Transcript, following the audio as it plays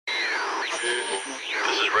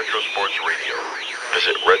This is Retro Sports Radio.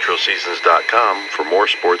 Visit RetroSeasons.com for more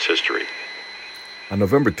sports history. On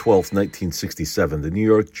November 12, 1967, the New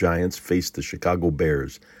York Giants faced the Chicago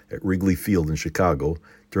Bears at Wrigley Field in Chicago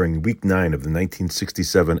during Week 9 of the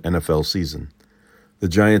 1967 NFL season. The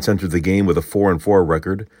Giants entered the game with a 4-4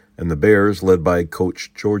 record, and the Bears, led by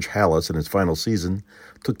coach George Halas in his final season,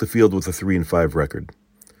 took the field with a 3-5 record.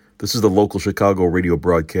 This is the local Chicago radio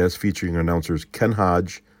broadcast featuring announcers Ken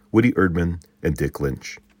Hodge, Woody Erdman, and Dick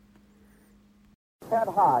Lynch. Ken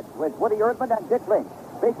Hodge with Woody Erdman and Dick Lynch,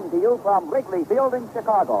 speaking to you from Wrigley Field in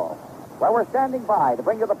Chicago, where we're standing by to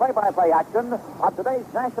bring you the play-by-play action of today's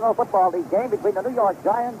National Football League game between the New York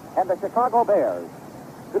Giants and the Chicago Bears.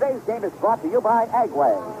 Today's game is brought to you by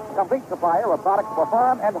Agway, complete supplier of products for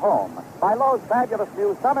farm and home, by Lowe's fabulous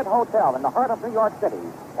new Summit Hotel in the heart of New York City,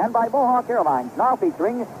 and by Mohawk Airlines, now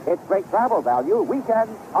featuring its great travel value,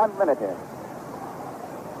 Weekends Unlimited.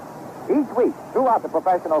 Each week, throughout the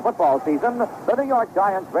professional football season, the New York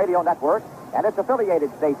Giants radio network and its affiliated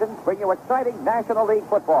stations bring you exciting National League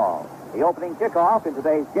football. The opening kickoff in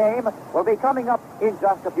today's game will be coming up in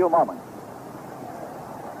just a few moments.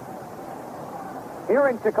 Here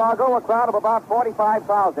in Chicago, a crowd of about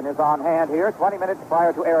 45,000 is on hand here 20 minutes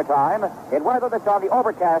prior to airtime in weather that's on the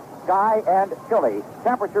overcast sky and chilly.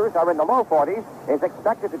 Temperatures are in the low 40s, is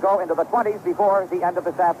expected to go into the 20s before the end of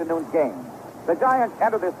this afternoon's game. The Giants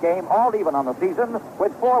enter this game all even on the season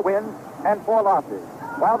with 4 wins and 4 losses,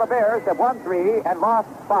 while the Bears have won 3 and lost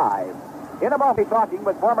 5. In a moment, we'll be talking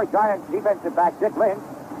with former Giants defensive back Dick Lynch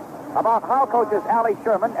about how coaches Allie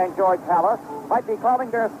Sherman and George Halas might be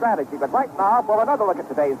calling their strategy. But right now, for another look at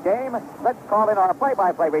today's game, let's call in our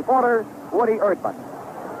play-by-play reporter, Woody Erdman.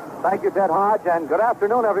 Thank you, Ted Hodge, and good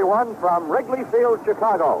afternoon, everyone, from Wrigley Field,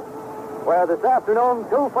 Chicago, where this afternoon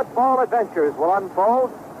 2 football adventures will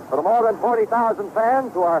unfold for the more than 40,000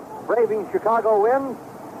 fans who are braving Chicago winds.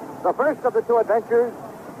 The first of the 2 adventures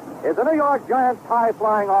is the New York Giants'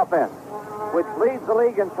 high-flying offense, which leads the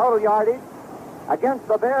league in total yardage against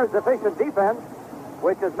the Bears' efficient defense,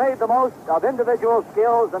 which has made the most of individual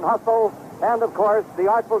skills and hustle and, of course, the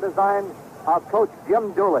artful design of Coach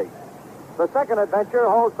Jim Dooley. The second adventure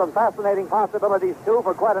holds some fascinating possibilities, too,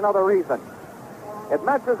 for quite another reason. It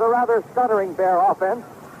mentions a rather stuttering Bear offense,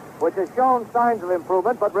 which has shown signs of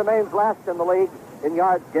improvement but remains last in the league in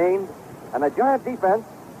yards gained, and a Giant defense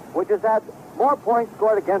which has had more points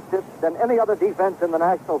scored against it than any other defense in the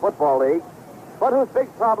National Football League, but whose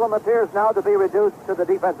big problem appears now to be reduced to the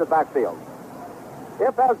defensive backfield.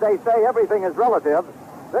 If, as they say, everything is relative,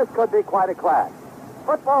 this could be quite a clash.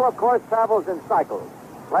 Football, of course, travels in cycles.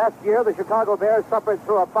 Last year, the Chicago Bears suffered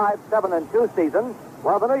through a 5-7-2 season,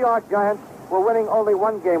 while the New York Giants were winning only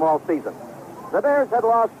 1 game all season. The Bears had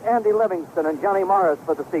lost Andy Livingston and Johnny Morris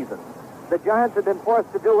for the season. The Giants had been forced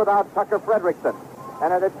to do without Tucker Frederickson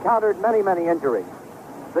and had encountered many, many injuries.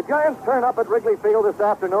 The Giants turn up at Wrigley Field this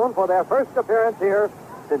afternoon for their first appearance here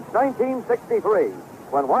since 1963,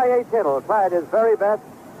 when Y.A. Tittle tried his very best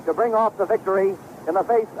to bring off the victory in the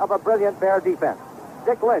face of a brilliant Bear defense.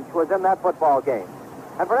 Dick Lynch was in that football game.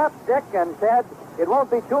 And perhaps, Dick and Ted, it won't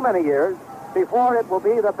be too many years before it will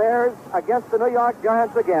be the Bears against the New York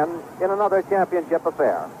Giants again in another championship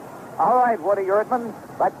affair. All right, Woody Erdman,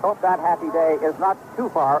 let's hope that happy day is not too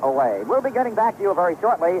far away. We'll be getting back to you very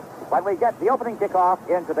shortly when we get the opening kickoff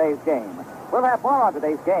in today's game. We'll have more on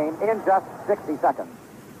today's game in just 60 seconds.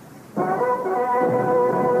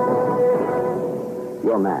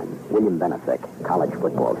 Your man, William Benefic, college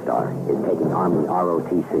football star, is taking Army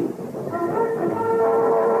ROTC.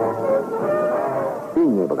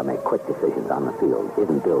 Being able to make quick decisions on the field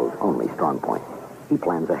isn't Bill's only strong point. He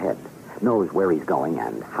plans ahead, knows where he's going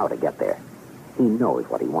and how to get there. He knows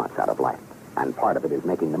what he wants out of life, and part of it is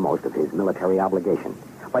making the most of his military obligation.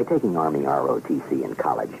 By taking Army ROTC in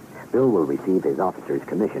college, Bill will receive his officer's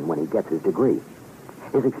commission when he gets his degree.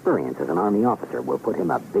 His experience as an Army officer will put him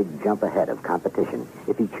a big jump ahead of competition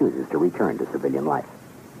if he chooses to return to civilian life.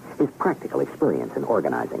 His practical experience in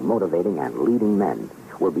organizing, motivating, and leading men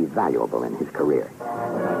will be valuable in his career.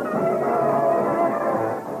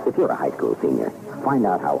 If you're a high school senior, find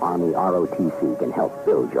out how Army ROTC can help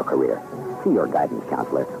build your career. See your guidance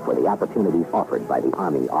counselor for the opportunities offered by the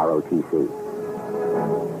Army ROTC.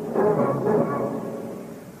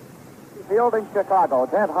 Field in Chicago.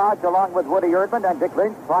 Ted Hodge along with Woody Erdman and Dick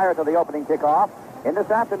Lynch prior to the opening kickoff in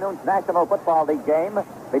this afternoon's National Football League game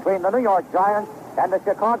between the New York Giants and the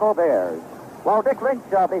Chicago Bears. Well, Dick Lynch,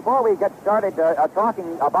 before we get started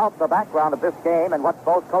talking about the background of this game and what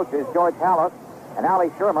both coaches, George Halas and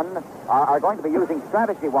Allie Sherman, are going to be using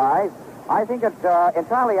strategy-wise, I think it's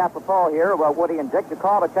entirely apropos here, Woody and Dick, to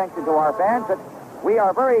call attention to our fans that we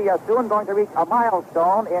are very soon going to reach a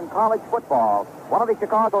milestone in college football. One of the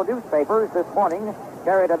Chicago newspapers this morning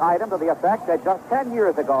carried an item to the effect that just 10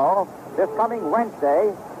 years ago, this coming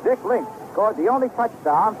Wednesday, Dick Lynch scored the only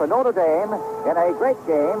touchdown for Notre Dame in a great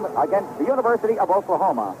game against the University of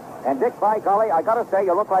Oklahoma. And Dick, by golly, I got to say,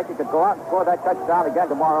 you look like you could go out and score that touchdown again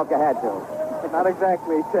tomorrow if you had to. Not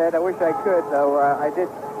exactly, Ted. I wish I could, though. I did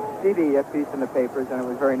see the piece in the papers, and it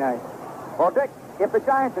was very nice. Well, Dick, if the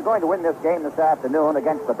Giants are going to win this game this afternoon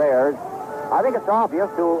against the Bears, I think it's obvious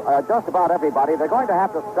to just about everybody they're going to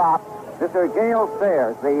have to stop Mr. Gale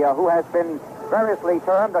Sayers, who has been variously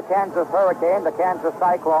termed the Kansas Hurricane, the Kansas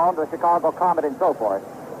Cyclone, the Chicago Comet, and so forth.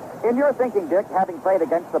 In your thinking, Dick, having played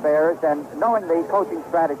against the Bears and knowing the coaching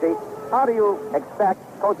strategy, how do you expect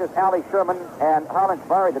coaches Ali Sherman and Harlan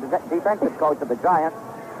Sperry, the defensive coach of the Giants,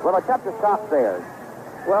 will attempt to stop Sayers?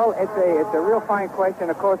 Well, it's a real fine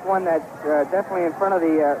question. Of course, one that's definitely in front of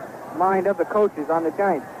the mind of the coaches on the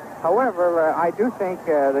Giants. However, I do think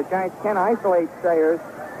the Giants can isolate Sayers,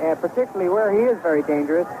 particularly where he is very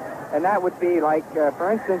dangerous, and that would be like,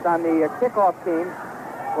 for instance, on the kickoff team,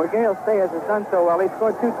 where Gale Sayers has done so well. He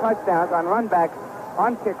scored 2 touchdowns on runbacks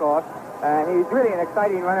on kickoff, and he's really an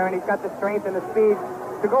exciting runner, and he's got the strength and the speed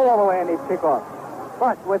to go all the way on these kickoffs.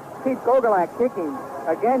 But with Pete Gogolak kicking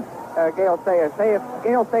against Gale Sayers, say if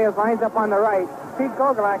Gale Sayers lines up on the right, Pete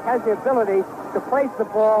Gogolak has the ability to place the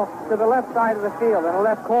ball to the left side of the field in the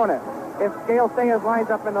left corner. If Gale Sayers lines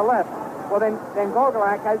up in the left, well then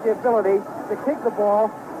Gogolak has the ability to kick the ball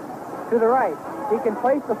to the right. He can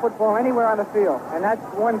place the football anywhere on the field, and that's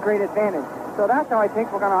one great advantage. So that's how I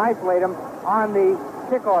think we're going to isolate him on the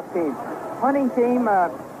kickoff team. Punting team,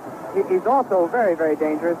 he's also very, very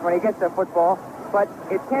dangerous when he gets the football, but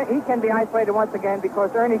he can be isolated once again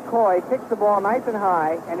because Ernie Coy kicks the ball nice and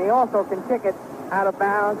high, and he also can kick it out of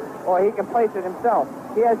bounds, or he can place it himself.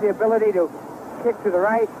 He has the ability to kick to the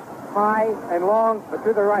right, high and long, but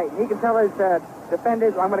to the right. He can tell his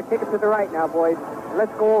defenders, I'm going to kick it to the right now, boys.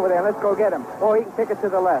 Let's go over there. Let's go get him. Or he can kick it to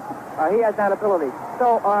the left. He has that ability.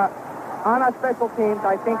 So on our special teams,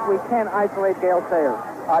 I think we can isolate Gale Sayers.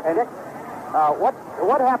 Dick,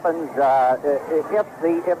 what happens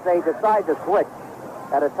if they decide to switch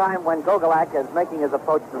at a time when Gogolak is making his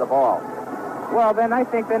approach to the ball? Well, then I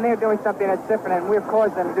think then they're doing something that's different, and we've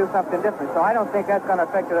caused them to do something different. So I don't think that's going to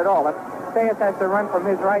affect it at all. If Sayers has to run from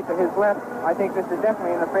his right to his left, I think this is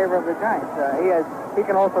definitely in the favor of the Giants. He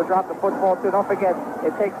can also drop the football, too. Don't forget,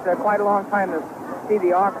 it takes quite a long time to see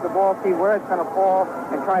the arc of the ball, see where it's going to fall,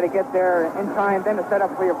 and try to get there in time, then to set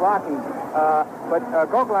up for your blocking. But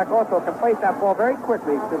Gogolak also can place that ball very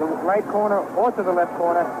quickly to the right corner or to the left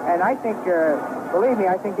corner, and I think, believe me,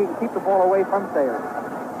 I think he can keep the ball away from Sayers.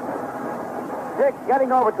 Dick,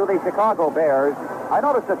 getting over to the Chicago Bears, I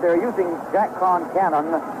noticed that they're using Jack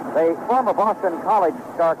Concannon, the former Boston College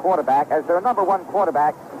star quarterback, as their number 1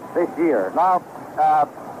 quarterback this year. Now,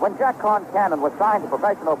 when Jack Concannon was signed to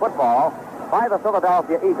professional football by the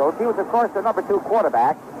Philadelphia Eagles, he was, of course, the number 2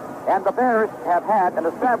 quarterback, and the Bears have had an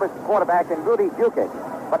established quarterback in Rudy Bukic.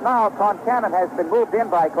 But now Concannon has been moved in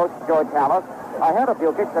by Coach George Halas ahead of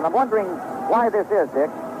Bukic, and I'm wondering why this is, Dick.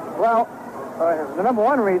 Well, the number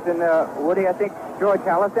 1 reason, Woody, I think George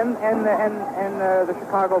Halas and the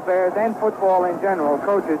Chicago Bears and football in general,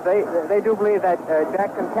 coaches, they do believe that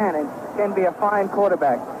Jack Concannon can be a fine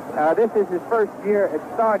quarterback. This is his first year at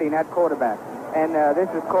starting at quarterback, and this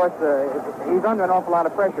is, of course, he's under an awful lot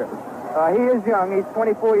of pressure. He is young. He's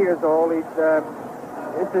 24 years old.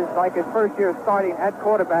 This is like his first year starting at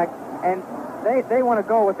quarterback, and they want to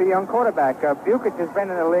go with the young quarterback. Bukic has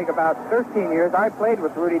been in the league about 13 years. I played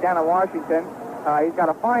with Rudy down in Washington. He's got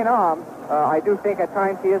a fine arm. I do think at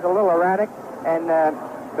times he is a little erratic, and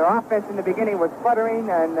their offense in the beginning was sputtering,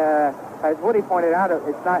 and as Woody pointed out, it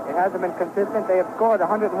hasn't been consistent. They have scored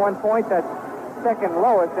 101 points. That's second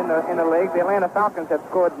lowest in the league. The Atlanta Falcons have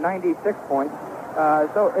scored 96 points.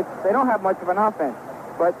 So they don't have much of an offense.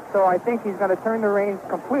 So I think he's going to turn the reins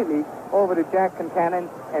completely over to Jack Concannon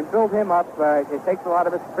and build him up. It takes a lot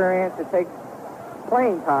of experience. It takes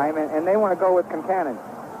playing time, and they want to go with Concannon.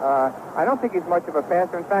 I don't think he's much of a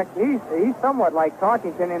passer. In fact, he's somewhat like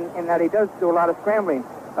Tarkington in that he does do a lot of scrambling.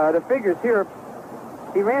 The figures here,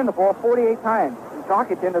 he ran the ball 48 times. And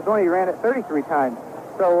Tarkington he ran it 33 times.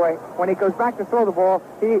 So when he goes back to throw the ball,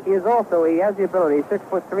 he has the ability. He's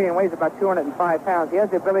 6'3" and weighs about 205 pounds. He has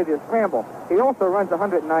the ability to scramble. He also runs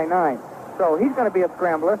 109.9. So he's going to be a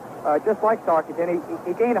scrambler, just like Tarkington.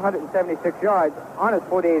 He gained 176 yards on his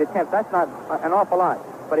 48 attempts. That's not an awful lot,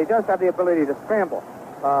 but he does have the ability to scramble.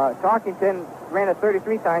 Tarkington ran it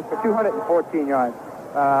 33 times for 214 yards.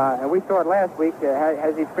 And we saw it last week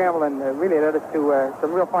as he scrambled and really led us to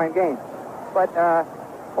some real fine games. But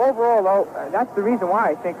overall, though, that's the reason why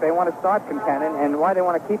I think they want to start Concannon and why they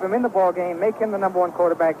want to keep him in the ball game, make him the number one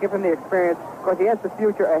quarterback, give him the experience, because he has the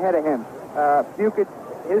future ahead of him. Bukic,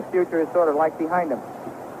 his future is sort of like behind him.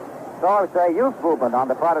 So it's a youth movement on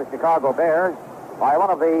the part of the Chicago Bears by one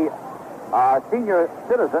of the senior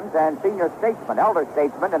citizens and senior statesmen, elder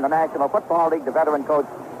statesmen in the National Football League, the veteran coach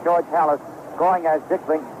George Halas, going, as Dick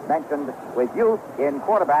Link mentioned, with youth in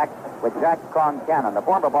quarterback with Jack Concannon, the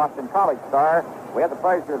former Boston College star. We had the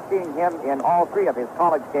pleasure of seeing him in all three of his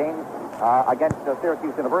college games against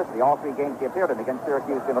Syracuse University. All three games he appeared in against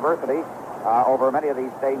Syracuse University over many of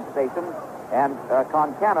these stage stations. And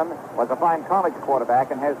Concannon was a fine college quarterback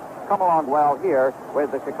and has come along well here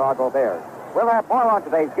with the Chicago Bears. We'll have more on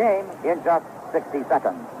today's game in just 60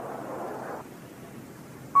 seconds.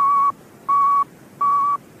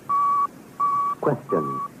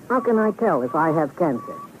 Question. How can I tell if I have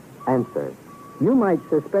cancer? Answer. You might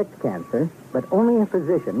suspect cancer, but only a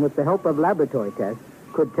physician with the help of laboratory tests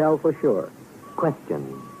could tell for sure.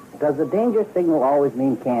 Question. Does the danger signal always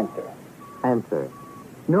mean cancer? Answer.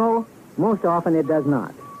 No, most often it does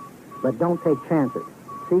not. But don't take chances.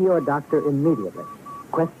 See your doctor immediately.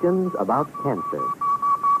 Questions about cancer.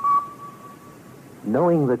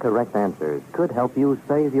 Knowing the correct answers could help you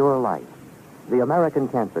save your life. The American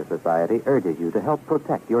Cancer Society urges you to help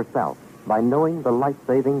protect yourself by knowing the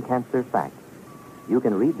life-saving cancer facts. You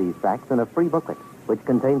can read these facts in a free booklet, which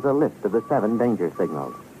contains a list of the 7 danger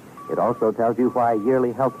signals. It also tells you why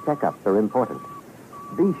yearly health checkups are important.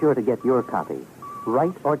 Be sure to get your copy.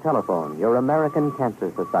 Write or telephone your American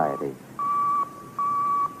Cancer Society.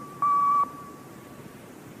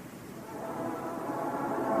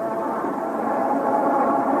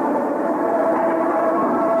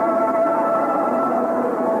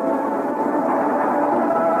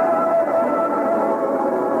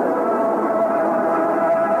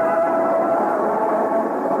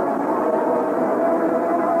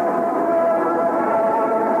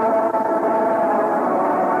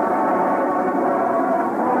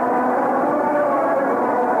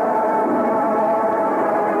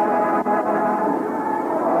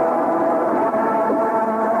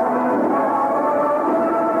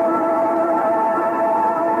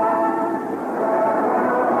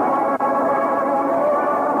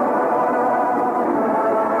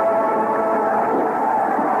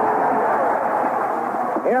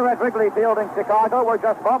 Wrigley Field in Chicago. We're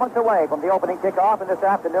just moments away from the opening kickoff in this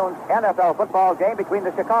afternoon's NFL football game between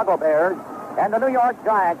the Chicago Bears and the New York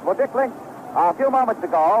Giants. Well, Dick Link, a few moments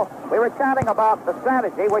ago, we were chatting about the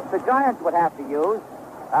strategy which the Giants would have to use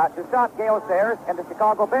to stop Gale Sayers and the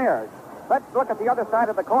Chicago Bears. Let's look at the other side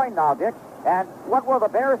of the coin now, Dick. And what will the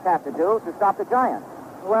Bears have to do to stop the Giants?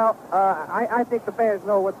 Well, I think the Bears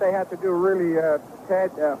know what they have to do, really,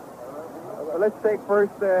 Ted. Let's take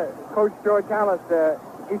first Coach George Halas.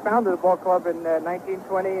 He founded the ball club in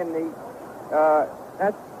 1920, and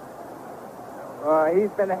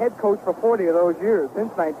he's been the head coach for 40 of those years.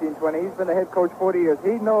 Since 1920, he's been the head coach 40 years.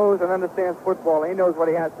 He knows and understands football. He knows what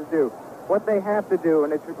he has to do. What they have to do,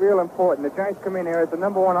 and it's real important, the Giants come in here as the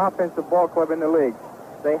number one offensive ball club in the league.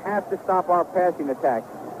 They have to stop our passing attack.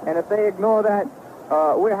 And if they ignore that,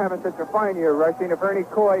 we're having such a fine year rushing. If Ernie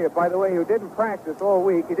Coy, by the way, who didn't practice all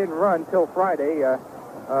week, he didn't run till Friday,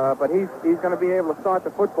 but he's going to be able to start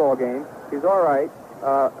the football game. He's all right.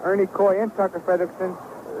 Ernie Coy and Tucker Fredrickson,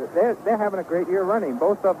 they're having a great year running.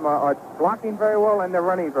 Both of them are blocking very well, and they're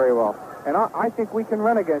running very well. And I think we can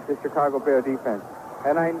run against the Chicago Bear defense.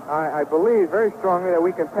 And I believe very strongly that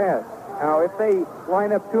we can pass. Now, if they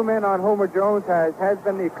line up 2 men on Homer Jones, has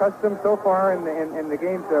been the custom so far in the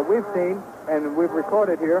games that we've seen and we've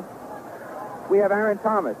recorded here, we have Aaron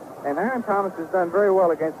Thomas. And Aaron Thomas has done very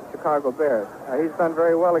well against the Chicago Bears. He's done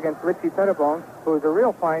very well against Richie Pettibone, who's a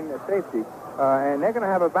real fine safety. And they're going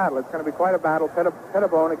to have a battle. It's going to be quite a battle,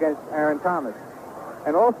 Pettibone against Aaron Thomas.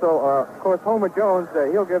 And also, of course, Homer Jones,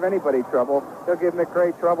 he'll give anybody trouble. He'll give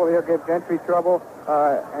McRae trouble. He'll give Gentry trouble.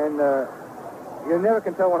 And you never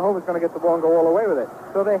can tell when Homer's going to get the ball and go all the way with it.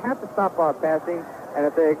 So they have to stop our passing. And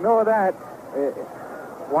if they ignore that,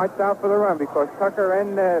 watch out for the run, because Tucker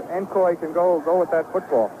and Coy can go with that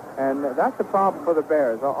football. And that's the problem for the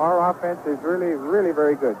Bears. Our offense is really, really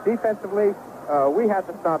very good. Defensively, we have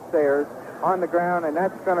to stop Sayers on the ground, and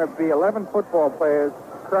that's going to be 11 football players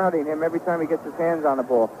crowding him every time he gets his hands on the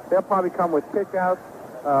ball. They'll probably come with pitch-outs,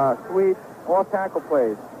 sweeps, all tackle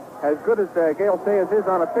plays. As good as Gale Sayers is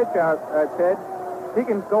on a pitch-out, Ted, he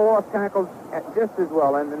can go off tackles just as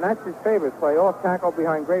well, and that's his favorite play, off tackle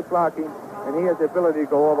behind great blocking, and he has the ability to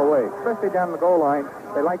go all the way. Especially down the goal line,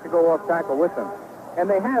 they like to go off tackle with him. And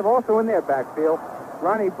they have also in their backfield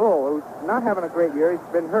Ronnie Bull, who's not having a great year.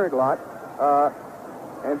 He's been hurt a lot.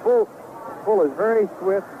 And Bull is very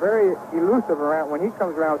swift, very elusive around when he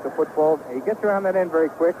comes around with the football. He gets around that end very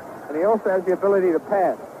quick, and he also has the ability to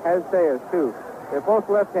pass, as Sayers, too. They're both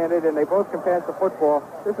left-handed, and they both can pass the football.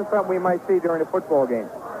 This is something we might see during a football game.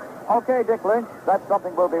 Okay, Dick Lynch, that's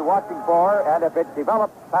something we'll be watching for, and if it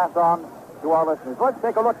develops, pass on to our listeners. Let's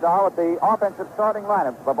take a look now at the offensive starting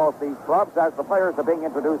lineups for both these clubs as the players are being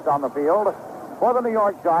introduced on the field. For the New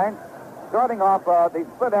York Giants, starting off the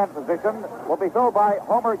split end position will be filled by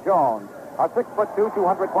Homer Jones, a 6'2",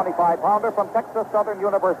 225-pounder from Texas Southern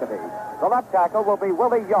University. The left tackle will be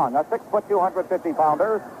Willie Young, a 6',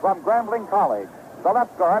 250-pounder from Grambling College. The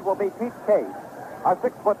left guard will be Pete Case, a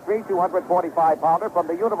 6'3", 245-pounder from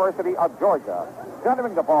the University of Georgia.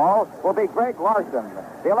 Centering the ball will be Greg Larson,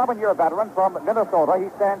 the 11-year veteran from Minnesota. He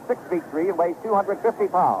stands 6'3" and weighs 250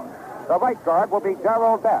 pounds. The right guard will be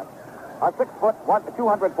Darrell Best, a 6',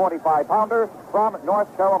 245-pounder from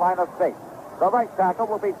North Carolina State. The right tackle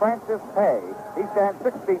will be Francis Pay. He stands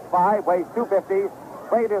 6'5", weighs 250,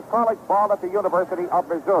 played his college ball at the University of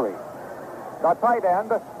Missouri. The tight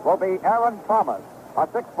end will be Aaron Thomas, a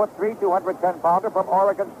 6'3", 210-pounder from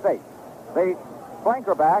Oregon State. The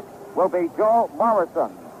flanker back will be Joe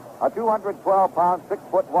Morrison, a 212-pound,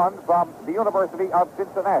 6'1" from the University of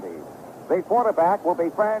Cincinnati. The quarterback will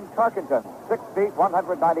be Fran Tarkenton, 6 feet,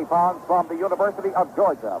 190 pounds from the University of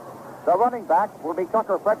Georgia. The running back will be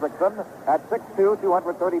Tucker Fredrickson at 6'2",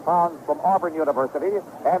 230 pounds from Auburn University,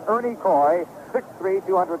 and Ernie Coy, 6'3",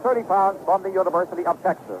 230 pounds from the University of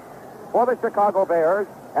Texas. For the Chicago Bears,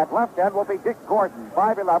 at left end will be Dick Gordon,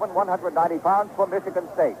 5'11", 190 pounds from Michigan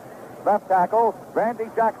State. Left tackle, Randy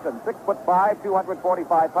Jackson, 6'5",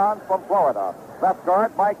 245 pounds from Florida. Left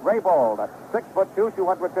guard, Mike Raybold, 6'2",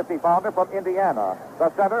 250-pounder from Indiana. The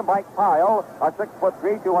center, Mike Pyle, a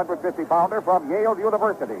 6'3", 250-pounder from Yale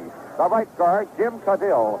University. The right guard, Jim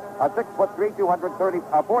Cadill, a 6'3",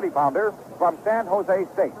 40-pounder from San Jose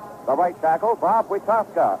State. The right tackle, Bob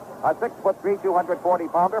Witaska, a 6'3",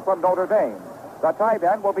 240-pounder from Notre Dame. The tight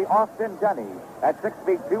end will be Austin Denny. At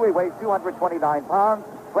 6'2", he weighs 229 pounds,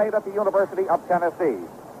 played at the University of Tennessee.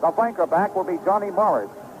 The flanker back will be Johnny Morris,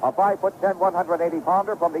 a 5'10",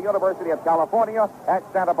 180-pounder from the University of California at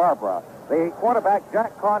Santa Barbara. The quarterback,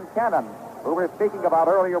 Jack Concannon, who we were speaking about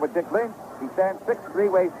earlier with Dick Lynch, he stands 6'3",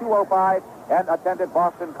 weighs 205, and attended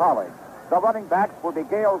Boston College. The running backs will be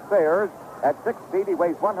Gale Sayers. At 6 feet, he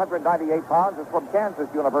weighs 198 pounds, is from Kansas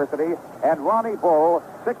University, and Ronnie Bull,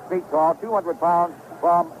 6 feet tall, 200 pounds,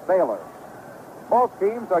 from Baylor. Both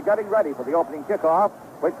teams are getting ready for the opening kickoff,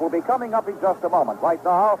 which will be coming up in just a moment. Right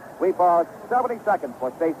now, we pause 70 seconds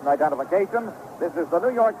for station identification. This is the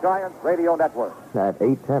New York Giants Radio Network. At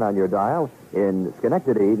 8:10 on your dial in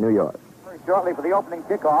Schenectady, New York. Very shortly for the opening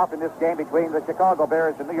kickoff in this game between the Chicago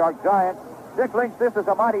Bears and New York Giants. Dick Lynch, this is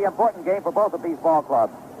a mighty important game for both of these ball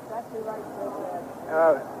clubs.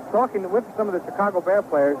 Talking with some of the Chicago Bear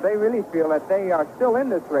players, they really feel that they are still in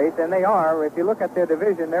this race, and they are. If you look at their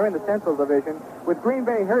division, they're in the Central Division. With Green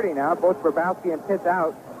Bay hurting out, both Grabowski and Pitts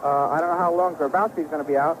out, I don't know how long Grabowski's going to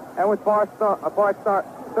be out, and with Bart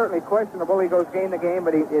certainly questionable. He goes game to game,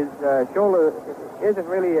 but his shoulder isn't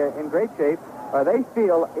really in great shape. They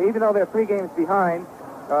feel, even though they're 3 games behind,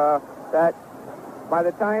 that by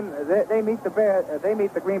the time they meet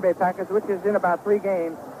the Green Bay Packers, which is in about 3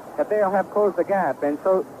 games, that they'll have closed the gap. And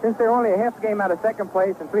so, since they're only a half game out of second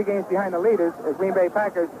place and 3 games behind the leaders, the Green Bay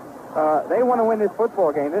Packers, they want to win this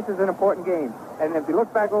football game. This is an important game. And if you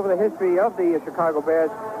look back over the history of the Chicago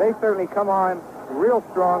Bears, they certainly come on real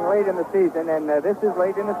strong late in the season. And this is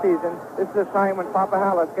late in the season. This is a time when Papa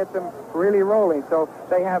Hallis gets them really rolling. So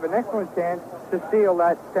they have an excellent chance to steal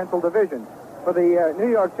that Central Division. For the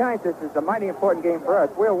New York Giants, this is a mighty important game for us.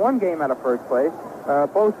 We're 1 game out of first place.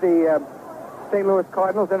 Both the St. Louis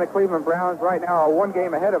Cardinals and the Cleveland Browns right now are 1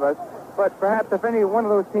 game ahead of us. But perhaps if any one of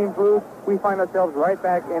those teams lose, we find ourselves right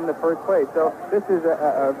back in the first place. So this is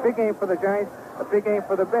a big game for the Giants, a big game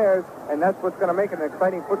for the Bears, and that's what's going to make it an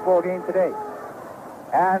exciting football game today.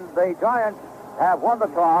 And the Giants have won the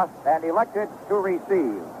toss and elected to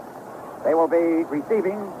receive. They will be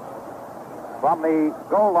receiving from the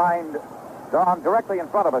goal line drawn directly in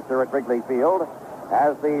front of us here at Wrigley Field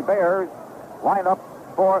as the Bears line up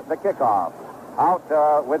for the kickoff.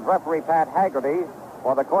 Out with referee Pat Haggerty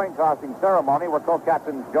for the coin-tossing ceremony were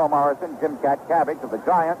co-captains Joe Morrison, Jim Cat Cabbage of the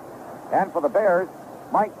Giants, and for the Bears,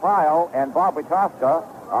 Mike Pyle and Bob Witaska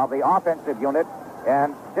of the offensive unit,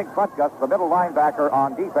 and Dick Butkus, the middle linebacker,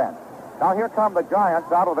 on defense. Now here come the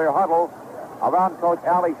Giants out of their huddle around Coach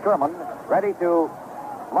Allie Sherman, ready to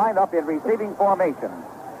line up in receiving formation.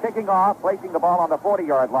 Kicking off, placing the ball on the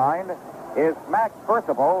 40-yard line, is Mac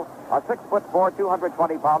Percival a 6'4",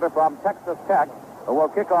 220-pounder from Texas Tech, who will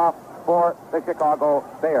kick off for the Chicago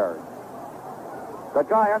Bears. The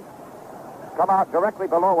Giants come out directly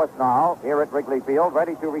below us now here at Wrigley Field,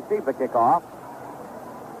 ready to receive the kickoff.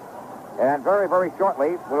 And very, very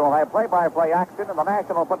shortly, we will have play-by-play action in the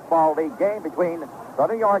National Football League game between the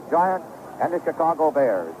New York Giants and the Chicago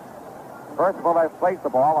Bears. First of all, let's place the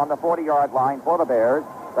ball on the 40-yard line for the Bears.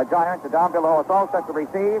 The Giants are down below. It's all set to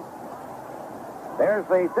receive. There's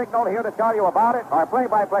the signal here to tell you about it. Our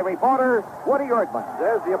play-by-play reporter, Woody Erdman.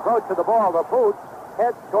 There's the approach to the ball. The boot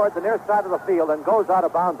heads towards the near side of the field and goes out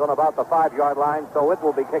of bounds on about the 5-yard line, so it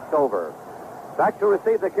will be kicked over. Back to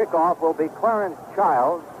receive the kickoff will be Clarence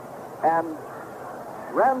Childs and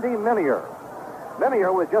Randy Minier.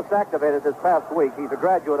 Minier was just activated this past week. He's a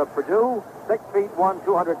graduate of Purdue, 6'1",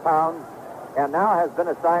 200 pounds, and now has been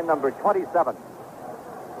assigned number 27.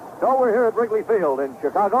 So we're here at Wrigley Field in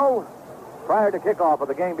Chicago prior to kickoff of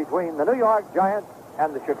the game between the New York Giants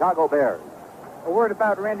and the Chicago Bears. A word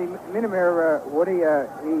about Randy Minier, Woody.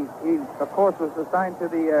 He, of course, was assigned to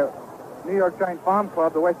the New York Giant Farm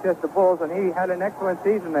Club, the Westchester Bulls, and he had an excellent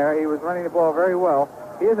season there. He was running the ball very well.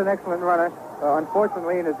 He is an excellent runner.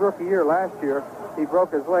 Unfortunately, in his rookie year last year, he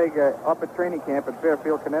broke his leg up at training camp at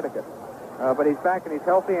Fairfield, Connecticut. But he's back and he's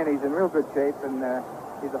healthy and he's in real good shape, and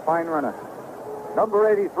he's a fine runner. Number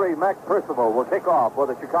 83, Max Percival, will kick off for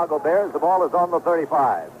the Chicago Bears. The ball is on the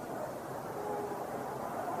 35.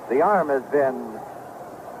 The arm has been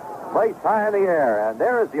placed high in the air, and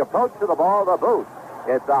there is the approach to the ball, the boot.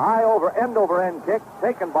 It's a high end-over-end kick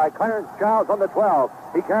taken by Clarence Childs on the 12.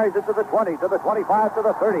 He carries it to the 20, to the 25, to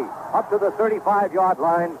the 30, up to the 35-yard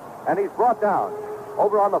line, and he's brought down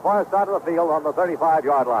over on the far side of the field on the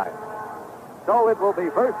 35-yard line. So it will be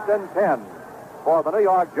 1st and 10 for the New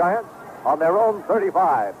York Giants on their own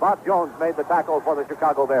 35. Bob Jones made the tackle for the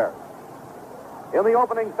Chicago Bears. In the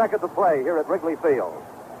opening seconds of play here at Wrigley Field,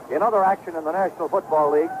 in other action in the National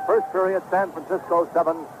Football League, first period, San Francisco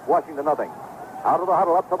 7, Washington nothing. Out of the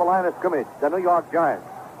huddle up to the line of scrimmage, the New York Giants.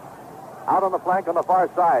 Out on the flank on the far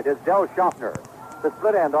side is Del Schaffner. The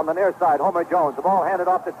split end on the near side, Homer Jones. The ball handed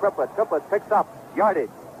off to Triplett. Triplett picks up yardage.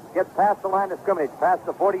 Gets past the line of scrimmage, past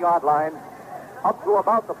the 40-yard line, up to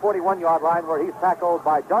about the 41-yard line where he's tackled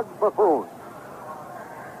by Doug Buffoon.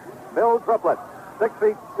 Bill Triplett,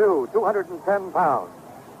 6'2", 210 pounds.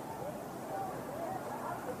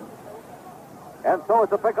 And so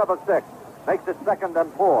it's a pickup of 6. Makes it 2nd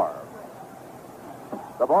and 4.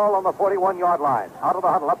 The ball on the 41-yard line. Out of the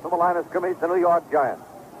huddle, up to the line of scrimmage, the New York Giants.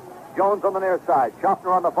 Jones on the near side.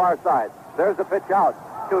 Schaffner on the far side. There's a pitch out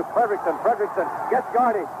to Fredrickson. Fredrickson gets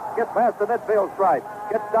yardage. Gets past the midfield stripe.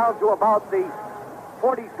 Gets down to about the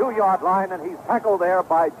 42-yard line, and he's tackled there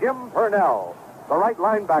by Jim Purnell, the right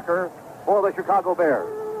linebacker for the Chicago Bears.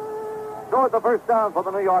 So it's a first down for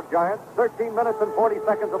the New York Giants. 13 minutes and 40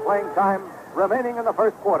 seconds of playing time remaining in the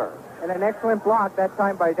first quarter. And an excellent block that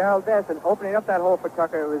time by Darrell Dess, and opening up that hole for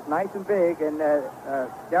Tucker. It was nice and big, and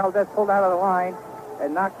Darrell Dess pulled out of the line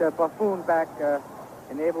and knocked Buffoon back,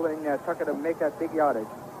 enabling Tucker to make that big yardage.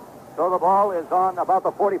 So the ball is on about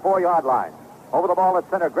the 44-yard line. Over the ball at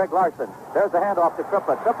center, Greg Larson. There's a handoff to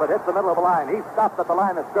Triplett. Triplett hits the middle of the line. He's stopped at the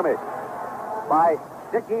line of scrimmage by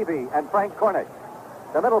Dick Evey and Frank Cornish.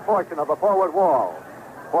 The middle portion of the forward wall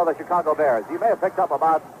for the Chicago Bears. He may have picked up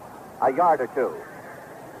about a yard or two.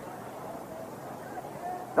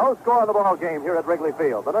 No score in the ball game here at Wrigley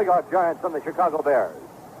Field. The New York Giants and the Chicago Bears.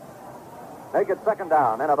 Make it 2nd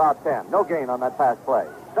down and about 10. No gain on that pass play.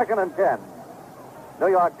 2nd and 10. New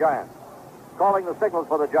York Giants. Calling the signals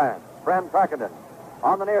for the Giants. Fran Trackenden.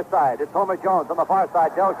 On the near side, it's Homer Jones. On the far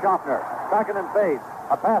side, Del Schaffner. Trackenden fades.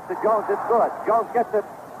 A pass to Jones. It's good. Jones gets it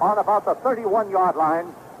on about the 31-yard line,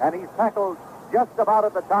 and he's tackled just about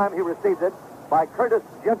at the time he received it by Curtis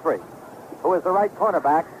Gentry, who is the right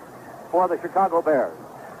cornerback for the Chicago Bears.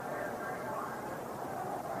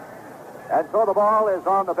 And so the ball is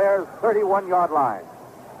on the Bears' 31-yard line.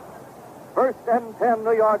 1st and 10,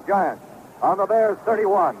 New York Giants on the Bears'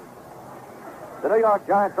 31. The New York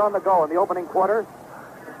Giants on the go in the opening quarter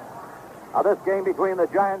of this game between the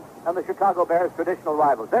Giants and the Chicago Bears, traditional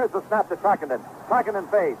rivals. There's the snap to Trackenden. Trackenden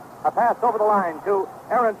fades. A pass over the line to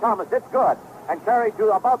Aaron Thomas. It's good. And carried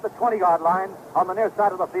to about the 20-yard line on the near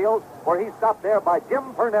side of the field, where he's stopped there by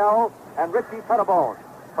Jim Purnell and Richie Pettibone.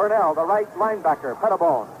 Purnell, the right linebacker.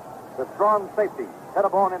 Pettibone, the strong safety.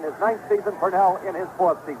 Pettibone in his 9th season. Purnell in his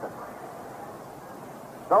 4th season.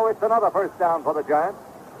 So it's another first down for the Giants.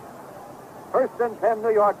 1st and 10,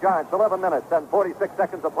 New York Giants. 11 minutes and 46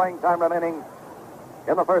 seconds of playing time remaining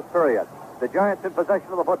in the first period. The Giants in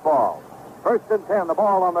possession of the football. 1st and 10, the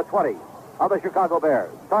ball on the 20 of the Chicago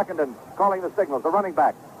Bears. Tarkenton calling the signals. The running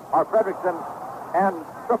back are Fredrickson and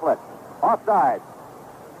Triplett. Offside.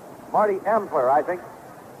 Marty Amsler, I think,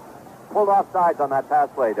 pulled offsides on that pass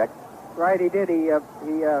play, Dick. Right, he did. He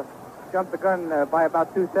jumped the gun by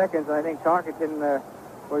about 2 seconds, and I think Tarkenton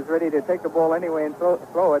was ready to take the ball anyway and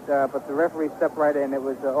throw it, but the referee stepped right in. It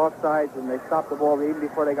was offsides, and they stopped the ball even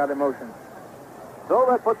before they got in motion. So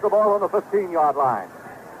that puts the ball on the 15-yard line.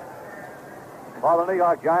 For the New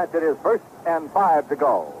York Giants, it is 1st and 5 to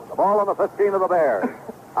go. The ball on the 15 of the Bears.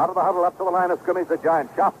 Out of the huddle up to the line of scrimmage, the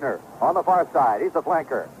Giants. Schaffner on the far side. He's the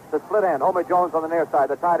flanker. The split end, Homer Jones on the near side.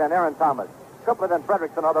 The tight end, Aaron Thomas. Triplett and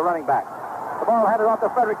Fredrickson are the running back. The ball handed off to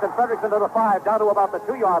Fredrickson. Fredrickson to the 5, down to about the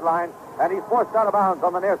 2-yard line, and he's forced out of bounds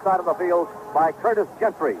on the near side of the field by Curtis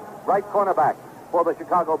Gentry, right cornerback for the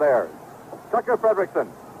Chicago Bears. Tucker Fredrickson,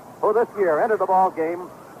 who this year entered the ball game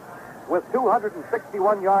with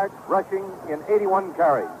 261 yards rushing in 81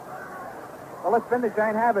 carries. Well, it's been the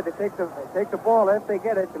Giant habit to take the ball if they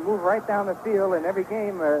get it, to move right down the field. In every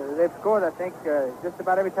game, they've scored, I think, just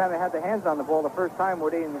about every time they had their hands on the ball the first time,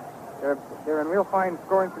 Woody, and they're in real fine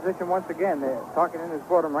scoring position once again. Tarkenton has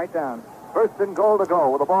brought them right down. 1st and goal to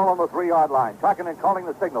go with the ball on the 3-yard line. Tarkenton calling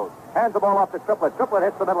the signals. Hands the ball off to Triplett. Triplett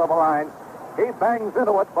hits the middle of the line. He bangs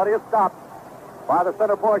into it, but he is stopped by the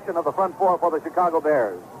center portion of the front four for the Chicago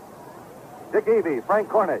Bears. Dick Evey, Frank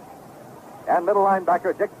Cornish, and middle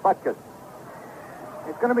linebacker Dick Butkus.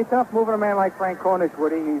 It's going to be tough moving a man like Frank Cornish,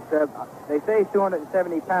 Woody. They say he's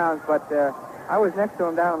 270 pounds, but I was next to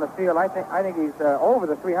him down on the field. I think he's over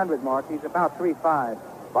the 300 mark. He's about 3'5".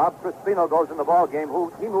 Bob Crispino goes in the ball game.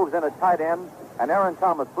 He moves in at tight end, and Aaron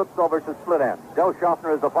Thomas flips over to split end. Del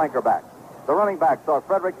Schaffner is the flanker back. The running backs are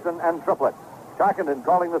Fredrickson and Triplett. Tarkenton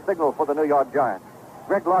calling the signal for the New York Giants.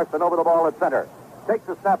 Greg Larson over the ball at center. Takes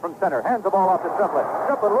the snap from center. Hands the ball off to Triplett.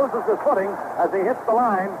 Triplett loses his footing as he hits the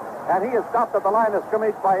line, and he is stopped at the line of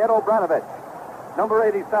scrimmage by Ed O'Branovich, number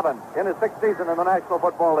 87, in his 6th season in the National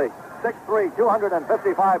Football League. 6'3",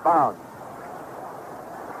 255 pounds.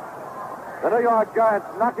 The New York Giants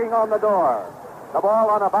knocking on the door. The ball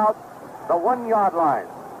on about the 1-yard line.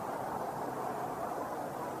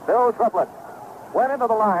 Bill Triplett went into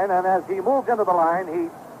the line, and as he moved into the line, he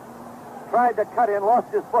tried to cut in,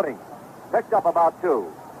 lost his footing. Picked up about 2.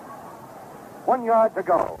 1 yard to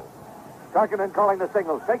go. Tarkenton calling the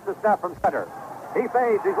signals. Takes the snap from center. He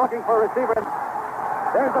fades. He's looking for a receiver.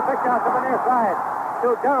 There's the pitch out to the near side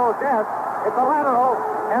to Darrell Death. It's a lateral,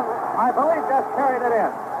 and I believe Death carried it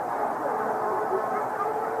in.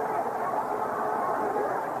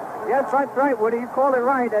 Yes, that's right, Woody. You called it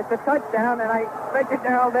right. It's a touchdown, and I bet you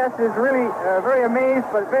Darrell Death is really very amazed,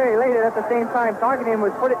 but very elated at the same time. Tarkenton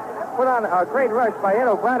was put on a great rush by Ed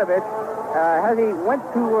O'Branovich. As he went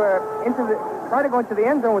tried to go into the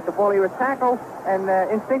end zone with the ball, he was tackled and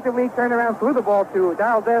instinctively turned around, threw the ball to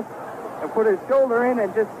Darrell Death and put his shoulder in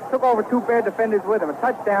and just took over 2 Bear defenders with him. A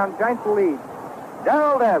touchdown, Giants will lead.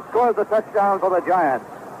 Darrell Death scores the touchdown for the Giants.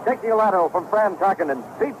 Taking a lateral from Fran Tarkenton.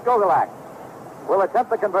 Pete Gogolak will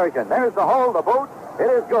attempt the conversion. There's the hole, the boot. It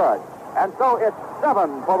is good. And so it's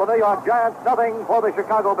 7 for the New York Giants, nothing for the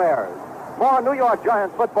Chicago Bears. More New York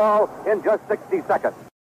Giants football in just 60 seconds.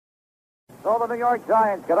 So the New York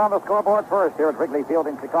Giants get on the scoreboard first here at Wrigley Field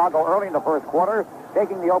in Chicago early in the first quarter,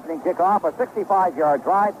 taking the opening kickoff, a 65-yard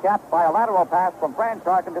drive capped by a lateral pass from Fran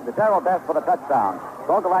Tarkenton to Darrell Death for the touchdown.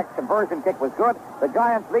 Gogolak's conversion kick was good. The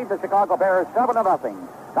Giants lead the Chicago Bears 7-0.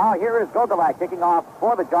 Now here is Gogolak kicking off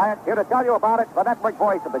for the Giants. Here to tell you about it, the network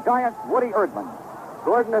voice of the Giants, Woody Erdman.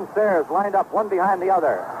 Gordon and Sayers lined up one behind the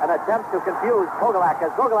other. An attempt to confuse Gogolak. As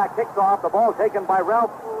Gogolak kicks off, the ball taken by Ralph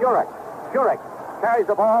Jurek. Jurek carries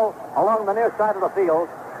the ball along the near side of the field,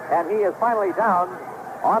 and he is finally down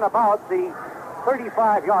on about the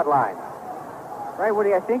 35-yard line. Right,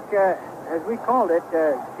 Woody, I think, as we called it,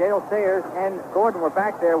 Dale Sayers and Gordon were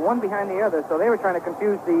back there, one behind the other, so they were trying to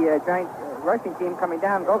confuse the Giants rushing team coming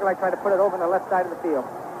down. Gogolak tried to put it over on the left side of the field.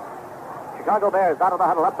 Chicago Bears out of the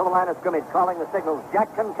huddle up to the line of scrimmage, calling the signals.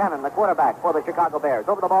 Jack Concannon, the quarterback for the Chicago Bears.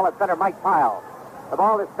 Over the ball at center, Mike Pyle. The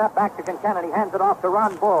ball is snapped back to Concannon. He hands it off to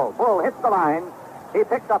Ron Bull. Bull hits the line. He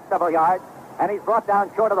picks up several yards, and he's brought down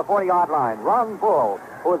short of the 40-yard line. Ron Bull,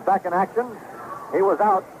 who is back in action, he was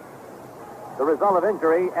out, the result of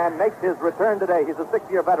injury, and makes his return today. He's a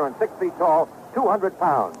 6-year veteran, 6 feet tall, 200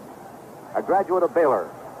 pounds, a graduate of Baylor.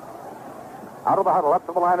 Out of the huddle, up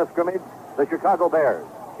to the line of scrimmage, the Chicago Bears.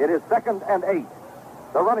 It is 2nd and 8.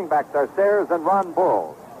 The running backs are Sayers and Ron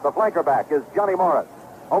Bull. The flanker back is Johnny Morris.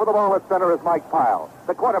 Over the ball at center is Mike Pyle.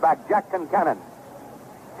 The quarterback, Jack Concannon.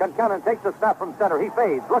 Concannon takes the snap from center. He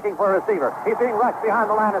fades, looking for a receiver. He's being rushed behind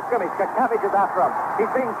the line of scrimmage. Cabbage is after him. He's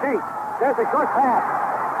being chased. There's a short pass.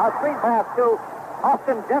 A screen pass to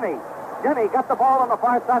Austin Demme. Jimmy got the ball on the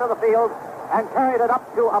far side of the field and carried it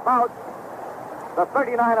up to about the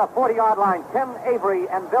 39 or 40-yard line. Ken Avery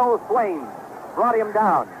and Bill Swain brought him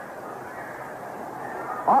down.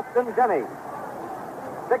 Austin Denny,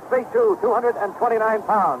 6'2", 229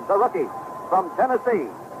 pounds, a rookie from Tennessee,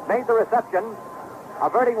 made the reception,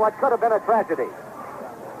 averting what could have been a tragedy.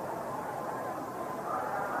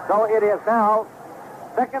 So it is now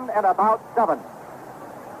 2nd and about 7.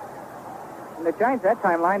 And the Giants that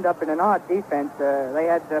time lined up in an odd defense. They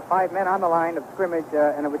had 5 men on the line of scrimmage,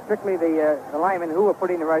 and it was strictly the linemen who were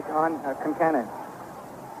putting the rush on Concannon.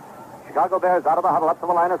 Chicago Bears out of the huddle up to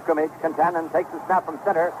the line of scrimmage. Concannon takes the snap from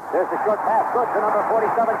center. There's the short pass. Good to number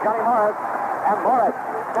 47, Johnny Morris. And Morris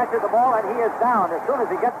catches the ball, and he is down as soon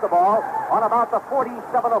as he gets the ball on about the 47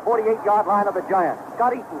 or 48-yard line of the Giants.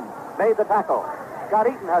 Scott Eaton made the tackle. Scott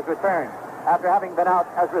Eaton has returned after having been out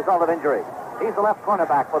as a result of injury. He's the left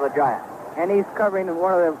cornerback for the Giants. And he's covering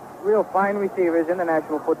one of the real fine receivers in the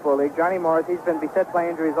National Football League. Johnny Morris, he's been beset by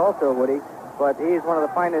injuries also, Woody, but he's one of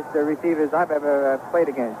the finest receivers I've ever played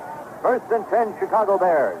against. 1st and 10, Chicago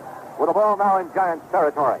Bears, with the ball now in Giants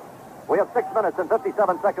territory. We have 6 minutes and 57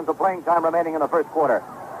 seconds of playing time remaining in the first quarter.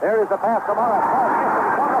 There is the pass to Morris.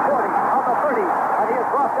 On the 40, on the 30, and he is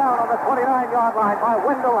brought down on the 29-yard line by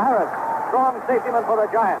Wendell Harris, strong safetyman for the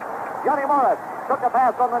Giants. Johnny Morris took a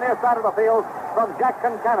pass on the near side of the field from Jack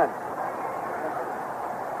Concannon.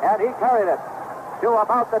 And he carried it to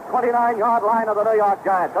about the 29-yard line of the New York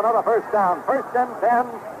Giants. Another first down. 1st and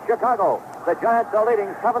 10, Chicago. The Giants are leading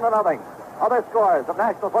 7-0. Other scores of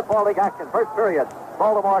National Football League action. First period,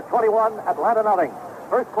 Baltimore 21, Atlanta 0.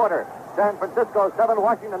 First quarter, San Francisco 7,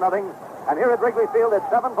 Washington 0. And here at Wrigley Field, it's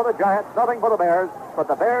 7 for the Giants, 0 for the Bears, but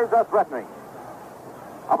the Bears are threatening.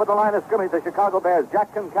 Up at the line of scrimmage, the Chicago Bears,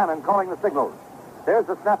 Jack Concannon calling the signals. There's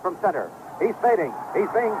the snap from center. He's fading. He's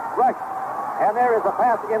being rushed. And there is a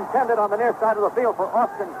pass intended on the near side of the field for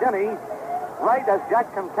Austin Denny, right as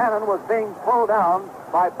Jack Concannon was being pulled down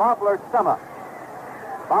by Bob Lertsema.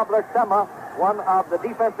 Bob Lertsema, one of the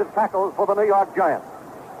defensive tackles for the New York Giants.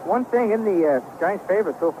 One thing in the Giants'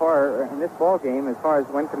 favor so far in this ball game, as far as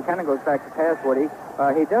when Concannon goes back to pass, Woody,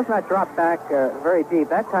 he does not drop back very deep.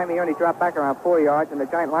 That time he only dropped back around 4 yards, and the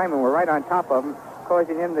Giant linemen were right on top of him,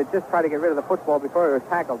 causing him to just try to get rid of the football before he was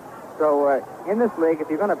tackled. So in this league, if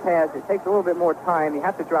you're going to pass, it takes a little bit more time. You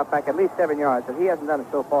have to drop back at least 7 yards, and he hasn't done it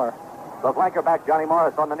so far. The flanker back, Johnny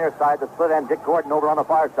Morris, on the near side. The split end, Dick Gordon over on the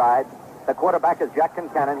far side. The quarterback is Jack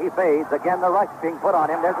Concannon. He fades. Again, the rush being put on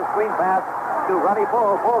him. There's a screen pass to Ronnie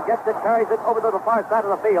Bull. Bull gets it, carries it over to the far side of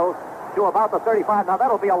the field to about the 35. Now,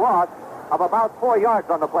 that'll be a loss of about 4 yards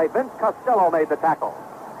on the play. Vince Costello made the tackle.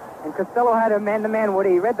 And Costello had a man-to-man,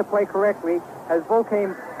 Woody. He read the play correctly. As Bull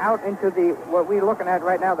came out into what we're looking at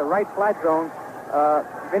right now, the right flat zone,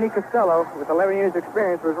 Vinny Costello, with 11 years'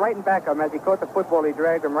 experience, was right in back of him. As he caught the football, he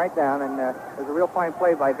dragged him right down, and it was a real fine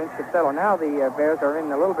play by Vince Costello. Now the Bears are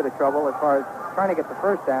in a little bit of trouble as far as trying to get the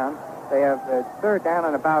first down. They have 3rd down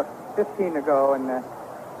and about 15 to go, and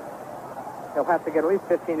they'll have to get at least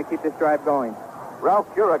 15 to keep this drive going. Ralph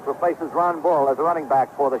Jurek replaces Ron Bull as a running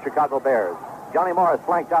back for the Chicago Bears. Johnny Morris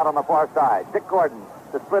flanked out on the far side. Dick Gordon,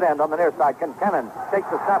 the split end on the near side. Concannon takes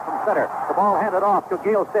the snap from center. The ball handed off to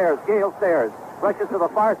Gale Sayers. Gale Sayers rushes to the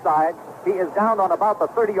far side. He is down on about the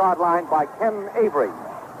 30-yard line by Ken Avery.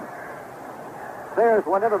 Sayers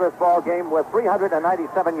went into this ball game with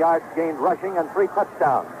 397 yards gained rushing and 3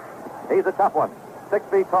 touchdowns. He's a tough one. 6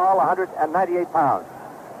 feet tall, 198 pounds.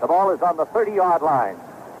 The ball is on the 30-yard line.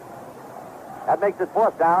 That makes it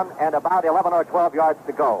 4th down and about 11 or 12 yards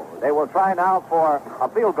to go. They will try now for a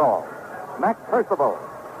field goal. Mac Percival,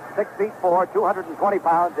 6'4", 220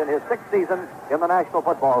 pounds in his 6th season in the National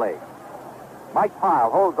Football League. Mike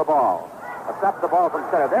Pyle holds the ball. Accepts the ball from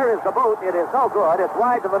center. There is the boot. It is no good. It's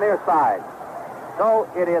wide to the near side. So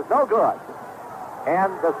it is no good.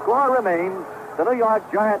 And the score remains the New York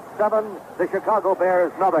Giants 7, the Chicago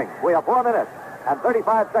Bears 0. We have 4 minutes and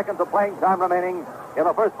 35 seconds of playing time remaining in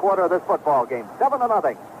the first quarter of this football game.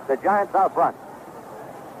 7-0. The Giants out front.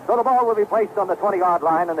 So the ball will be placed on the 20-yard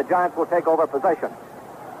line, and the Giants will take over possession.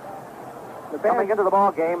 Coming into the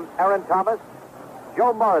ball game, Aaron Thomas.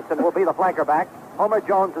 Joe Morrison will be the flanker back. Homer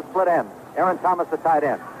Jones the split end. Aaron Thomas the tight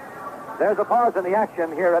end. There's a pause in the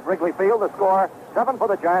action here at Wrigley Field. The score, 7 for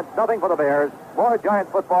the Giants, 0 for the Bears. More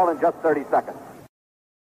Giants football in just 30 seconds.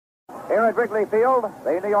 Here at Wrigley Field,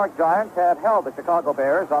 the New York Giants have held the Chicago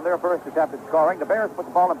Bears on their first attempt at scoring. The Bears put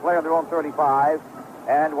the ball in play on their own 35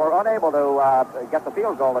 and were unable to get the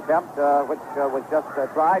field goal attempt, which was just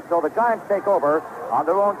tried. So the Giants take over on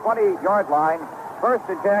their own 20-yard line. 1st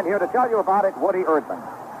and 10. Here to tell you about it, Woody Erdman.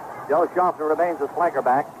 Joe Schaffner remains as flanker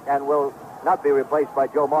back and will not be replaced by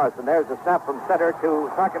Joe Morrison. There's the snap from center to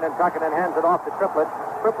Tarkenton. Tarkenton hands it off to Triplett.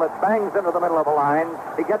 Triplett bangs into the middle of the line.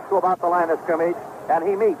 He gets to about the line of scrimmage, and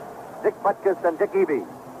he meets Dick Butkus and Dick Eby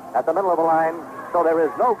at the middle of the line. So there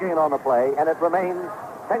is no gain on the play, and it remains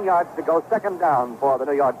 10 yards to go, second down for the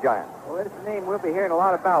New York Giants. Well, this is a name we'll be hearing a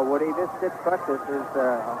lot about, Woody. This Dick Butkus is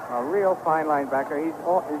a real fine linebacker.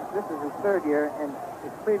 This is his third year, and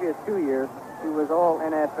his previous 2 years, he was all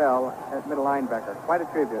NFL as middle linebacker. Quite a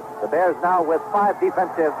tribute. The Bears now with 5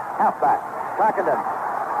 defensive halfbacks. Tarkenton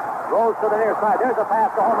rolls to the near side. There's a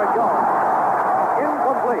pass to Homer Jones.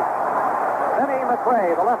 Incomplete. Benny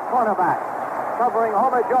McRae, the left cornerback, covering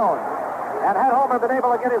Homer Jones. And had Homer been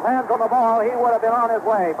able to get his hands on the ball, he would have been on his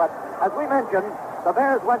way. But as we mentioned, the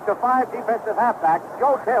Bears went to 5 defensive halfbacks.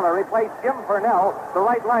 Joe Taylor replaced Jim Purnell, the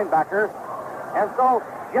right linebacker. And so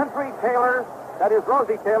Gentry Taylor, that is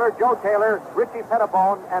Rosie Taylor, Joe Taylor, Richie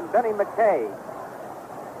Pettibone, and Benny McKay,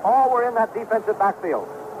 all were in that defensive backfield.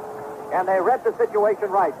 And they read the situation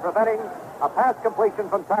right, preventing a pass completion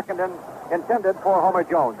from Tarkenton intended for Homer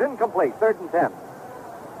Jones. Incomplete, 3rd and 10.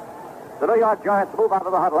 The New York Giants move out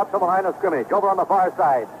of the huddle up to the line of scrimmage. Over on the far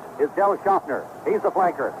side is Del Schaffner. He's the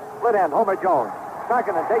flanker. Split end, Homer Jones.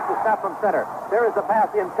 Tarkenton takes the snap from center. There is a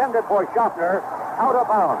pass intended for Schaffner, out of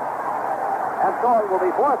bounds. And so it will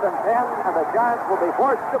be 4th and 10, and the Giants will be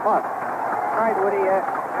forced to punt. All right, Woody.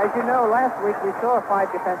 As you know, last week we saw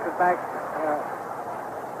 5 defensive backs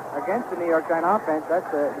against the New York Giant offense. That's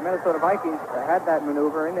the Minnesota Vikings had that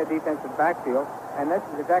maneuver in their defensive backfield, and this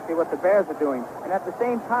is exactly what the Bears are doing. And at the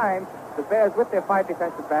same time, the Bears, with their 5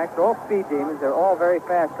 defensive backs, they're all speed demons. They're all very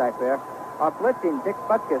fast back there. Are blitzing Dick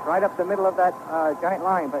Butkus right up the middle of that Giant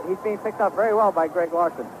line, but he's being picked up very well by Greg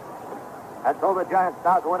Larson. And so the Giants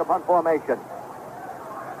now go in a punt formation.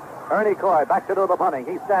 Ernie Coy back to do the punting.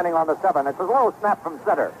 He's standing on the 7. It's a low snap from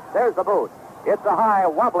center. There's the boot. It's a high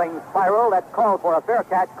wobbling spiral that's called for a fair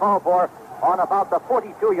catch, called for on about the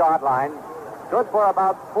 42-yard line. Good for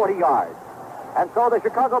about 40 yards. And so the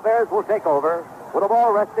Chicago Bears will take over with the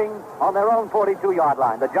ball resting on their own 42-yard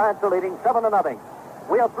line. The Giants are leading 7-0.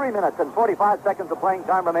 We have 3 minutes and 45 seconds of playing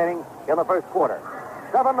time remaining in the first quarter.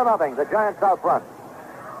 7-0, the Giants out front.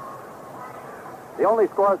 The only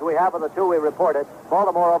scores we have are the 2 we reported.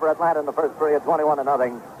 Baltimore over Atlanta in the first period,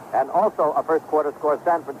 21-0. And also a first quarter score,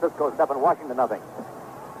 San Francisco 7, Washington 0.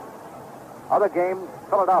 Other games,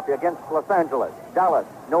 Philadelphia against Los Angeles, Dallas,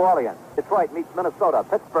 New Orleans, Detroit meets Minnesota,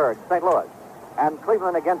 Pittsburgh, St. Louis, and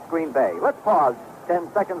Cleveland against Green Bay. Let's pause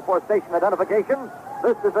 10 seconds for station identification.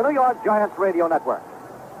 This is the New York Giants Radio Network.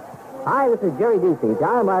 Hi, this is Jerry Ducey.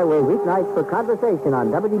 Dial my way weeknights for conversation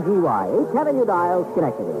on WGY. 810 you dial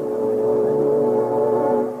Schenectady.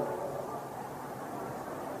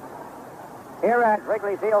 Here at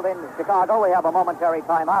Wrigley Field in Chicago, we have a momentary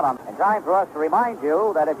timeout, and time for us to remind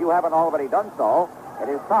you that if you haven't already done so, it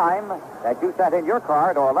is time that you sent in your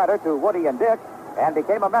card or letter to Woody and Dick and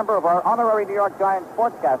became a member of our honorary New York Giants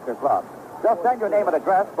Sportscaster Club. Just send your name and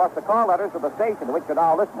address, plus the call letters of the station to which you're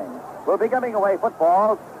now listening. We'll be giving away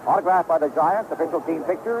footballs, autographed by the Giants, official team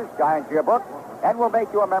pictures, Giants yearbook, and we'll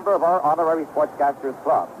make you a member of our honorary Sportscasters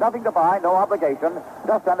Club. Nothing to buy, no obligation.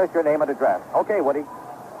 Just send us your name and address. Okay, Woody.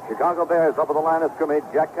 Chicago Bears up at the line of scrimmage.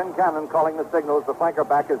 Jack Concannon calling the signals. The flanker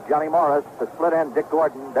back is Johnny Morris. The split end, Dick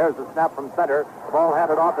Gordon. There's the snap from center. The ball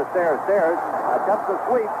handed off to Sayers. Sayers attempts a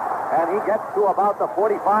sweep, and he gets to about the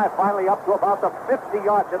 45, finally up to about the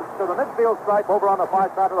 50-yard to the midfield stripe over on the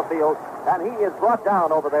far side of the field. And he is brought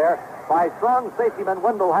down over there by strong safetyman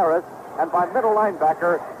Wendell Harris and by middle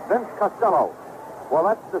linebacker Vince Costello. Well,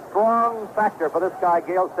 that's the strong factor for this guy,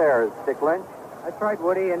 Gale Sayers, Dick Lynch. That's right,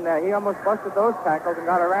 Woody, and he almost busted those tackles and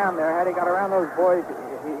got around there. Had he got around those boys,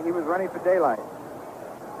 he was running for daylight.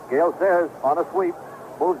 Gale Sayers on a sweep,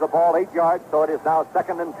 moves the ball 8 yards, so it is now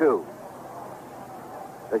 2nd and 2.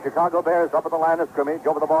 The Chicago Bears up at the line of scrimmage.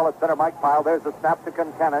 Over the ball at center, Mike Pyle. There's the snap to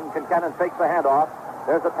Concannon. Concannon fakes the handoff.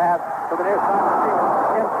 There's a pass to the near side of the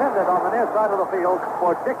field. Intended on the near side of the field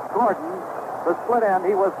for Dick Gordon, the split end.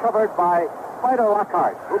 He was covered by Spider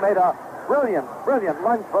Lockhart, who made a brilliant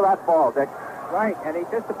lunge for that ball, Dick. Right, and he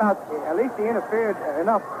just about, at least he interfered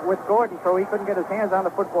enough with Gordon so he couldn't get his hands on the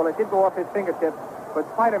football. It did go off his fingertips, but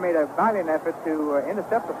Spider made a valiant effort to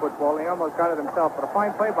intercept the football, and he almost got it himself. But a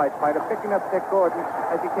fine play by Spider, picking up Dick Gordon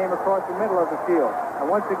as he came across the middle of the field. And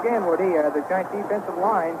once again, Woody, the Giant defensive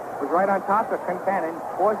line was right on top of Concannon,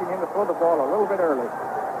 forcing him to throw the ball a little bit early.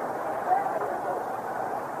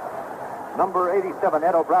 Number 87,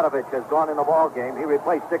 Ed Obradovich, has gone in the ball game. He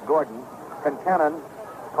replaced Dick Gordon. Concannon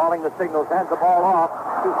calling the signals, hands the ball off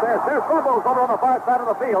to Sayers. There's fumbles over on the far side of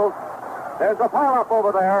the field. There's a pile-up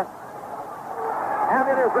over there. And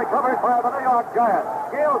it is recovered by the New York Giants.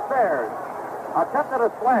 Gale Sayers attempted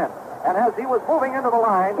a slant, and as he was moving into the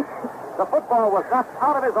line, the football was knocked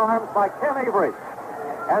out of his arms by Ken Avery.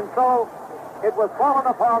 And so it was fallen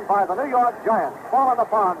upon by the New York Giants, fallen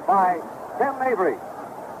upon by Ken Avery.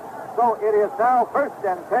 So it is now 1st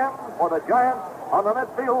and 10 for the Giants on the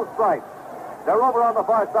midfield stripe. They're over on the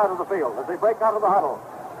far side of the field as they break out of the huddle.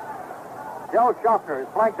 Del Schaffner is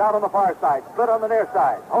flanked out on the far side, split on the near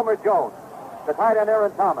side. Homer Jones, the tight end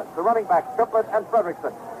Aaron Thomas, the running backs Triplett and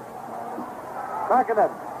Fredrickson.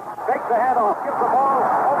 Tarkinen takes the handoff, gives the ball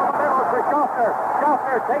over the middle to Schaffner.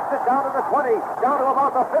 Schaffner takes it down to the 20, down to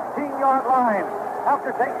about the 15-yard line.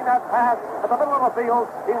 After taking that pass at the middle of the field,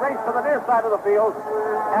 he raced to the near side of the field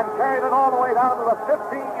and carried it all the way down to the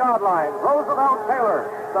 15-yard line. Roosevelt Taylor,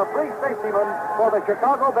 the free safetyman for the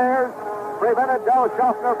Chicago Bears, prevented Del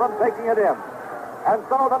Schaffner from taking it in. And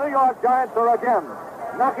so the New York Giants are again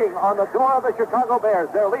knocking on the door of the Chicago Bears.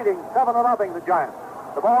 They're leading 7-0, the Giants.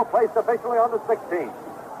 The ball placed officially on the 16.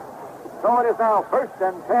 So it is now 1st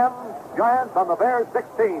and 10. Giants on the Bears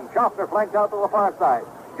 16. Schaffner flanked out to the far side.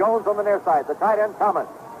 Jones on the near side. The tight end Thomas.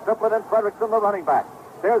 Triplett and Fredrickson, the running back.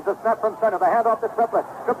 There's the snap from center. The handoff to Triplett.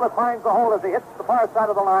 Triplett finds the hole as he hits the far side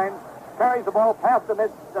of the line. Carries the ball past the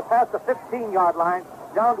 15-yard line,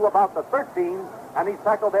 down to about the 13, and he's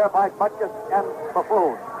tackled there by Butkus and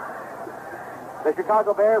Buffoon. The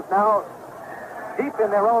Chicago Bears now deep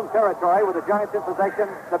in their own territory with the Giants in possession.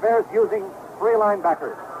 The Bears using 3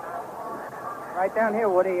 linebackers. Right down here,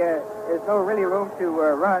 Woody, there's no really room to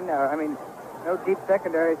run. No deep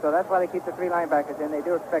secondary, so that's why they keep the 3 linebackers in. They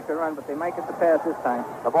do expect to run, but they might get the pass this time.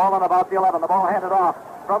 The ball on about the 11. The ball handed off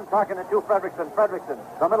from Tarkinen to Fredrickson. Fredrickson,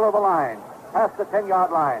 the middle of the line, past the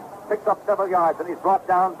 10-yard line. Picks up several yards, and he's brought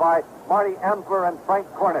down by Marty Amsler and Frank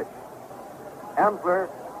Cornish. Amsler,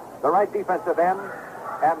 the right defensive end,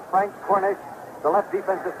 and Frank Cornish, the left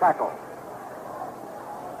defensive tackle.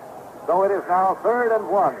 So it is now 3rd and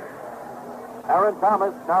 1. Aaron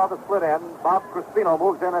Thomas, now the split end. Bob Crispino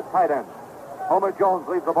moves in at tight end. Homer Jones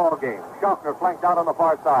leads the ball game. Schaffner flanked out on the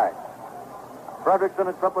far side. Fredrickson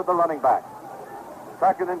and Triplett, the running back.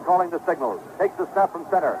 Tarkinen calling the signals. Takes the snap from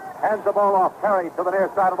center. Hands the ball off. Carried to the near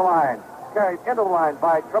side of the line. Carried into the line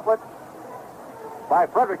by Triplett. By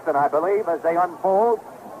Fredrickson, I believe, as they unfold.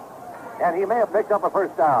 And he may have picked up a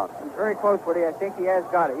first down. He's very close, Woody. I think he has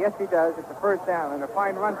got it. Yes, he does. It's a first down. And a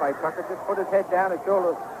fine run by Tucker. Just put his head down. His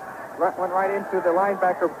shoulder went right into the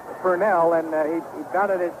linebacker, Purnell. And he got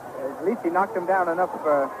it. At least he knocked him down enough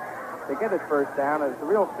to get his first down. It's a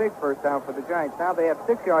real big first down for the Giants. Now they have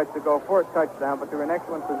 6 yards to go for a touchdown, but they're in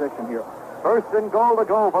excellent position here. 1st and goal to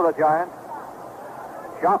go for the Giants.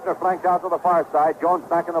 Schaffner flanked out to the far side. Jones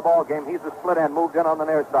back in the ball game. He's the split end, moved in on the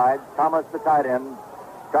near side. Thomas the tight end.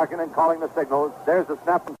 Tarkinen calling the signals. There's the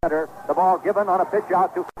snap from center. The ball given on a pitch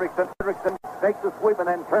out to Fredrickson. Fredrickson takes the sweep and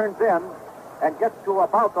then turns in and gets to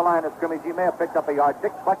about the line of scrimmage. He may have picked up a yard.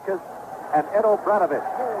 Dick Butkus and Edo Branovich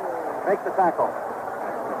make the tackle.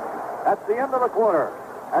 That's the end of the quarter.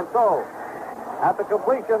 And so, at the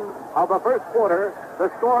completion of the first quarter, the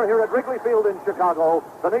score here at Wrigley Field in Chicago,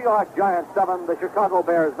 the New York Giants 7, the Chicago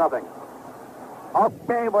Bears nothing.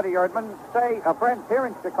 Okay, Woody Erdman. Say, friends, here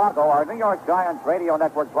in Chicago, our New York Giants radio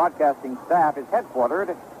network broadcasting staff is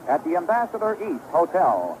headquartered at the Ambassador East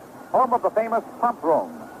Hotel, home of the famous Pump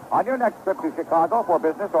Room. On your next trip to Chicago for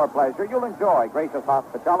business or pleasure, you'll enjoy gracious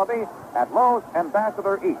hospitality at Lowe's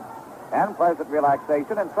Ambassador East and pleasant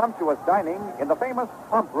relaxation and sumptuous dining in the famous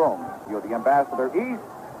Pump Room. You're the Ambassador East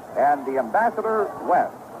and the Ambassador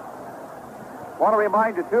West. Want to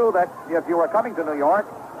remind you, too, that if you are coming to New York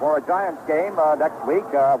for a Giants game next week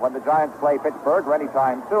when the Giants play Pittsburgh or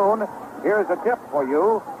anytime soon, here's a tip for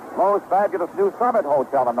you. Lowe's fabulous new Summit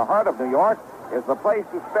Hotel in the heart of New York is the place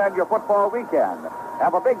to spend your football weekend.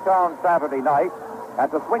 Have a big town Saturday night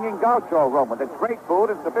at the Swinging Gaucho Room with its great food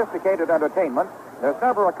and sophisticated entertainment. There's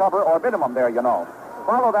never a cover or minimum there, you know.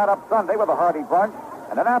 Follow that up Sunday with a hearty brunch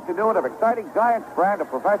and an afternoon of exciting Giants brand of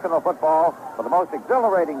professional football for the most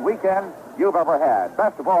exhilarating weekend you've ever had.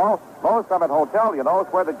 Best of all, Lowe's Summit Hotel, you know, is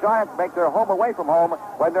where the Giants make their home away from home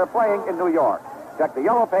when they're playing in New York. Check the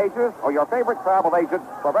Yellow Pages or your favorite travel agent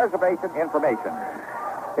for reservation information.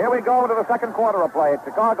 Here we go to the second quarter of play at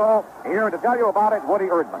Chicago. Here to tell you about it, Woody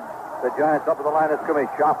Erdman. The Giants up at the line of scrimmage.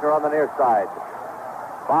 Schaffner on the near side.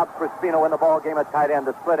 Bob Crispino in the ball game at tight end.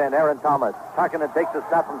 The split end, Aaron Thomas. Tarkinen takes the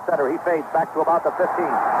snap from center. He fades back to about the 15.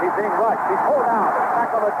 He's being rushed. He's pulled down.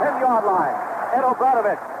 Back on the 10-yard line. Edo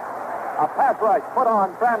Branovich. A pass rush put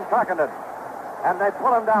on Fran Tarkinen. And they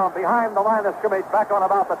pull him down behind the line of scrimmage back on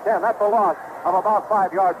about the 10. That's a loss of about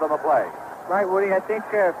 5 yards on the play. Right, Woody. I think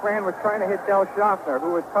Fran was trying to hit Del Schaffner,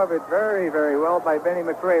 who was covered very, very well by Benny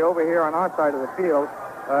McRae over here on our side of the field.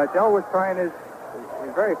 Dell was trying his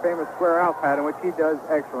very famous square out pattern, which he does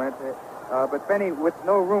excellent. But Benny, with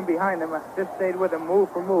no room behind him, just stayed with him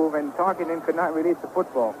move for move, and Tarkenton could not release the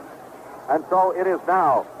football. And so it is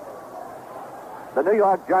now. The New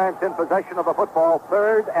York Giants in possession of the football,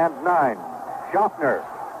 3rd and 9. Schaffner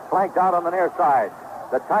flanked out on the near side.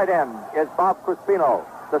 The tight end is Bob Crispino.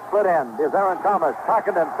 The split end is Aaron Thomas.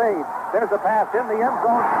 Tarkenton fades. There's a pass in the end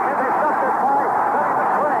zone. Intercepted by Benny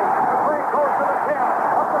McCray. McCray goes to the 10,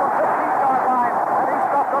 up to the 15-yard line, and he's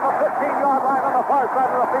stopped on the 15-yard line on the far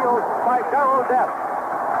side of the field by Darrell Depp.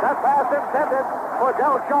 That pass intended for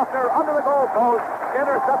Del Schaffner under the goalpost,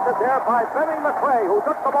 intercepted there by Benny McCray, who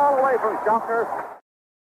took the ball away from Schaffner.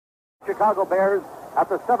 Chicago Bears at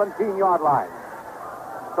the 17-yard line.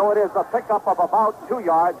 So it is a pickup of about 2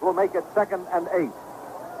 yards will make it 2nd and 8.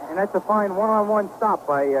 And that's a fine one-on-one stop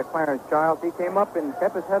by Clarence Childs. He came up and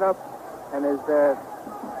kept his head up, and as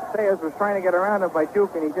Sayers was trying to get around him by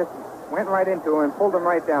Duke, and he just went right into him and pulled him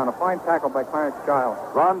right down. A fine tackle by Clarence Childs.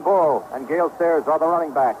 Ron Bull and Gale Sayers are the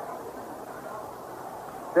running backs.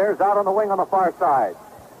 Sayers out on the wing on the far side.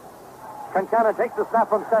 Concannon takes the snap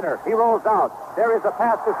from center. He rolls out. There is a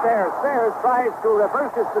pass to Sayers. Sayers tries to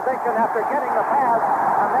reverse his position after getting the pass,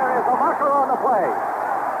 and there is a marker on the play.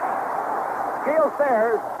 Gale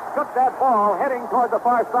Sayers took that ball heading toward the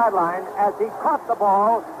far sideline. As he caught the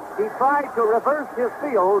ball, he tried to reverse his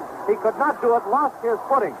field. He could not do it, lost his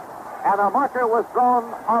footing, and a marker was thrown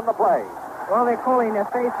on the play. Well, they're calling a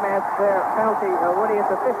face mask penalty. Woody,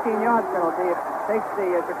 it's a 15-yard penalty. It takes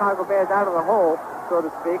the Chicago Bears out of the hole, so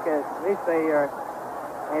to speak. At least they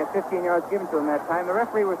had 15 yards given to them that time. The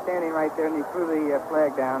referee was standing right there, and he threw the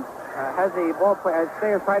flag down. As the ball player, as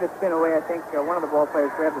Sayers tried to spin away, I think one of the ball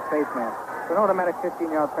players grabbed the face mask. So an automatic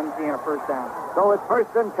 15-yard penalty and a first down. So it's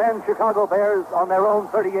 1st and 10, Chicago Bears on their own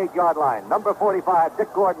 38-yard line. Number 45,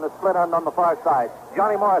 Dick Gordon, the split end on the far side.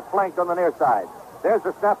 Johnny Morris flanked on the near side. There's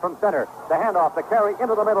the snap from center. The handoff, the carry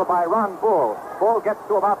into the middle by Ron Bull. Bull gets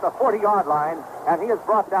to about the 40-yard line, and he is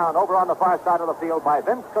brought down over on the far side of the field by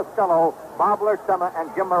Vince Costello, Bob Lertsema,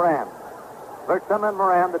 and Jim Moran. Lertsema and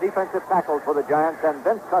Moran, the defensive tackles for the Giants, and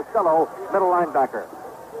Vince Costello, middle linebacker.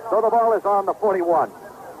 So the ball is on the 41.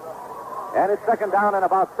 And it's 2nd down and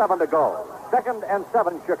about 7 to go. 2nd and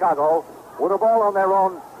 7, Chicago, with the ball on their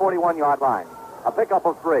own 41-yard line. A pickup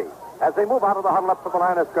of 3. As they move out of the huddle up to the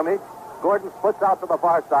line of scrimmage, Gordon splits out to the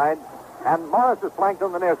far side, and Morris is flanked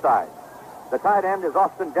on the near side. The tight end is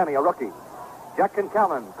Austin Denny, a rookie. Jack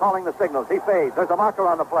Concannon calling the signals. He fades. There's a marker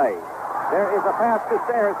on the play. There is a pass to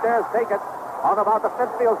Sayers. Sayers take it on about the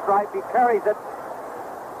midfield stripe. He carries it,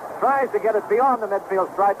 tries to get it beyond the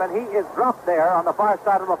midfield stripe, and he is dropped there on the far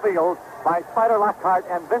side of the field by Spider Lockhart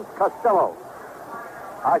and Vince Costello.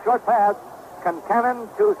 A short pass,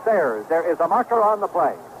 Concannon to Sayers. There is a marker on the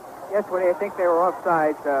play. Yes, Woody, I think they were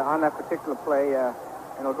offside on that particular play, and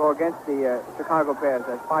it'll go against the Chicago Bears.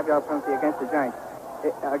 That's 5-yard penalty against the Giants.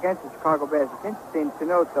 Against the Chicago Bears. It's interesting to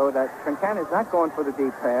note, though, that Concannon is not going for the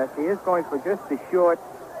deep pass. He is going for just the short,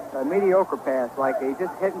 mediocre pass, like he's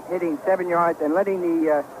just hitting 7 yards and letting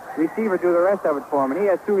the receiver do the rest of it for him. And he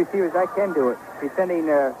has 2 receivers that can do it. He's sending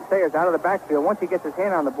Sayers out of the backfield. Once he gets his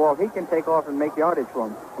hand on the ball, he can take off and make yardage for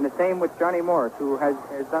him. And the same with Johnny Morris, who has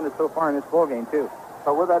done it so far in this ballgame, too.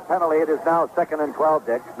 So with that penalty, it is now 2nd and 12,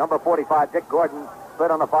 Dick. Number 45, Dick Gordon, split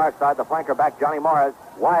on the far side. The flanker back, Johnny Morris,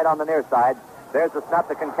 wide on the near side. There's the snap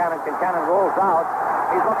to Concannon. Concannon rolls out.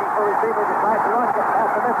 He's looking for a receiver, decides to run, gets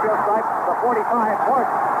past the midfield stripe. The 45,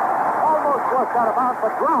 forced, almost forced out of bounds,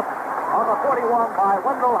 but dropped on the 41 by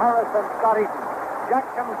Wendell Harris and Scott Eaton. Jack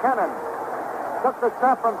Concannon took the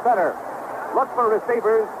snap from center, looked for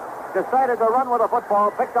receivers, decided to run with the football,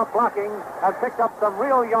 picked up blocking, and picked up some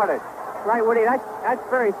real yardage. Right, Woody, that's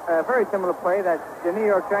very similar play that the New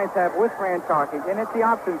York Giants have with Fran Tarkenton, and it's the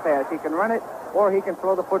option pass. He can run it, or he can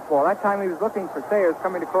throw the football. That time he was looking for Sayers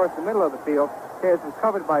coming across the middle of the field. Sayers was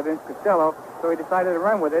covered by Vince Costello, so he decided to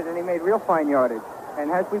run with it, and he made real fine yardage.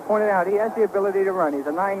 And as we pointed out, he has the ability to run. He's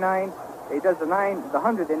a 9.9. He does the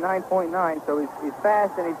 100 in 9.9, so he's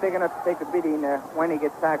fast, and he's big enough to take a beating when he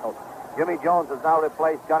gets tackled. Jimmy Jones has now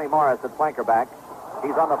replaced Johnny Morris at flanker back.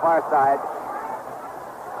 He's on the far side.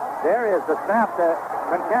 There is the snap to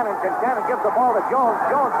Concannon. Concannon gives the ball to Jones.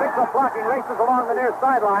 Jones picks up blocking, races along the near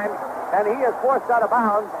sideline, and he is forced out of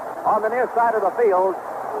bounds on the near side of the field.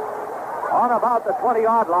 On about the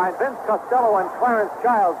 20-yard line, Vince Costello and Clarence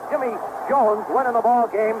Childs. Jimmy Jones winning the ball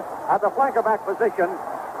game at the flanker back position,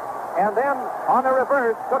 and then on the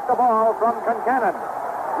reverse took the ball from Concannon.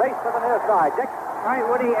 Race to the near side. Dick? All right,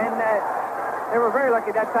 Woody, and they were very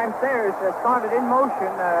lucky that time. Sayers started in motion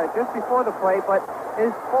just before the play, but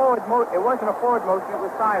his it wasn't a forward motion, it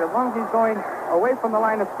was side. As long as he's going away from the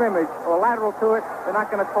line of scrimmage or lateral to it, they're not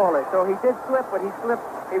going to call it. So he did slip, but he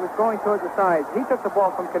was going towards the sides. He took the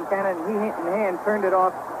ball from Concannon, and he in hand turned it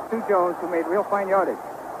off to Jones, who made real fine yardage.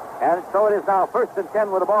 And so it is now 1st and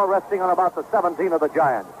 10 with the ball resting on about the 17 of the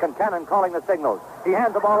Giants. Concannon calling the signals. He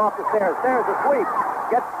hands the ball off to Sayers. Sayers a sweep.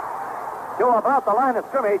 Gets to about the line of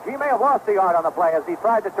scrimmage. He may have lost a yard on the play as he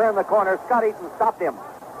tried to turn the corner. Scott Eaton stopped him.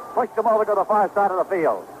 Pushed him over to the far side of the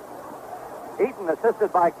field. Eaton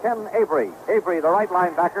assisted by Ken Avery. Avery, the right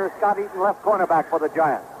linebacker. Scott Eaton, left cornerback for the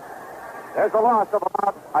Giants. There's a loss of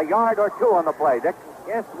about a yard or two on the play, Dick.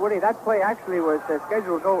 Yes, Woody, that play actually was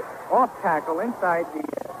scheduled to go off tackle inside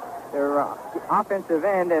their offensive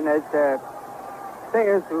end, and as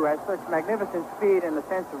Sayers, who has such magnificent speed in the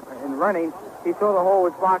sense of in running, he saw the hole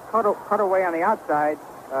was blocked, cut away on the outside,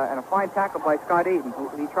 and a fine tackle by Scott Eaton, who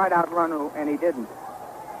he tried to outrun, and he didn't.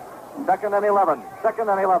 Second and 11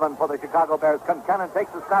 for the Chicago Bears. Concannon takes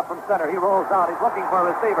the snap from center. He rolls out. He's looking for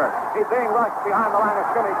a receiver. He's being rushed behind the line of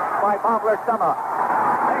scrimmage by Bob Lerstema.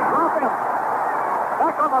 They drop him.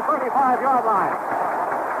 Back on the 35-yard line.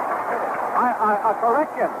 A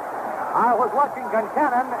correction. I was watching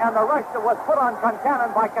Concannon, and the rush that was put on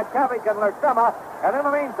Concannon by Katcavage and Lerstema. And in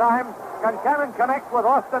the meantime, Concannon connects with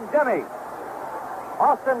Austin Denny.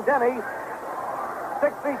 Austin Denny,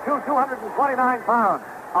 6'2", 229 pounds.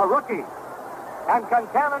 A rookie. And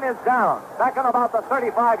Concannon is down. Back on about the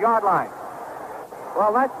 35-yard line.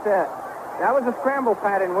 Well, that was a scramble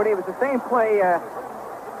pattern, Woody. It was the same play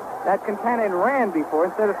that Concannon ran before.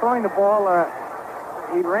 Instead of throwing the ball,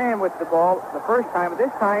 he ran with the ball the first time. But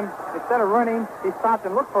this time, instead of running, he stopped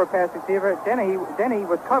and looked for a pass receiver. Denny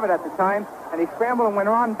was covered at the time, and he scrambled and went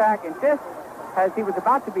on back. And just as he was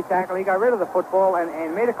about to be tackled, he got rid of the football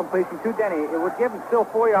and made a completion to Denny. It would give him still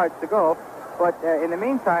 4 yards to go. But in the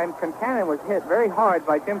meantime, Concannon was hit very hard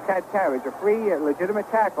by Jim Katcavage, a free,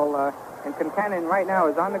 legitimate tackle. And Concannon right now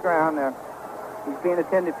is on the ground. He's being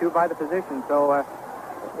attended to by the physician. So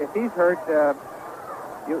if he's hurt,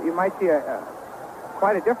 you might see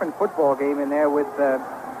quite a different football game in there with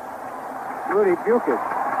Rudy Bukic.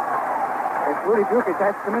 If Rudy Bukic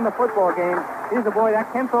has to come in the football game, he's a boy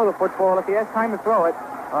that can throw the football. If he has time to throw it,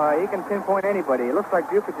 he can pinpoint anybody. It looks like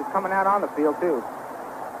Bukic is coming out on the field, too.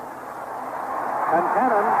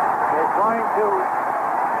 Concannon is going to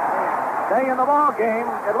stay in the ball game.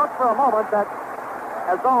 It looked for a moment that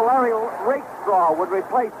as though Larry Rakestraw would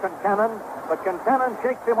replace Concannon, but Concannon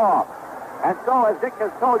shakes him off. And so, as Dick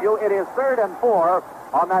has told you, it is 3rd and 4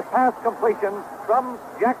 on that pass completion from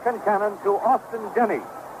Jack Concannon to Austin Denny.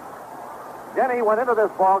 Denny went into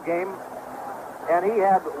this ball game, and he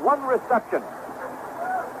had one reception.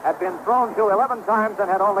 Had been thrown to 11 times and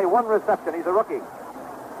had only one reception. He's a rookie.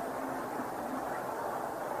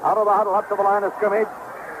 Out of the huddle, up to the line of scrimmage,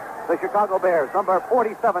 the Chicago Bears. Number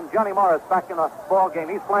 47, Johnny Morris, back in the ball game.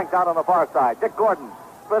 He's flanked out on the far side. Dick Gordon,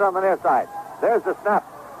 split on the near side. There's the snap.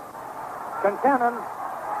 Concannon,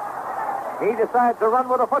 he decides to run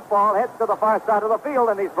with the football, heads to the far side of the field,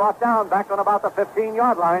 and he's brought down back on about the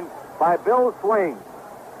 15-yard line by Bill Swain.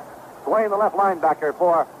 Swain, the left linebacker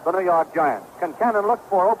for the New York Giants. Concannon looked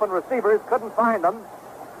for open receivers, couldn't find them,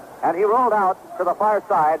 and he rolled out to the far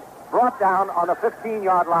side, brought down on the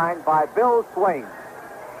 15-yard line by Bill Swain.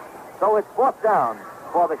 So it's 4th down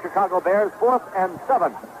for the Chicago Bears, 4th and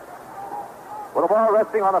 7. With the ball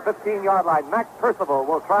resting on the 15-yard line, Mac Percival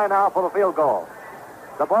will try now for the field goal.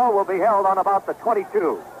 The ball will be held on about the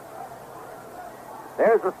 22.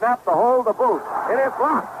 There's the snap, the hold, the boot. It is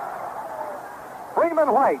blocked.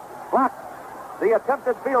 Freeman White blocked the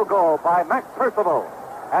attempted field goal by Mac Percival.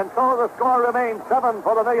 And so the score remains 7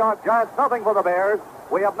 for the New York Giants, nothing for the Bears.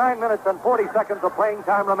 We have 9 minutes and 40 seconds of playing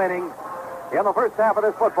time remaining in the first half of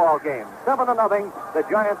this football game. 7-0, the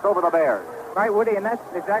Giants over the Bears. Right, Woody, and that's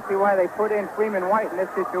exactly why they put in Freeman White in this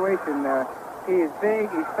situation. He is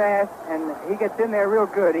big, he's fast, and he gets in there real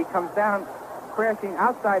good. He comes down crashing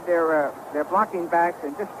outside their blocking backs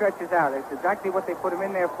and just stretches out. It's exactly what they put him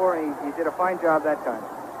in there for, and he did a fine job that time.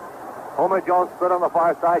 Homer Jones stood on the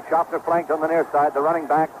far side, Shopner flanked on the near side, the running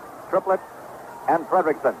back, Triplett, and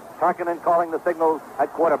Fredrickson. Tarkinen calling the signals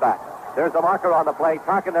at quarterback. There's a marker on the play.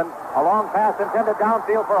 Tarkinen, a long pass intended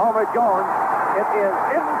downfield for Homer Jones. It is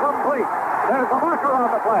incomplete. There's a marker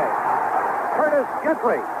on the play. Curtis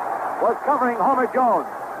Gentry was covering Homer Jones.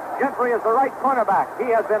 Gentry is the right cornerback.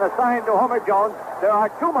 He has been assigned to Homer Jones. There are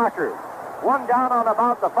 2 markers. One down on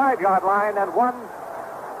about the 5-yard line and one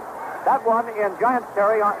in Giants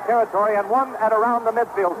territory and one at around the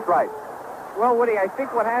midfield stripe. Well, Woody, I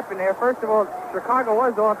think what happened there, first of all, Chicago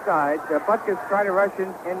was offside. Butkus tried to rush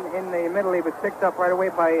in the middle. He was picked up right away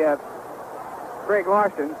by Greg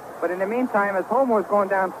Larson. But in the meantime, as Homer was going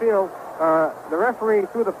downfield, the referee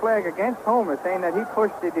threw the flag against Homer, saying that he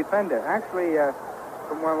pushed the defender. Actually,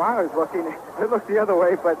 from where I was looking, it looked the other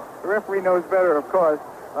way, but the referee knows better, of course.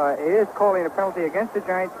 He is calling a penalty against the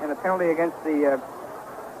Giants and a penalty against the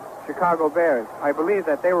Chicago Bears. I believe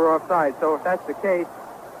that they were offside, so if that's the case,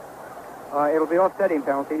 it'll be offsetting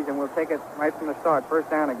penalties, and we'll take it right from the start, first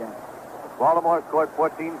down again. Baltimore scored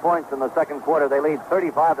 14 points in the second quarter. They lead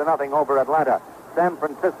 35-0 over Atlanta. San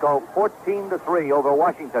Francisco 14-3 over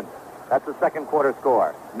Washington. That's the second quarter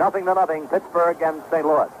score. 0-0, Pittsburgh and St.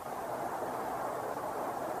 Louis.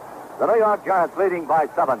 The New York Giants leading by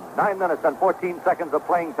 7. 9 minutes and 14 seconds of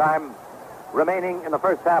playing time remaining in the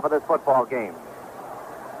first half of this football game.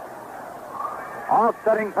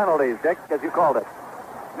 Offsetting penalties, Dick, as you called it.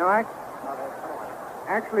 No,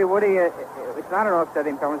 actually, Woody, it's not an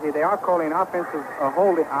offsetting penalty. They are calling offensive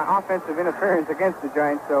offensive interference against the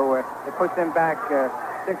Giants, so it puts them back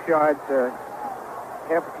 6 yards,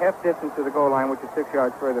 half distance to the goal line, which is 6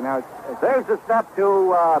 yards further. Now there's the snap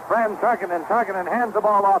to Fran Tarkenton. Tarkenton hands the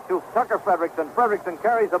ball off to Tucker Fredrickson. Fredrickson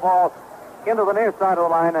carries the ball into the near side of the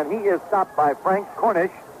line, and he is stopped by Frank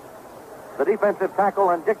Cornish, the defensive tackle,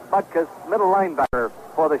 and Dick Butkus, middle linebacker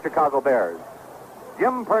for the Chicago Bears.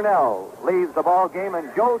 Jim Purnell leaves the ball game, and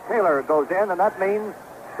Joe Taylor goes in, and that means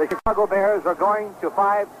the Chicago Bears are going to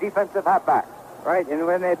 5 defensive halfbacks. Right, and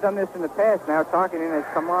when they've done this in the past, now Tarkenton has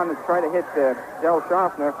come on and tried to hit Del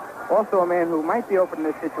Schaffner, also a man who might be open in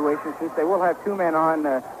this situation, since they will have 2 men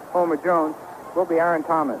on Homer Jones, will be Aaron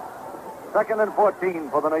Thomas. 2nd and 14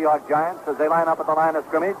 for the New York Giants as they line up at the line of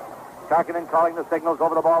scrimmage. Tarkenton calling the signals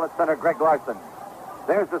over the ball at center, Greg Larson.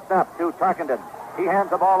 There's the snap to Tarkenton. He hands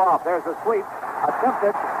the ball off. There's a sweep,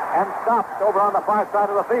 attempted and stopped over on the far side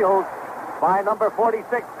of the field by number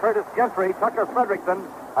 46, Curtis Gentry. Tucker Fredrickson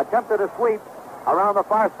attempted a sweep around the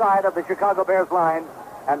far side of the Chicago Bears line,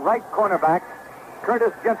 and right cornerback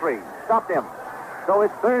Curtis Gentry stopped him. So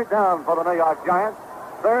it's 3rd down for the New York Giants,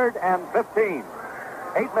 3rd and 15.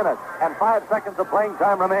 8 minutes and 5 seconds of playing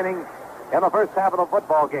time remaining in the first half of the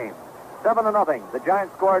football game. 7-0. The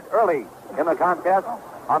Giants scored early in the contest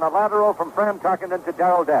on a lateral from Fran Tarkenton to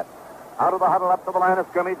Darrell Dett. Out of the huddle up to the line of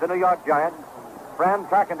scrimmage, the New York Giants. Fran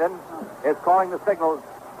Tarkenton is calling the signals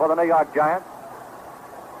for the New York Giants.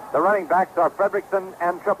 The running backs are Fredrickson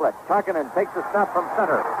and Triplett. Tarkenton takes the snap from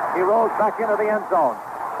center. He rolls back into the end zone.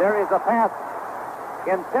 There is a pass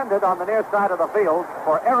intended on the near side of the field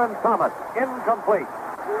for Aaron Thomas. Incomplete.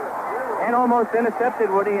 And almost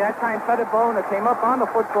intercepted, Woody. That time Featherbone that came up on the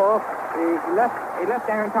football. He left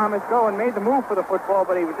Aaron Thomas go and made the move for the football,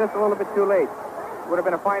 but he was just a little bit too late. Would have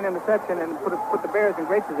been a fine interception and put the Bears in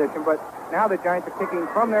great position, but now the Giants are kicking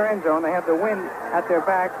from their end zone. They have the wind at their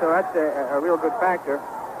back, so that's a real good factor.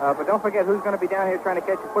 But don't forget who's going to be down here trying to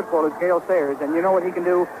catch a football is Gale Sayers, and you know what he can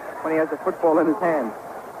do when he has the football in his hand.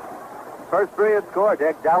 First period score,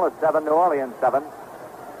 Dick. Dallas 7, New Orleans 7.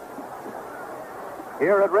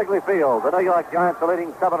 Here at Wrigley Field, the New York Giants are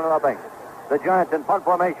leading 7-0. The Giants in punt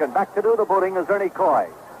formation. Back to do the booting is Ernie Coy.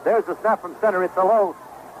 There's the snap from center. It's a low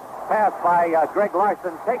pass by Greg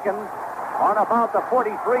Larson, taken on about the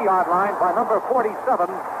 43-yard line by number 47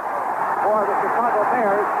 for the Chicago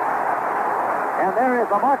Bears. And there is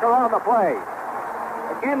a marker on the play.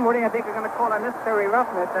 Again, Woody, I think they're going to call unnecessary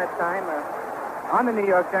roughness that time on the New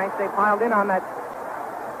York Giants. They piled in on that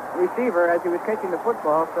receiver as he was catching the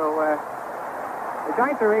football. So the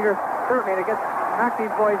Giants are eager, certainly, to knock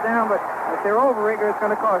these boys down, but if they're over eager, it's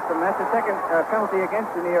going to cost them. That's the second penalty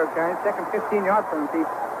against the New York Giants, second 15-yard penalty.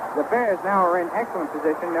 The Bears now are in excellent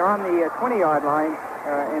position. They're on the 20-yard line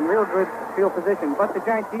in real good field position, but the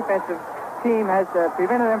Giants' defensive team has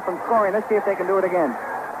prevented them from scoring. Let's see if they can do it again.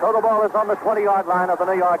 So the ball is on the 20-yard line of the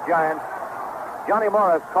New York Giants. Johnny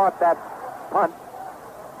Morris caught that punt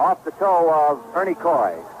off the toe of Ernie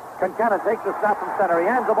Coy. Concannon takes the snap from center. He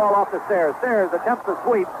hands the ball off to Sayers. Sayers attempts to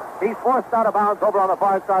sweep. He's forced out of bounds over on the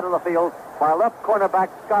far side of the field by left cornerback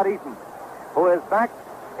Scott Eaton, who is back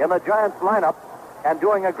in the Giants lineup and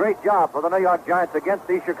doing a great job for the New York Giants against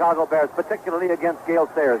these Chicago Bears, particularly against Gale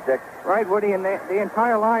Sayers, Dick. Right, Woody, and the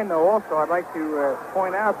entire line, though, also, I'd like to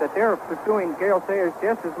point out that they're pursuing Gale Sayers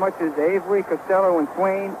just as much as Avery, Costello, and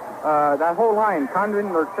Swain. That whole line,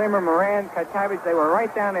 Condren, Kramer, Moran, Katavage, they were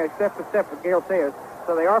right down there step for step with Gale Sayers.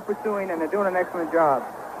 So they are pursuing, and they're doing an excellent job.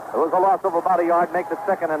 There was a loss of about a yard, makes it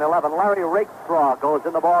 2nd and 11. Larry Rakestraw goes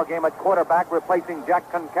in the ball game at quarterback, replacing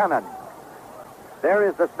Jack Concannon. There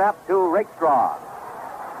is the snap to Rakestraw.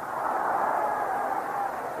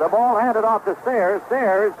 The ball handed off to Sayers.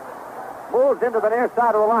 Sayers moves into the near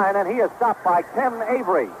side of the line, and he is stopped by Ken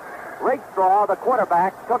Avery. Rakestraw, the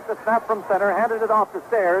quarterback, took the snap from center, handed it off to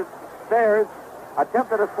Sayers. Sayers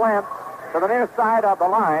attempted a slant to the near side of the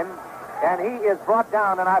line, and he is brought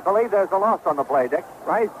down, and I believe there's a loss on the play, Dick.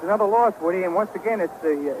 Right, it's another loss, Woody, and once again, it's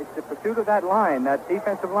the pursuit of that line, that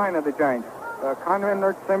defensive line of the Giants. Conran,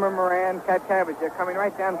 Lurch, Simmer, Moran, Cat Cabbage, they're coming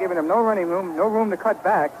right down, giving him no running room, no room to cut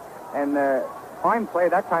back, and fine play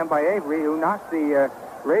that time by Avery, who knocked the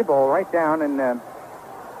Ray ball right down and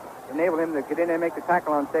enabled him to get in and make the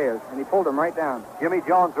tackle on Sayers, and he pulled him right down. Jimmy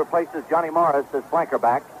Jones replaces Johnny Morris as flanker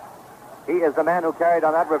back. He is the man who carried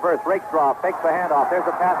on that reverse. Rakestraw fakes the handoff. There's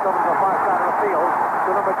a pass over to the far side of the field to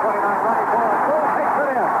number 29, Ronnie Bull, and Bull takes it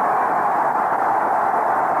in.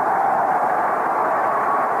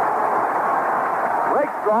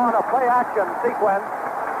 Rakestraw in a play-action sequence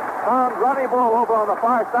found Ronnie Bull over on the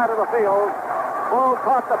far side of the field. Bull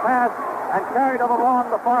caught the pass and carried him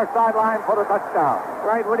along the far sideline for the touchdown.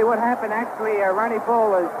 Right, Woody, what happened, actually, Ronnie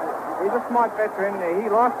Bull, he's a smart veteran. He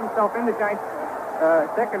lost himself in the Giants'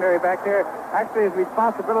 secondary back there. Actually, his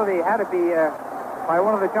responsibility had to be by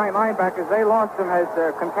one of the Giant linebackers. They lost him as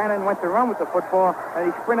Concannon went to run with the football, and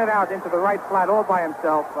he sprinted out into the right flat all by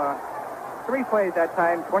himself. 3 plays that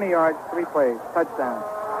time, 20 yards, 3 plays, touchdown.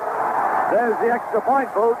 There's the extra point,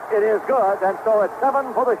 Boots. It is good, and so it's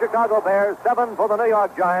 7 for the Chicago Bears, 7 for the New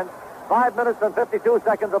York Giants. 5 minutes and 52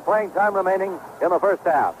 seconds of playing time remaining in the first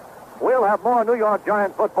half. We'll have more New York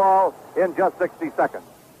Giants football in just 60 seconds.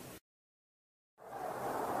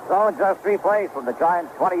 So in just 3 plays from the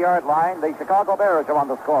Giants' 20-yard line, the Chicago Bears are on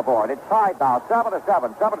the scoreboard. It's tied now,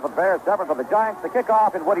 7-7. 7 for the Bears, 7 for the Giants. The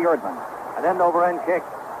kickoff is Woody Erdman. An end-over-end kick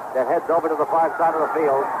that heads over to the far side of the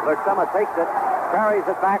field. Lertsema takes it, carries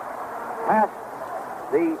it back past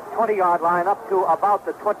the 20-yard line up to about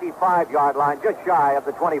the 25-yard line, just shy of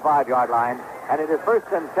the 25-yard line. And it is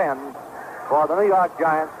 1st and 10 for the New York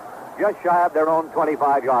Giants, just shy of their own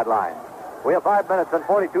 25-yard line. We have 5 minutes and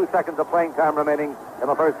 42 seconds of playing time remaining in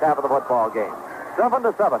the first half of the football game.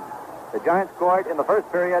 7-7. The Giants scored in the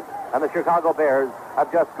first period, and the Chicago Bears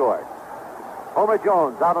have just scored. Homer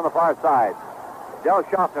Jones out on the far side. Del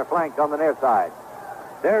Schaffner flanked on the near side.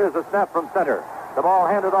 There is a snap from center. The ball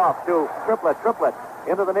handed off to Triplett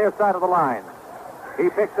into the near side of the line. He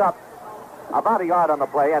picks up about a yard on the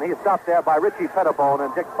play, and he's stopped there by Richie Pettibone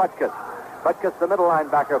and Dick Butkus. Butkus, the middle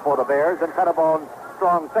linebacker for the Bears, and Pettibone,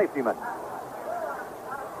 strong safetyman.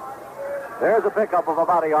 There's a pickup of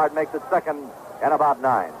about a yard, makes it 2nd and about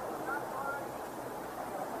 9.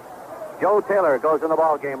 Joe Taylor goes in the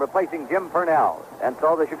ball game, replacing Jim Purnell. And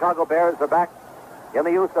so the Chicago Bears are back in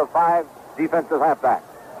the use of 5 defensive halfbacks.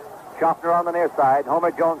 Schaffner on the near side. Homer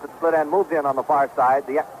Jones at split end moves in on the far side.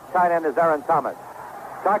 The tight end is Aaron Thomas.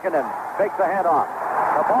 Tarkinen fakes the handoff.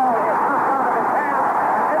 The ball is knocked out of his hands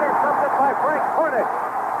and intercepted by Frank Cornish.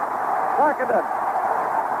 Tarkinen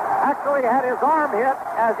actually had his arm hit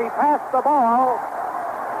as he passed the ball.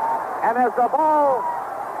 And as the ball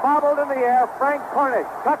bobbled in the air, Frank Cornish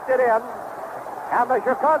tucked it in. And the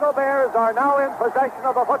Chicago Bears are now in possession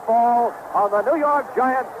of the football on the New York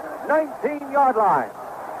Giants' 19-yard line.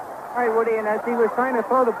 All right, Woody, and as he was trying to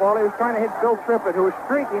throw the ball, he was trying to hit Bill Trippett, who was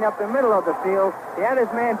streaking up the middle of the field. He had his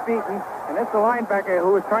man beaten, and it's the linebacker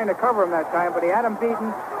who was trying to cover him that time, but he had him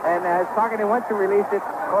beaten, and as Tarkinen went to release it,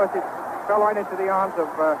 of course, it fell right into the arms of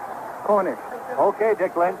Cornish. Okay,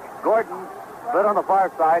 Dick Lynch. Gordon split on the far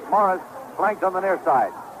side. Morris flanked on the near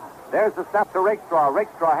side. There's the snap to Rakestraw.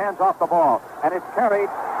 Rakestraw hands off the ball, and it's carried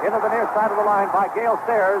into the near side of the line by Gale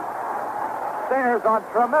Sayers. Sayers on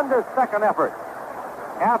tremendous second effort.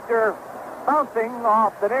 After bouncing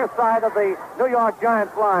off the near side of the New York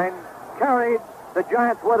Giants line, carried the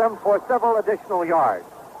Giants with him for several additional yards.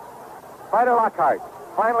 Spider Lockhart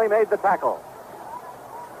finally made the tackle.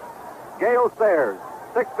 Gale Sayers,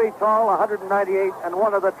 6 feet tall, 198, and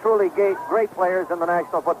one of the truly great players in the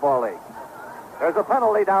National Football League. There's a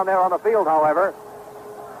penalty down there on the field, however.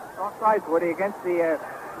 Offsides, Woody, against the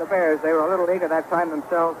Bears. They were a little eager that time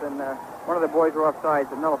themselves, and one of the boys were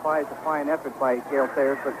offsides. It nullifies a fine effort by Gale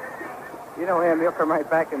Sayers, but you know him, he'll come right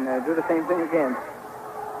back and do the same thing again.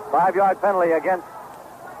 5-yard penalty against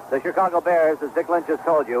the Chicago Bears, as Dick Lynch has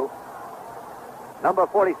told you. Number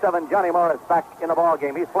 47, Johnny Morris, back in the ball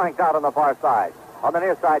game. He's flanked out on the far side. On the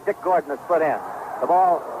near side, Dick Gordon has split in. The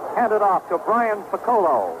ball handed off to Brian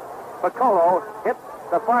Piccolo. Piccolo hit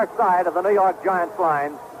the far side of the New York Giants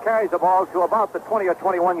line, carries the ball to about the 20 or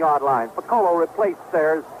 21-yard line. Piccolo replaced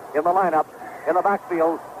Sayers in the lineup in the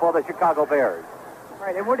backfield for the Chicago Bears.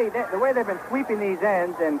 Right, and Woody, the way they've been sweeping these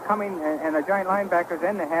ends and coming, and the giant linebackers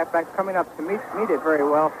and the halfbacks coming up to meet it very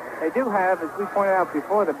well, they do have, as we pointed out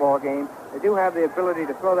before the ball game, they do have the ability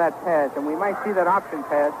to throw that pass, and we might see that option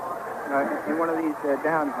pass in one of these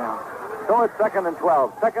downs now. So it's 2nd and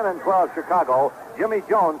 12. 2nd and 12, Chicago. Jimmy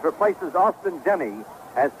Jones replaces Austin Denny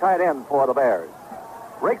as tight end for the Bears.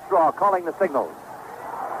 Rakestraw calling the signals.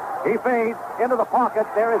 He fades into the pocket.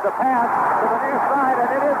 There is a pass to the near side, and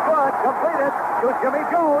it is good. Completed to Jimmy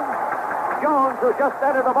Jones. Jones, who just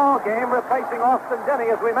entered the ball game, replacing Austin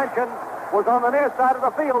Denny, as we mentioned, was on the near side of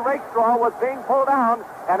the field. Rakestraw was being pulled down,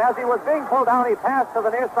 and as he was being pulled down, he passed to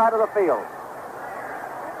the near side of the field.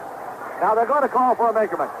 Now they're going to call for a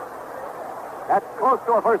measurement. That's close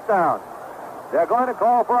to a first down. They're going to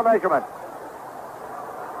call for a measurement.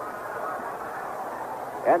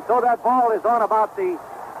 And so that ball is on about the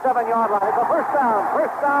 7-yard line. It's a first down.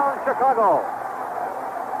 First down, Chicago.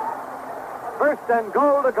 First and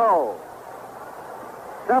goal to go.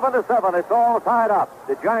 7-7. It's all tied up.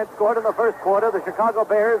 The Giants scored in the first quarter. The Chicago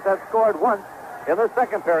Bears have scored once in the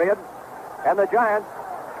second period. And the Giants,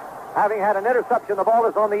 having had an interception, the ball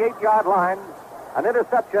is on the 8-yard line. An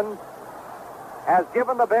interception has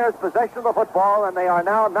given the Bears possession of the football, and they are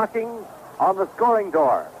now knocking on the scoring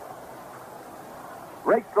door.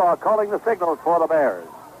 Rakestraw calling the signals for the Bears.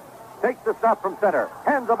 Takes the snap from center.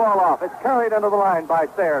 Hands the ball off. It's carried into the line by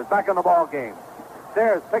Sayers. Back in the ball game.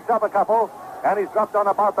 Sayers picks up a couple, and he's dropped on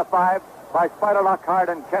about the 5 by Spider Lockhart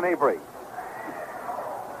and Ken Avery.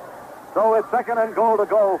 So it's 2nd and goal to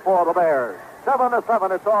go for the Bears.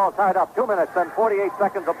 7-7. It's all tied up. 2 minutes and 48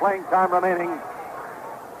 seconds of playing time remaining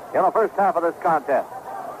in the first half of this contest.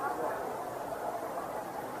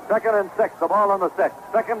 2nd and 6. The ball on the 6.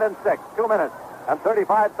 2nd and 6. 2 minutes and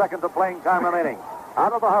 35 seconds of playing time remaining.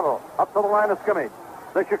 Out of the huddle, up to the line of scrimmage,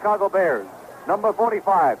 the Chicago Bears. Number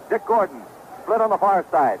 45, Dick Gordon, split on the far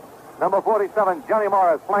side. Number 47, Johnny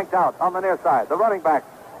Morris, flanked out on the near side. The running backs,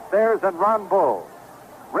 Sayers and Ron Bull.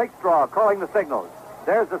 Rakestraw calling the signals.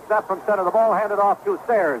 There's the snap from center. The ball handed off to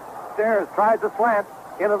Sayers. Sayers tries a slant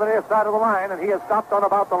into the near side of the line, and he is stopped on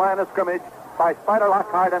about the line of scrimmage by Spider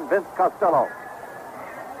Lockhart and Vince Costello.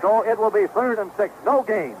 So it will be 3rd and 6. No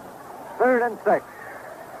gain. 3rd and 6.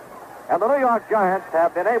 And the New York Giants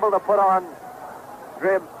have been able to put on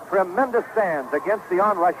tremendous stands against the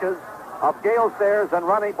onrushes of Gale Sayers and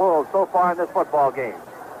Ronnie Bull so far in this football game.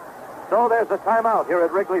 So there's a timeout here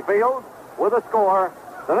at Wrigley Field with a score,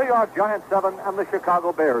 the New York Giants 7 and the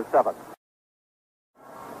Chicago Bears 7.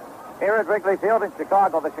 Here at Wrigley Field in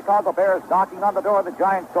Chicago, the Chicago Bears knocking on the door of the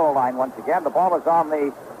Giants goal line once again. The ball is on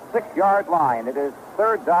the 6-yard line. It is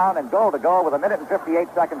 3rd down and goal to go with 1 minute and 58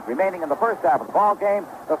 seconds remaining in the first half of the ball game.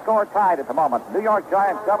 The score tied at the moment. New York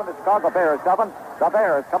Giants 7, the Chicago Bears 7. The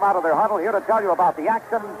Bears come out of their huddle here to tell you about the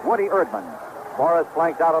action. Woody Erdman. Morris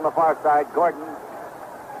flanked out on the far side. Gordon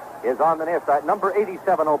is on the near side. Number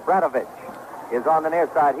 87, Obradovich, is on the near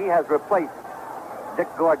side. He has replaced Dick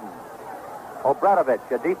Gordon. Obradovich,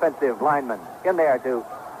 a defensive lineman, in there to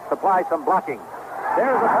supply some blocking.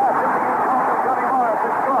 There's a pass in the end zone to Johnny Morris.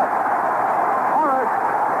 It's good. Morris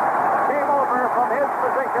came over from his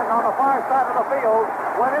position on the far side of the field,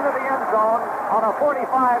 went into the end zone on a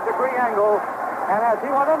 45-degree angle, and as he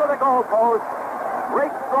went into the goalpost,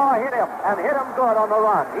 Rakestraw hit him, and hit him good on the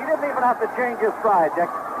run. He didn't even have to change his stride, Dick.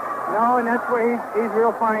 No, and that's where he's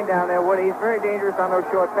real fine down there, Woody. He's very dangerous on those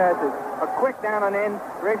short passes. A quick down and in.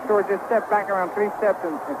 Rakestraw just stepped back around 3 steps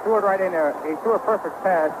and threw it right in there. He threw a perfect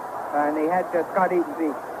pass, and he had Scott Eaton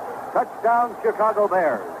beat. Touchdown, Chicago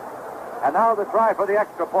Bears. And now the try for the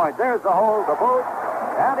extra point. There's the hold, the boot,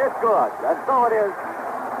 and it's good. And so it is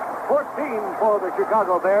 14 for the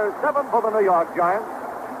Chicago Bears, 7 for the New York Giants.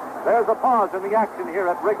 There's a pause in the action here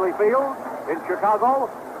at Wrigley Field in Chicago,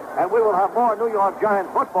 and we will have more New York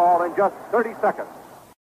Giants football in just 30 seconds.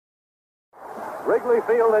 Wrigley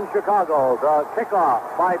Field in Chicago, the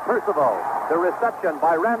kickoff by Percival, the reception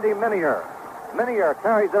by Randy Minier. Minier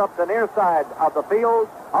carries it up the near side of the field,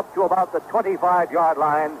 up to about the 25-yard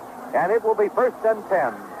line, and it will be 1st and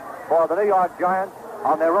 10 for the New York Giants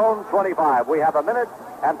on their own 25. We have 1 minute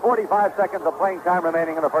and 45 seconds of playing time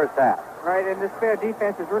remaining in the first half. Right, and this fair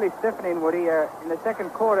defense is really stiffening, Woody. In the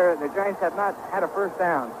second quarter, the Giants have not had a first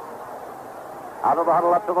down. Out of the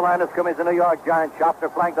huddle up to the line of scrimmage, the New York Giants. Shops are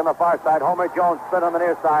flanked on the far side. Homer Jones split on the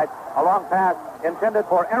near side. A long pass intended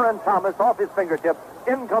for Aaron Thomas off his fingertips.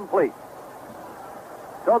 Incomplete.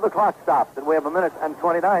 So the clock stops, and we have 1 minute and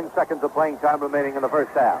 29 seconds of playing time remaining in the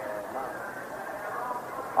first half.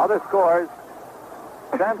 Other scores,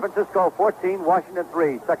 San Francisco 14, Washington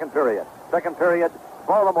 3, second period. Second period,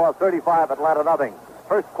 Baltimore 35, Atlanta nothing.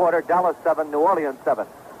 First quarter, Dallas 7, New Orleans 7.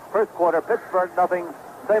 First quarter, Pittsburgh nothing,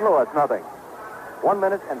 St. Louis nothing. 1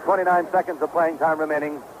 minute and 29 seconds of playing time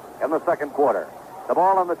remaining in the second quarter. The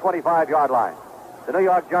ball on the 25-yard line. The New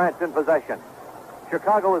York Giants in possession.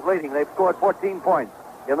 Chicago is leading. They've scored 14 points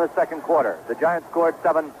in the second quarter. The Giants scored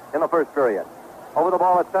 7 in the first period. Over the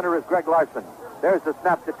ball at center is Greg Larson. There's the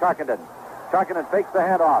snap to Tarkenton. Tarkenton fakes the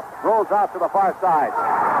handoff, rolls out to the far side.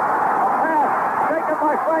 A pass taken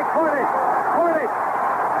by Frank Cornish. Cornish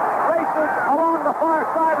races along the far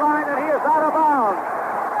sideline, and he is out of bounds.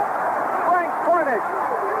 Frank Cornish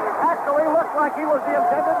actually looked like he was the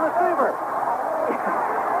intended receiver.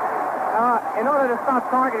 In order to stop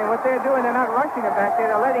targeting, what they're doing, they're not rushing him back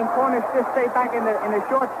there. They're letting Cornish just stay back in the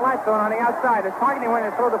short flat zone on the outside. As targeting went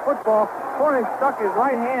and throw the football, Cornish stuck his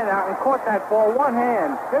right hand out and caught that ball one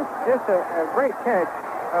hand. Just a great catch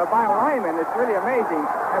by a lineman. It's really amazing.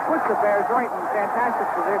 It puts the Bears right in fantastic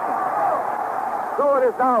position. So it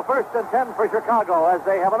is now 1st and 10 for Chicago as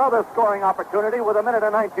they have another scoring opportunity with 1 minute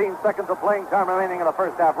and 19 seconds of playing time remaining in the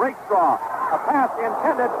first half. Rakestraw, a pass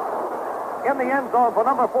intended in the end zone for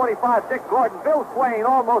number 45, Dick Gordon. Bill Swain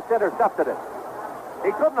almost intercepted it.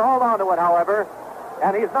 He couldn't hold on to it, however,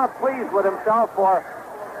 and he's not pleased with himself for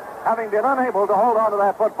having been unable to hold on to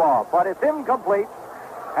that football. But it's incomplete,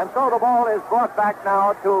 and so the ball is brought back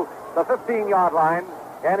now to the 15-yard line,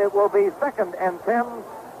 and it will be 2nd and 10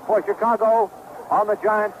 for Chicago on the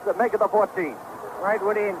Giants that make it the 14. Right,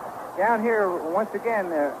 Woody. And down here, once again,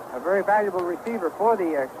 a very valuable receiver for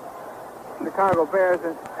the Chicago Bears,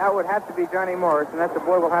 and that would have to be Johnny Morris, and that's the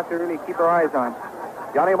boy we'll have to really keep our eyes on.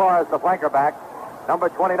 Johnny Morris, the flanker back. Number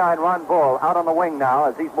 29, Ron Bull, out on the wing now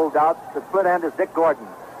as he's moved out. The split end is Dick Gordon.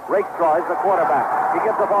 Rakestraw is the quarterback. He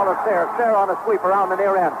gives the ball to Sayre. Sayre on a sweep around the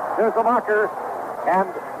near end. There's a marker, and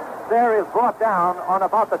Sayre is brought down on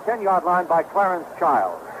about the 10-yard line by Clarence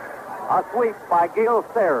Childs. A sweep by Gale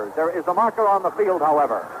Sayers. There is a marker on the field,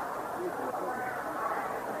 however.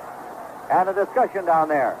 And a discussion down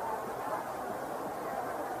there.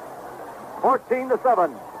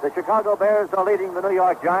 14-7. The Chicago Bears are leading the New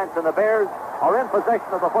York Giants, and the Bears are in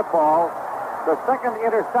possession of the football. The second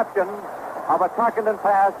interception of a Tarkenton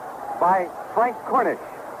pass by Frank Cornish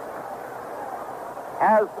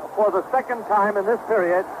has, for the second time in this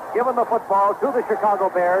period, given the football to the Chicago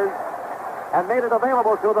Bears and made it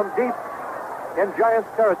available to them deep in Giants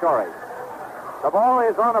territory. The ball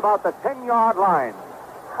is on about the 10-yard line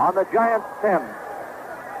on the Giants' 10.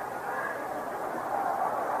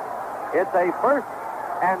 It's a 1st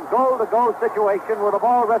and goal-to-go situation with the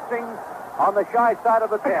ball resting on the shy side of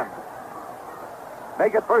the 10.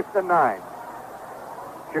 Make it 1st and 9.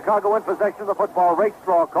 Chicago in possession of the football.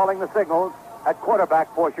 Rakestraw calling the signals at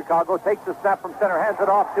quarterback for Chicago. Takes the snap from center, hands it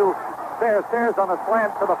off to Sayre. Sayre's on the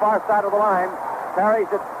slant to the far side of the line.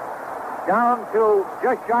 Carries it down to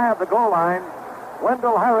just shy of the goal line.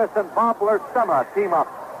 Wendell Harris and Bob Lertsema team up.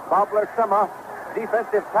 Bob Lertsema,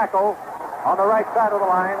 defensive tackle on the right side of the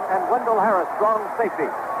line, and Wendell Harris, strong safety.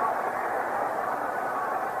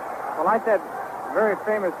 Well, like that very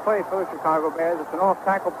famous play for the Chicago Bears, it's an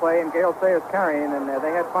off-tackle play, and Gale Sayers carrying, and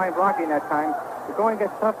they had fine blocking that time. The going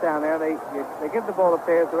gets tough down there. They give the ball to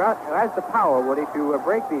Sayers, who has the power, Woody, to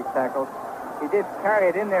break these tackles. He did carry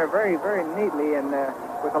it in there very, very neatly, and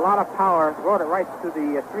with a lot of power, brought it right to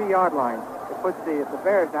the 3-yard line. It puts the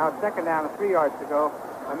Bears now 2nd down and 3 yards to go.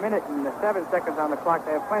 1 minute and 7 seconds on the clock.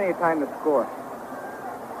 They have plenty of time to score.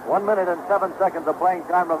 1 minute and 7 seconds of playing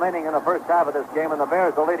time remaining in the first half of this game, and the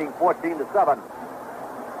Bears are leading 14-7.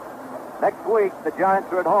 Next week, the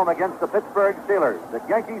Giants are at home against the Pittsburgh Steelers at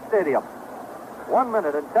Yankee Stadium. 1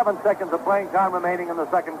 minute and 7 seconds of playing time remaining in the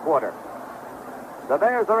second quarter. The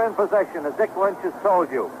Bears are in possession, as Dick Lynch has told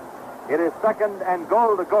you. It is 2nd and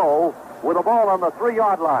goal to go with the ball on the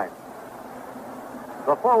 3-yard line.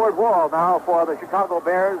 The forward wall now for the Chicago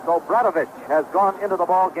Bears. Obradovich has gone into the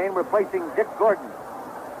ball game, replacing Dick Gordon.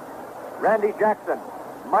 Randy Jackson,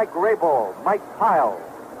 Mike Raybould, Mike Pyle,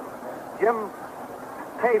 Jim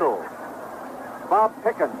Cadle, Bob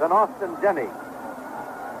Pickens, and Austin Denny.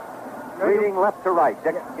 Reading left to right.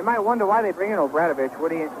 Dick. You might wonder why they bring in Obradovich,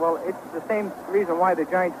 Woody. Well, it's the same reason why the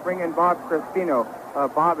Giants bring in Bob Crespino.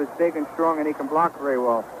 Bob is big and strong, and he can block very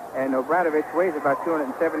well. And Obradovich weighs about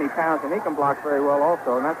 270 pounds, and he can block very well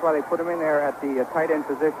also. And that's why they put him in there at the tight end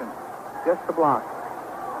position, just to block.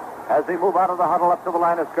 As they move out of the huddle up to the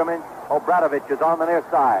line of scrimmage, Obradovich is on the near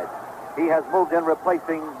side. He has moved in,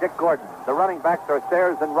 replacing Dick Gordon. The running backs are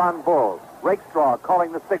Sayers and Ron Bull. Rakestraw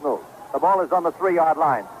calling the signals. The ball is on the 3-yard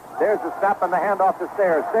line. There's the snap and the handoff to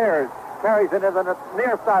Sayers. Sayers carries it into the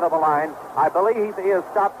near side of the line. I believe he is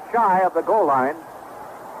stopped shy of the goal line.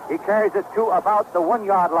 He carries it to about the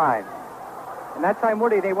 1-yard line. And that time,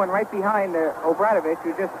 Woody, they went right behind Obradovic,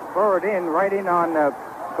 who just burrowed right in on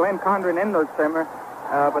Glenn Condren and Lurtzimmer.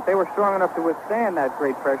 But they were strong enough to withstand that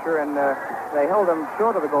great pressure, and they held them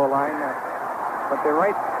short of the goal line. But they're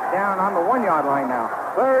right down on the 1-yard line now.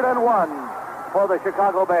 3rd and 1 for the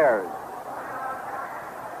Chicago Bears.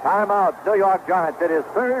 Timeout, New York Giants. It is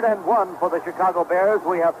 3rd and 1 for the Chicago Bears.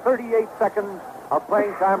 We have 38 seconds of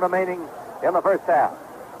playing time remaining in the first half.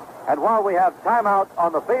 And while we have timeout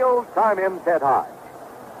on the field, time in Ted High.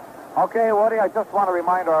 Okay, Woody, I just want to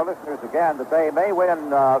remind our listeners again that they may win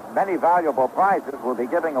many valuable prizes we'll be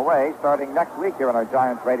giving away starting next week here on our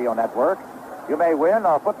Giants Radio Network. You may win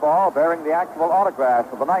a football bearing the actual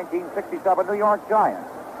autographs of the 1967 New York Giants.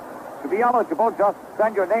 To be eligible, just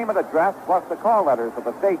send your name and address plus the call letters of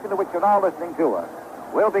the station to which you're now listening to us.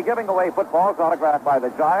 We'll be giving away footballs autographed by the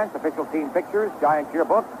Giants, official team pictures, Giants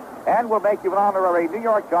yearbook, and we'll make you an honorary New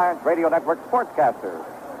York Giants Radio Network sportscaster.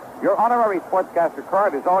 Your honorary sportscaster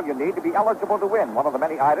card is all you need to be eligible to win one of the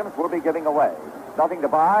many items we'll be giving away. Nothing to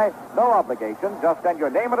buy, no obligation. Just send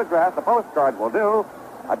your name and address. A postcard will do.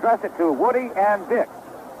 Address it to Woody and Dick.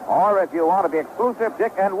 Or if you want to be exclusive,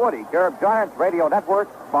 Dick and Woody, care of Giants Radio Network,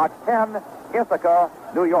 Box 10, Ithaca,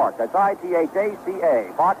 New York. That's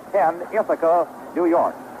Ithaca, Box 10, Ithaca, New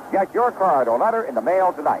York. Get your card or letter in the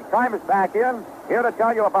mail tonight. Time is back in. Here to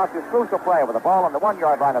tell you about the exclusive play with the ball on the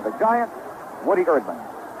 1-yard line of the Giants, Woody Erdman.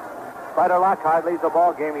 Spider Lockhart leads the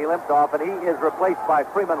ball game. He limped off, and he is replaced by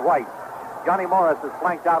Freeman White. Johnny Morris is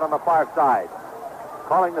flanked out on the far side.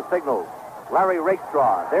 Calling the signal. Larry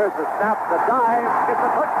Rakestraw. There's the snap, the dive. It's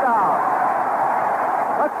a touchdown.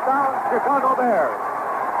 Touchdown, Chicago Bears.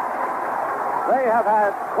 They have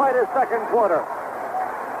had quite a second quarter.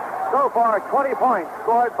 So far, 20 points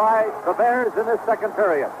scored by the Bears in this second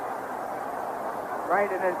period.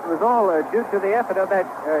 Right, and it was all due to the effort of that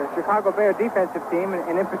Chicago Bear defensive team,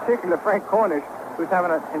 and in particular Frank Cornish, who's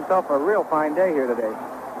having himself a real fine day here today.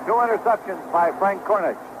 2 interceptions by Frank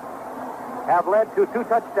Cornish have led to 2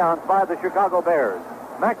 touchdowns by the Chicago Bears.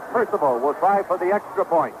 Max Percival will try for the extra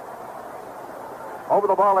point. Over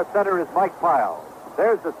the ball at center is Mike Pyle.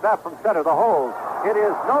 There's the snap from center, the hold. It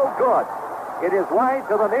is no good. It is wide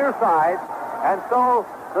to the near side, and so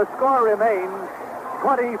the score remains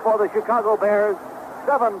 20 for the Chicago Bears,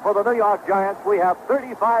 7 for the New York Giants. We have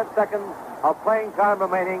 35 seconds of playing time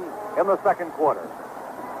remaining in the second quarter.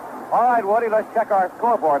 All right, Woody, let's check our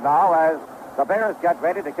scoreboard now as the Bears get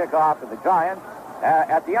ready to kick off to the Giants.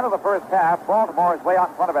 At the end of the first half, Baltimore is way out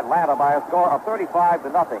in front of Atlanta by a score of 35-0.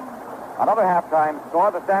 Another halftime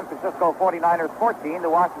score, the San Francisco 49ers 14, the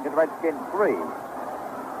Washington Redskins 3.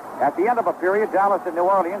 At the end of a period, Dallas and New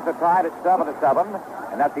Orleans are tied at 7-7.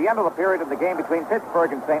 And at the end of the period of the game between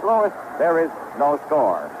Pittsburgh and St. Louis, there is no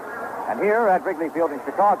score. And here at Wrigley Field in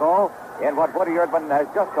Chicago, in what Woody Erdman has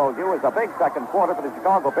just told you is a big second quarter for the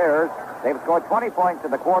Chicago Bears. They've scored 20 points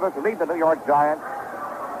in the quarter to lead the New York Giants.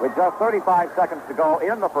 With just 35 seconds to go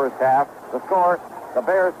in the first half, the score, the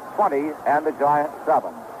Bears 20 and the Giants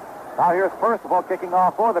 7. Now here's Percival kicking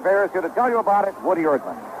off for the Bears. Here to tell you about it, Woody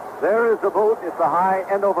Erdman. There is the boot. It's a high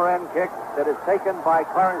end-over-end kick that is taken by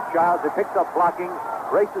Clarence Childs. He picks up blocking,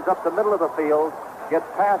 races up the middle of the field, gets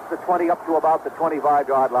past the 20 up to about the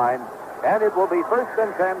 25-yard line, and it will be 1st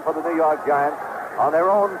and 10 for the New York Giants on their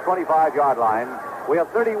own 25-yard line. We have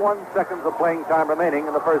 31 seconds of playing time remaining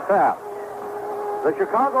in the first half. The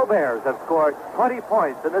Chicago Bears have scored 20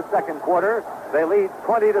 points in this second quarter. They lead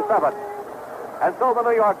 20-7. And so the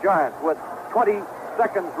New York Giants, with 20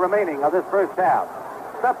 seconds remaining of this first half,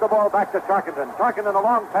 step the ball back to Tarkenton. Tarkenton, a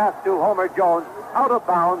long pass to Homer Jones, out of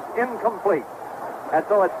bounds, incomplete. And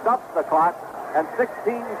so it stops the clock, and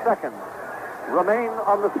 16 seconds remain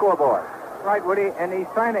on the scoreboard. Right, Woody, and he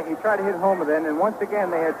tried to hit Homer then, and once again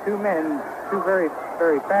they had 2 men, 2 very,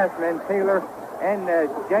 very fast men, Taylor and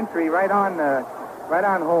Gentry, right on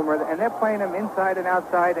Homer, and they're playing him inside and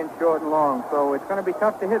outside and short and long. So it's going to be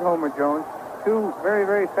tough to hit Homer Jones. 2 very,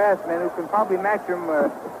 very fast men who can probably match him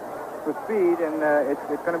with speed, and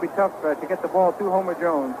it's going to be tough to get the ball to Homer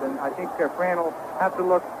Jones. And I think Fran will have to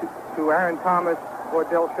look to Aaron Thomas or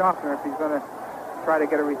Del Schaffner if he's going to try to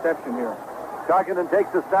get a reception here. Tarkenton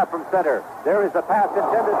takes the snap from center. There is a pass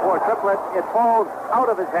intended for Triplett. It falls out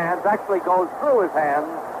of his hands, actually goes through his hands.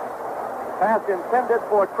 Pass intended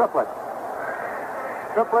for Triplett.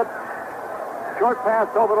 Triplett, short pass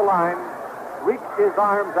over the line, reached his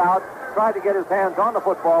arms out, tried to get his hands on the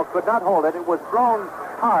football, could not hold it. It was thrown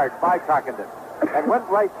hard by Tarkenton and went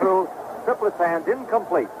right through Triplett's hands,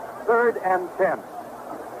 incomplete. 3rd and 10.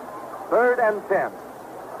 3rd and 10.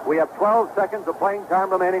 We have 12 seconds of playing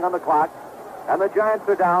time remaining on the clock, and the Giants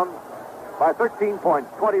are down by 13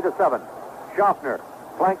 points, 20-7. Schaffner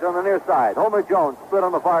flanked on the near side. Homer Jones split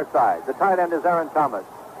on the far side. The tight end is Aaron Thomas.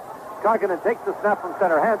 Koskinen takes the snap from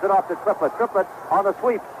center, hands it off to Triplett. Triplett on the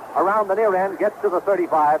sweep around the near end, gets to the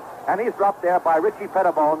 35, and he's dropped there by Richie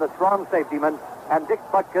Pettibone, the strong safetyman, and Dick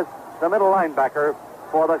Butkus, the middle linebacker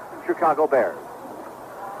for the Chicago Bears.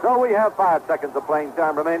 So we have 5 seconds of playing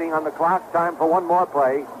time remaining on the clock. Time for one more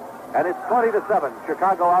play, and it's 20-7.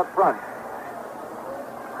 Chicago out front.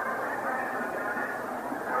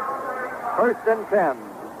 First and 10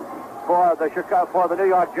 for the New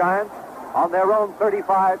York Giants on their own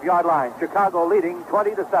 35-yard line. Chicago leading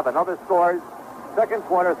 20-7. Other scores: second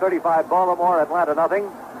quarter 35 Baltimore, Atlanta nothing.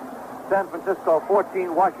 San Francisco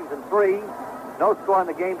 14, Washington 3. No score in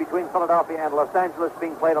the game between Philadelphia and Los Angeles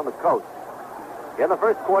being played on the coast. In the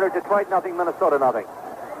first quarter, Detroit nothing, Minnesota nothing.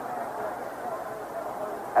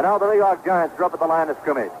 And now the New York Giants are up at the line of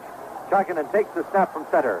scrimmage. Koskinen takes the snap from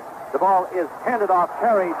center. The ball is handed off,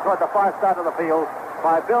 carried toward the far side of the field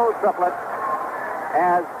by Bill Triplett,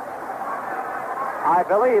 as I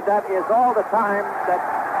believe that is all the time that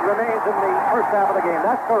remains in the first half of the game.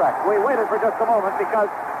 That's correct. We waited for just a moment because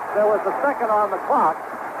there was a second on the clock,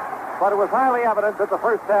 but it was highly evident that the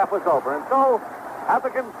first half was over. And so, at the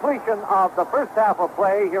completion of the first half of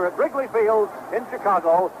play here at Wrigley Field in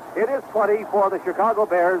Chicago, it is 20 for the Chicago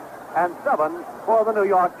Bears and 7 for the New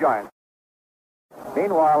York Giants.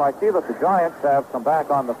 Meanwhile, I see that the Giants have come back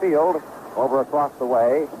on the field over across the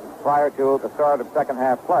way prior to the start of second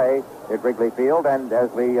half play at Wrigley Field. And as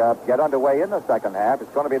we get underway in the second half,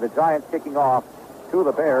 it's going to be the Giants kicking off to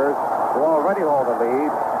the Bears, who already hold a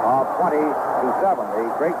lead of 20-7.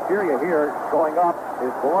 The great cheer you hear going up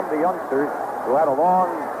is for one of the youngsters who had a long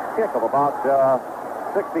kick of about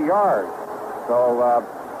 60 yards. So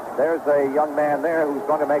there's a young man there who's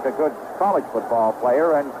going to make a good college football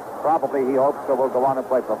player, and probably he hopes that will go on and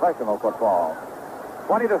play professional football.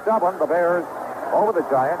 20-7, the Bears over the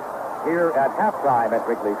Giants here at halftime at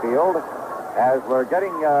Wrigley Field, as we're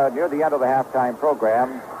getting near the end of the halftime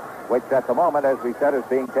program, which at the moment, as we said, is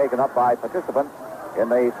being taken up by participants in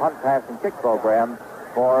the punt, pass, and kick program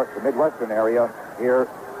for the Midwestern area here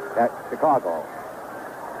at Chicago.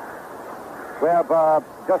 We have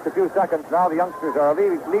just a few seconds now. The youngsters are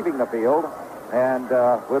leaving the field, and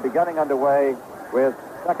we'll be getting underway with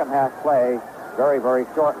second half play very, very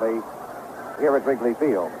shortly here at Wrigley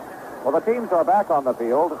Field. Well, the teams are back on the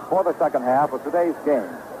field for the second half of today's game.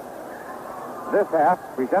 This half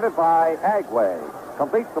presented by Agway,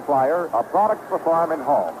 complete supplier of products for farm and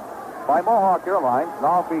home. By Mohawk Airlines,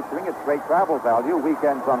 now featuring its great travel value,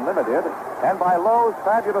 Weekends Unlimited, and by Lowe's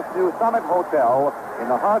fabulous new Summit Hotel in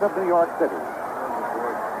the heart of New York City.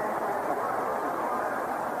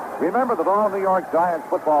 Remember that all New York Giants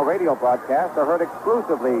football radio broadcasts are heard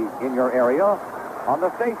exclusively in your area on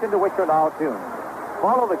the station to which you're now tuned.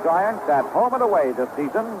 Follow the Giants at home and away this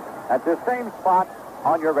season at this same spot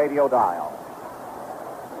on your radio dial.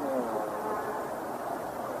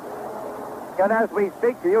 And as we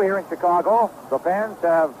speak to you here in Chicago, the fans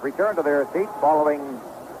have returned to their seats following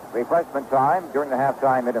refreshment time during the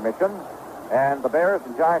halftime intermission. And the Bears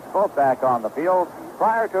and Giants both back on the field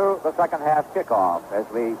prior to the second half kickoff. As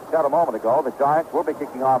we said a moment ago, the Giants will be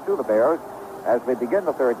kicking off to the Bears as we begin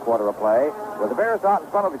the third quarter of play, with the Bears out in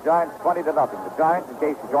front of the Giants 20-0. The Giants, in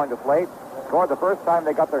case you joined us late, scored the first time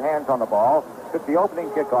they got their hands on the ball, took the opening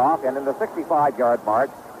kickoff, and in the 65-yard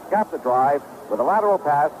mark, capped the drive with a lateral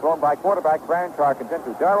pass thrown by quarterback Brian Tarkenton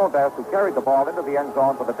to Darrell Best, who carried the ball into the end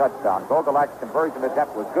zone for the touchdown. Gogolak's conversion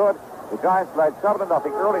attempt was good. The Giants led 7-0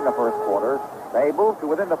 early in the first quarter. They moved to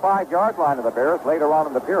within the 5-yard line of the Bears later on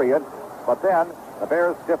in the period, but then the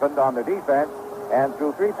Bears stiffened on their defense and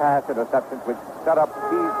threw 3 pass interceptions, which set up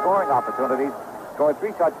key scoring opportunities, scored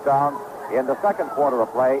 3 touchdowns in the second quarter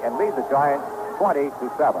of play, and lead the Giants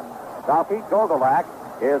 20-7. Now Pete Gogolak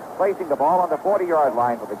is placing the ball on the 40-yard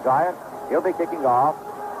line for the Giants. He'll be kicking off.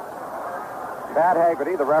 Pat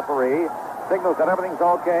Haggerty, the referee, signals that everything's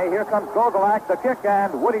okay. Here comes Gogolak, the kick,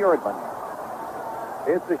 and Woody Erdman.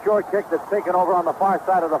 It's the short kick that's taken over on the far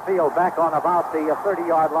side of the field, back on about the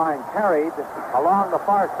 30-yard line, carried along the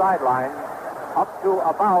far sideline up to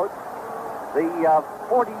about the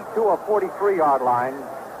 42 or 43-yard line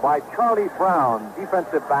by Charlie Brown,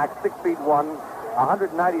 defensive back, 6'1",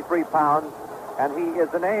 193 pounds, and he is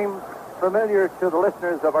a name familiar to the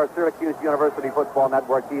listeners of our Syracuse University Football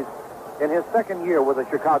Network. He's in his second year with the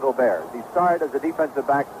Chicago Bears. He started as a defensive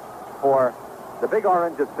back for the Big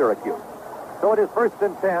Orange of Syracuse. So it is first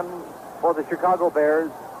and 10 for the Chicago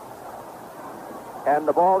Bears, and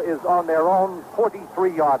the ball is on their own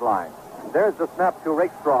 43-yard line. There's the snap to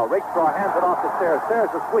Rakestraw. Rakestraw hands it off to Sayers.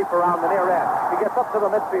 Sayers a sweep around the near end. He gets up to the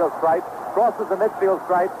midfield stripe, crosses the midfield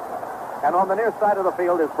stripe, and on the near side of the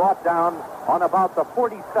field is brought down on about the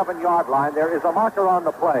 47-yard line. There is a marker on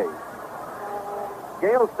the play.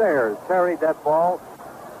 Gale Sayers carried that ball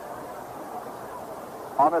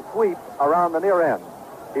on a sweep around the near end.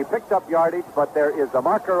 He picked up yardage, but there is a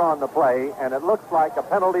marker on the play, and it looks like a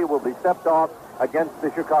penalty will be stepped off against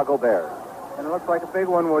the Chicago Bears. And it looks like a big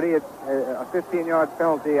one, Woody. It's a 15-yard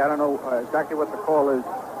penalty. I don't know exactly what the call is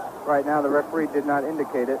right now. The referee did not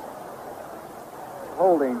indicate it.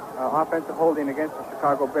 Holding, offensive holding against the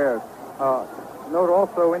Chicago Bears. Note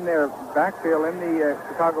also in their backfield, in the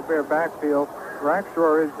Chicago Bear backfield,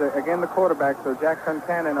 Rackstraw is again the quarterback. So Jack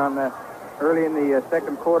Concannon early in the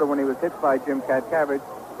second quarter when he was hit by Jim Catkavage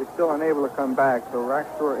is still unable to come back. So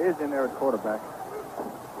Rackstraw is in there at quarterback.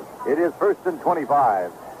 It is 1st and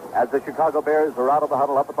 25 as the Chicago Bears are out of the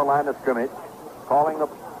huddle up at the line of scrimmage. Calling the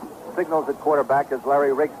signals at quarterback is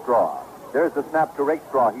Larry Rakestraw. There's the snap to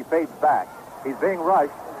Rakestraw. He fades back. He's being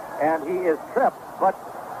rushed, and he is tripped, but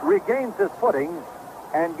regains his footing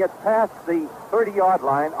and gets past the 30-yard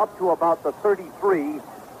line up to about the 33,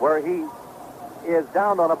 where he is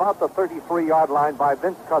down on about the 33-yard line by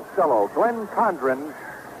Vince Costello. Glenn Condren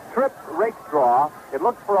tripped Rakestraw. It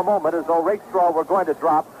looked for a moment as though Rakestraw were going to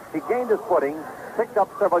drop. He gained his footing, picked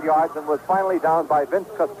up several yards, and was finally down by Vince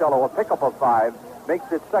Costello. A pickup of 5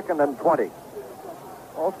 makes it 2nd and 20.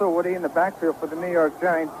 Also, Woody, in the backfield for the New York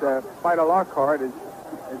Giants, Spider Lockhart is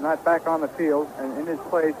not back on the field, and in his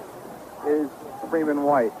place is Freeman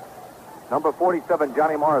White. Number 47,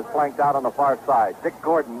 Johnny Morris, flanked out on the far side. Dick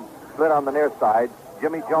Gordon slid on the near side.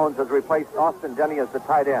 Jimmy Jones has replaced Austin Denny as the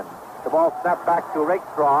tight end. The ball snapped back to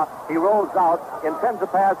Rakestraw. He rolls out, intends a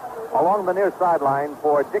pass along the near sideline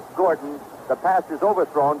for Dick Gordon. The pass is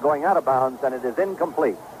overthrown, going out of bounds, and it is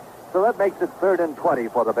incomplete. So that makes it 3rd and 20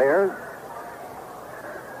 for the Bears.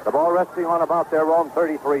 The ball resting on about their own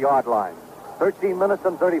 33-yard line. 13 minutes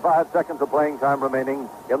and 35 seconds of playing time remaining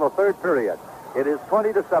in the third period. It is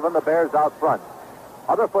 20-7, the Bears out front.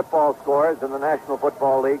 Other football scores in the National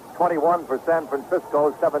Football League: 21 for San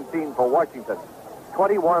Francisco, 17 for Washington.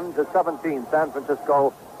 21-17, San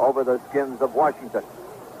Francisco over the Skins of Washington.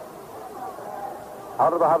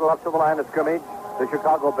 Out of the huddle up to the line of scrimmage, the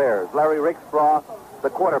Chicago Bears. Larry Rakestraw, the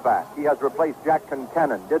quarterback. He has replaced Jack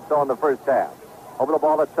Concannon, did so in the first half. Over the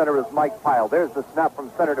ball at center is Mike Pyle. There's the snap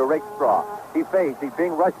from center to Rakestraw. He fades. He's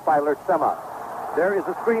being rushed by Lersema. There is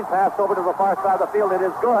a screen pass over to the far side of the field. It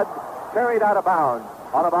is good. Carried out of bounds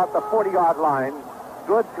on about the 40-yard line.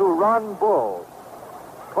 Good to Ron Bull.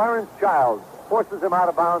 Clarence Childs forces him out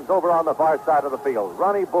of bounds over on the far side of the field.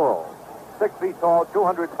 Ronnie Bull, 6 feet tall,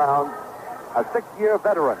 200 pounds, a 6-year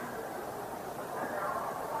veteran.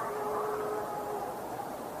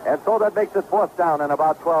 And so that makes it 4th down and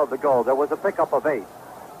about 12 to go. There was a pickup of 8.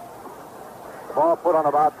 The ball put on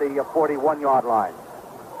about the 41-yard line.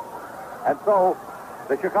 And so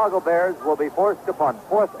the Chicago Bears will be forced to punt.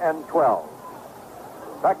 4th and 12.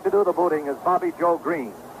 Back to do the booting is Bobby Joe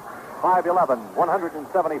Green. 5'11",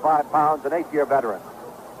 175 pounds, an 8-year veteran.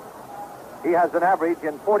 He has an average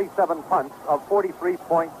in 47 punts of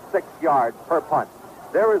 43.6 yards per punt.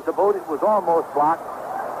 There is the boot. It was almost blocked.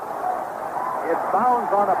 It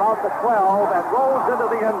bounds on about the 12 and rolls into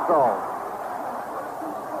the end zone.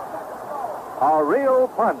 A real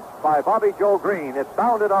punt by Bobby Joe Green. It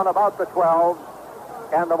bounded on about the 12,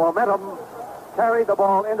 and the momentum carried the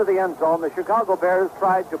ball into the end zone. The Chicago Bears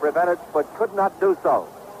tried to prevent it, but could not do so.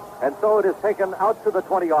 And so it is taken out to the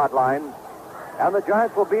 20-yard line, and the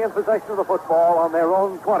Giants will be in possession of the football on their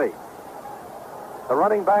own 20. The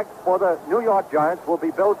running backs for the New York Giants will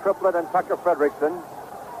be Bill Triplett and Tucker Fredrickson,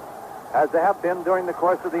 as they have been during the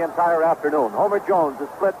course of the entire afternoon. Homer Jones is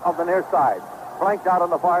split on the near side. Flanked out on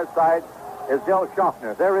the far side is Del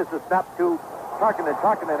Schaffner. There is the snap to Tarkinen.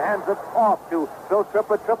 Tarkinen hands it off to Bill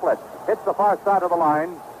Triplett. Triplett hits the far side of the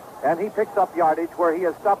line, and he picks up yardage where he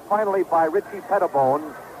is stopped finally by Richie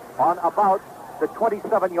Pettibone on about the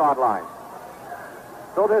 27-yard line.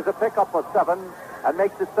 So there's a pickup of 7 and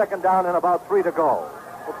makes it 2nd down and about 3 to go.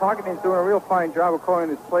 Well, Tarkenen's doing a real fine job of calling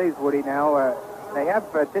his plays, Woody, now. They have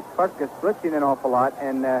Titch Butkus blitzing an awful lot,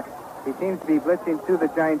 and he seems to be blitzing to the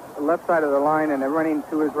Giants' left side of the line, and they're running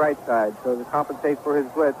to his right side, so to compensate for his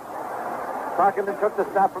blitz. Tarkinen took the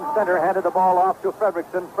snap from center, handed the ball off to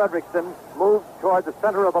Fredrickson. Fredrickson moved toward the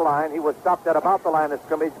center of the line. He was stopped at about the line of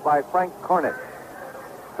scrimmage by Frank Cornish.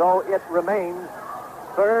 So it remains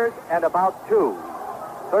 3rd and about 2.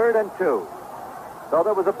 3rd and 2. So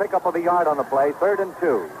there was a pickup of a yard on the play. 3rd and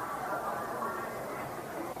 2.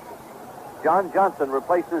 John Johnson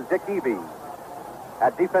replaces Dick Eby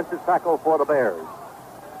at defensive tackle for the Bears.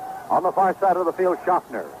 On the far side of the field,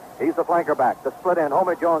 Schaffner. He's the flanker back. The split end,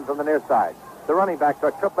 Homer Jones on the near side. The running backs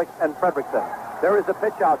are Triplett and Fredrickson. There is a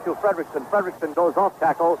pitch out to Fredrickson. Fredrickson goes off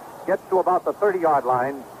tackle, gets to about the 30-yard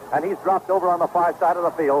line, and he's dropped over on the far side of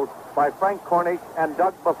the field by Frank Cornish and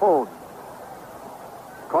Doug Buffoon.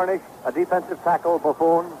 Cornish, a defensive tackle,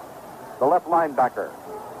 Buffoon, the left linebacker.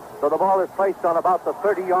 So the ball is placed on about the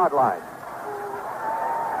 30-yard line.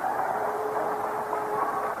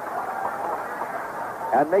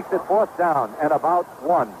 And makes it fourth down and about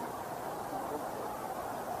 1.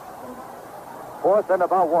 Fourth and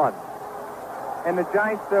about 1. And the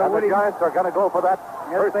Giants, the Giants are going to go for that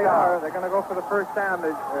first they down. are. They're going to go for the first down.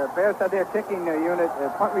 The Bears had their kicking unit,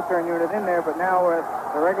 punt return unit in there, but now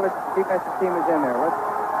the regular defensive team is in there.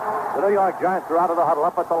 The New York Giants are out of the huddle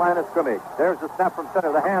up at the line of scrimmage. There's the snap from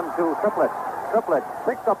center. The hand to Triplett. Triplett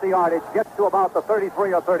picks up the yardage, gets to about the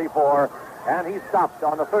 33 or 34, and he's stopped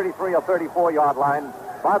on the 33 or 34-yard line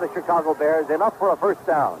by the Chicago Bears, enough for a first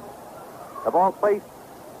down. The ball placed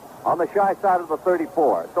on the shy side of the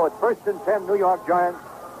 34. So it's first and 10, New York Giants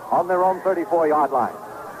on their own 34-yard line.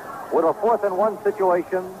 With a 4th and 1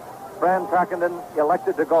 situation, Fran Tarkenton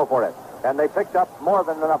elected to go for it, and they picked up more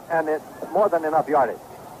than enough yardage.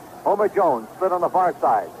 Homer Jones split on the far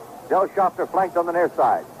side. Del Schaffner flanked on the near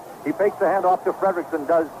side. He fakes the handoff to Fredrickson,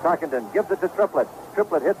 does Tarkenton, gives it to Triplett.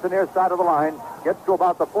 Triplett hits the near side of the line, gets to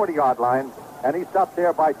about the 40-yard line, and he's stopped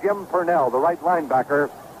there by Jim Purnell, the right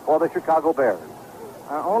linebacker for the Chicago Bears.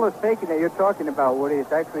 All the faking that you're talking about, Woody,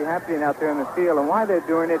 is actually happening out there in the field, and why they're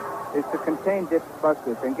doing it is to contain Dick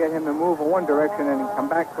Butkus and get him to move in one direction and come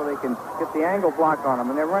back so they can get the angle block on him.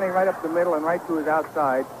 And they're running right up the middle and right to his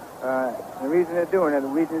outside. The reason they're doing it, the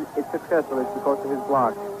reason it's successful, is because of his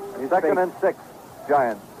block. Second and 6,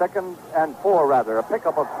 Giants. 2nd and 4, rather. A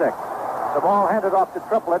pickup of 6. The ball handed off to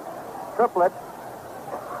Triplett. Triplett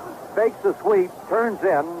fakes the sweep, turns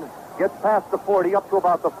in, gets past the 40, up to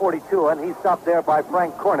about the 42, and he's stopped there by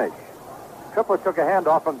Frank Cornish. Triplett took a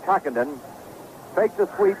handoff from Tarkenton, faked the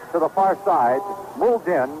sweep to the far side, moved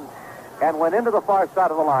in, and went into the far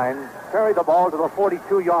side of the line, carried the ball to the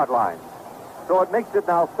 42-yard line. So it makes it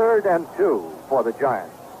now 3rd and 2 for the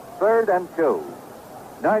Giants. 3rd and 2.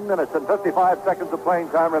 9 minutes and 55 seconds of playing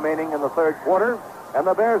time remaining in the third quarter, and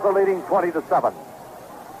the Bears are leading 20-7.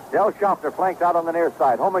 Del Schaffner flanked out on the near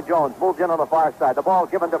side. Homer Jones moved in on the far side. The ball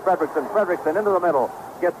given to Fredrickson. Fredrickson into the middle.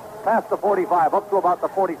 Gets past the 45, up to about the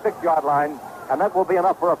 46-yard line, and that will be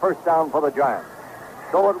enough for a first down for the Giants.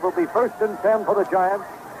 So it will be 1st and 10 for the Giants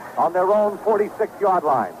on their own 46-yard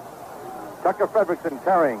line. Tucker Fredrickson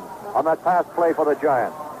carrying on that pass play for the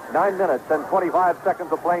Giants. 9 minutes and 25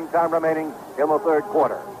 seconds of playing time remaining in the third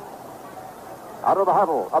quarter. Out of the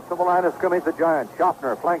huddle, up to the line of scrimmage, the Giants.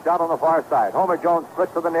 Schaffner flanked out on the far side. Homer Jones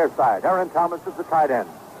split to the near side. Aaron Thomas is the tight end.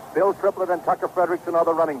 Bill Triplett and Tucker Fredrickson are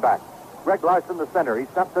the running backs. Greg Larson, the center. He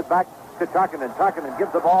snaps it back to Tarkenton. Tarkenton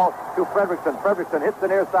gives the ball to Fredrickson. Fredrickson hits the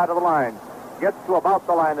near side of the line. Gets to about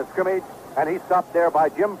the line of scrimmage, and he's stopped there by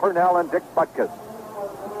Jim Purnell and Dick Butkus.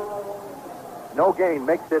 No gain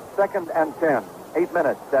makes it 2nd and 10. 8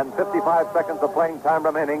 minutes and 55 seconds of playing time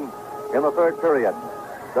remaining in the third period.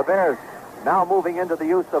 The Bears now moving into the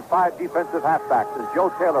use of 5 defensive halfbacks as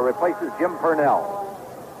Joe Taylor replaces Jim Purnell.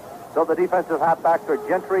 So the defensive halfbacks are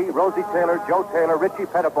Gentry, Rosie Taylor, Joe Taylor, Richie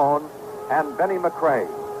Pettibone, and Benny McCrae.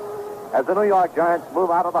 As the New York Giants move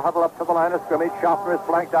out of the huddle up to the line of scrimmage, Schaffner is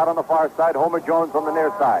flanked out on the far side, Homer Jones on the near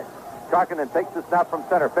side. Tarkenton takes the snap from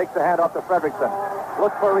center, fakes the handoff to Fredrickson.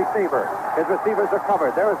 Looks for a receiver. His receivers are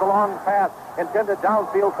covered. There is a long pass intended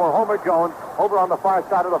downfield for Homer Jones over on the far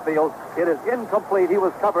side of the field. It is incomplete. He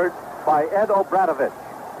was covered by Ed Obradovich.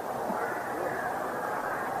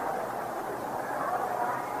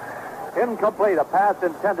 Incomplete. A pass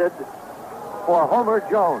intended for Homer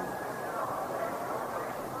Jones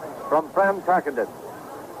from Fran Tarkenton.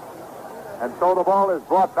 And so the ball is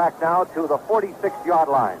brought back now to the 46-yard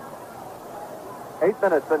line. 8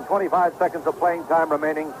 minutes and 25 seconds of playing time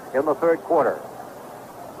remaining in the third quarter.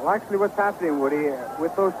 Well, actually, what's happening, Woody,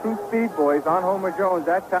 with those 2 speed boys on Homer Jones,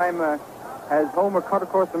 that time as Homer cut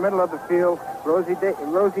across the middle of the field, Rosie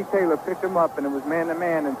Taylor picked him up, and it was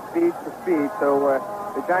man-to-man and speed to speed. So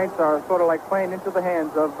the Giants are sort of like playing into the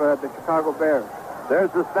hands of the Chicago Bears.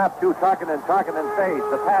 There's the snap to Tarkenton. Tarkenton fades.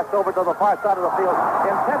 The pass over to the far side of the field.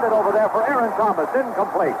 Intended over there for Aaron Thomas.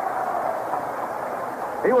 Incomplete.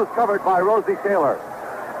 He was covered by Rosie Taylor.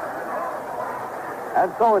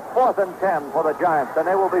 And so it's 4th and 10 for the Giants, and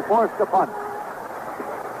they will be forced to punt.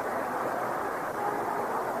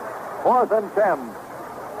 4th and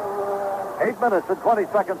 10. 8 minutes and 20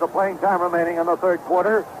 seconds of playing time remaining in the third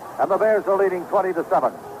quarter, and the Bears are leading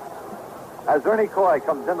 20-7. As Ernie Coy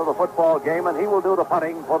comes into the football game, and he will do the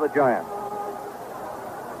punting for the Giants.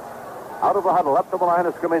 Out of the huddle, up to the line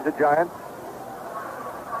of scrimmage, the Giants.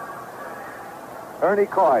 Ernie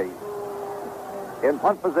Coy in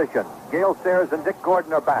punt position. Gale Sayers and Dick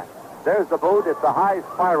Gordon are back. There's the boot. It's a high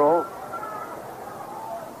spiral.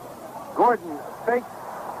 Gordon fakes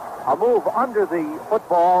a move under the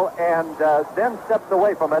football and then steps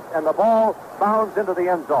away from it, and the ball bounds into the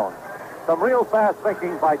end zone. Some real fast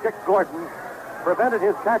thinking by Dick Gordon prevented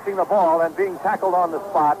his catching the ball and being tackled on the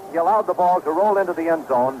spot. He allowed the ball to roll into the end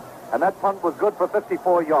zone, and that punt was good for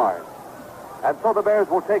 54 yards. And so the Bears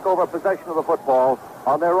will take over possession of the football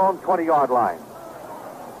on their own 20-yard line.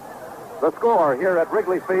 The score here at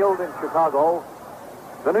Wrigley Field in Chicago,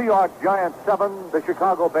 the New York Giants 7, the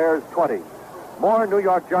Chicago Bears 20. More New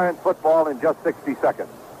York Giants football in just 60 seconds.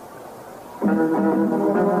 In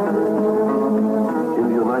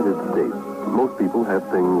the United States, most people have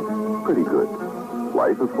things pretty good.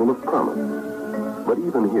 Life is full of promise. But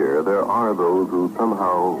even here, there are those who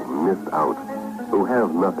somehow missed out, who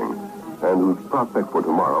have nothing, and whose prospects for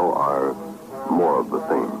tomorrow are more of the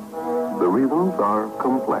same. The reasons are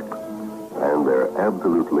complex, and they're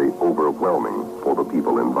absolutely overwhelming for the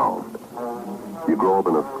people involved. You grow up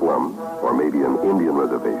in a slum, or maybe an Indian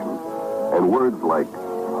reservation, and words like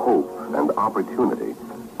hope and opportunity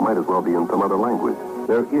might as well be in some other language.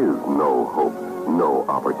 There is no hope, no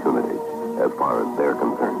opportunity, as far as they're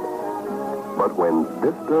concerned. But when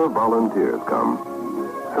Vista volunteers come,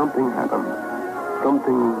 something happens.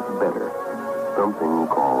 Something better. Something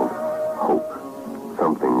called hope.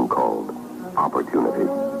 Something called opportunity.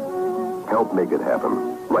 Help make it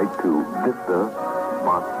happen. Write to Vista,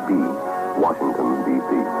 Box B, Washington, D.C.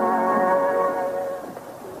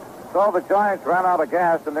 So the Giants ran out of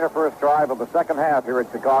gas in their first drive of the second half here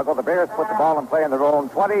at Chicago. The Bears put the ball in play in their own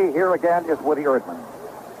 20. Here again is Woody Erdman.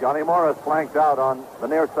 Johnny Morris flanked out on the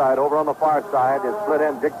near side. Over on the far side is split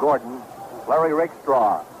end Dick Gordon. Larry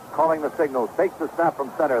Rakestraw calling the signals. Takes the snap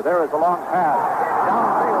from center. There is a long pass.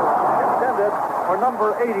 Downfield intended for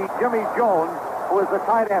number 80, Jimmy Jones, who is the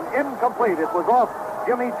tight end. Incomplete. It was off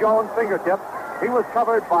Jimmy Jones' fingertips. He was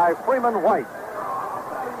covered by Freeman White,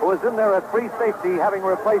 who was in there at free safety, having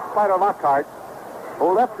replaced Spider Lockhart,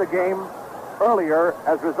 who left the game earlier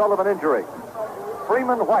as a result of an injury.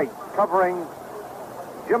 Freeman White covering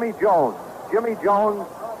Jimmy Jones. Jimmy Jones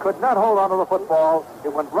could not hold on to the football.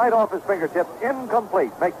 It went right off his fingertips.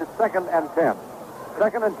 Incomplete. Makes it 2nd and 10.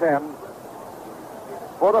 2nd and 10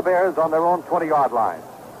 for the Bears on their own 20-yard line.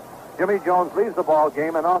 Jimmy Jones leaves the ball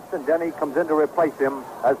game, and Austin Denny comes in to replace him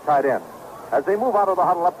as tight end. As they move out of the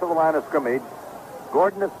huddle up to the line of scrimmage,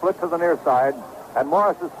 Gordon is split to the near side, and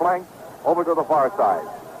Morris is flanked over to the far side.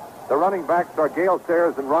 The running backs are Gale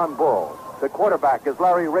Sayers and Ron Bull. The quarterback is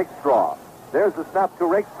Larry Rakestraw. There's the snap to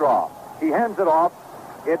Rakestraw. He hands it off.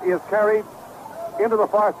 It is carried into the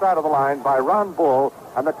far side of the line by Ron Bull,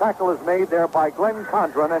 and the tackle is made there by Glenn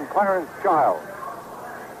Condren and Clarence Childs.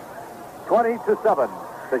 20-7.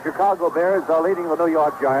 The Chicago Bears are leading the New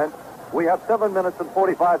York Giants. We have 7 minutes and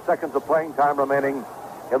 45 seconds of playing time remaining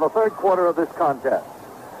in the third quarter of this contest.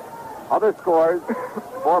 Other scores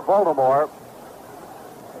for Baltimore,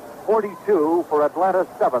 42 for Atlanta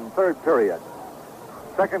 7, third period.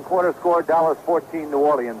 Second quarter score, Dallas 14, New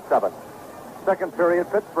Orleans 7. Second period,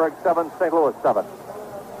 Pittsburgh 7, St. Louis 7.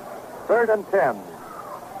 3rd and 10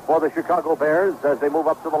 for the Chicago Bears as they move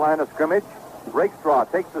up to the line of scrimmage. Rakestraw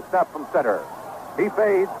takes the snap from center. He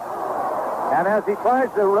fades, and as he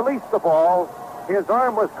tries to release the ball, his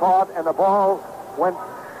arm was caught, and the ball went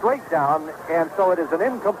straight down, and so it is an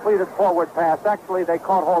incompleted forward pass. Actually, they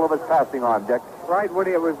caught hold of his passing arm, Dick. Right,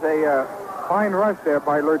 Woody, it was a fine rush there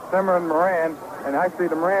by Lurtzemer and Moran, and actually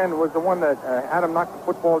the Moran was the one that had him knock the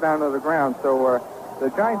football down to the ground. So the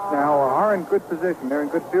Giants now are in good position. They're in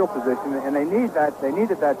good field position, and they needed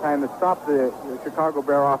that time to stop the Chicago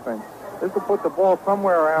Bear offense. This will put the ball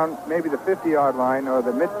somewhere around maybe the 50-yard line or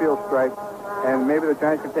the midfield stripe, and maybe the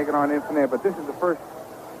Giants can take it on in from there. But this is the first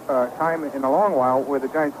time in a long while where the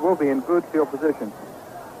Giants will be in good field position.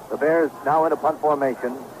 The Bears now in a punt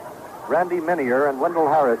formation. Randy Minier and Wendell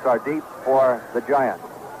Harris are deep for the Giants.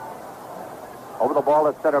 Over the ball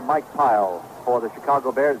at center, Mike Pyle for the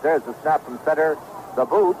Chicago Bears. There's the snap from center, the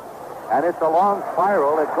boot, and it's a long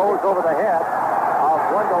spiral. It goes over the head of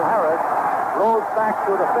Wendell Harris, rolls back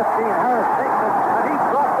to the 15. Harris takes it, and he's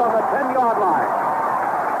dropped on the 10-yard line.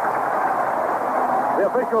 The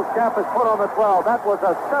official's cap is put on the 12. That was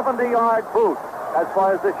a 70-yard boot as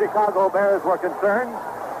far as the Chicago Bears were concerned.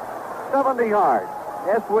 70 yards.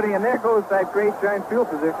 Yes, Woody, and there goes that great Giant field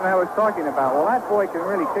position I was talking about. Well, that boy can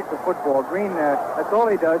really kick the football. Green, that's all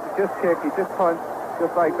he does, is just kick. He just punts,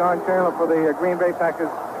 just like Don Chandler for the Green Bay Packers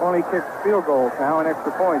only kicks field goals now and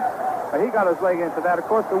extra points. He got his leg into that. Of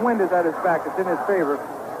course, the wind is at his back. It's in his favor,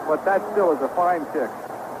 but that still is a fine kick.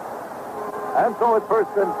 And so it's first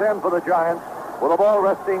and 10 for the Giants, with the ball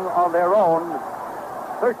resting on their own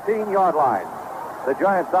 13-yard line. The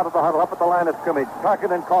Giants out of the huddle up at the line of scrimmage.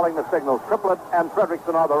 Tarkenton calling the signals. Triplett and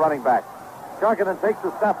Fredrickson are the running backs. Tarkenton takes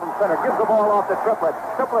the snap from center, gives the ball off to Triplett.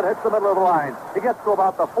 Triplett hits the middle of the line. He gets to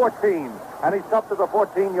about the 14, and he's up to the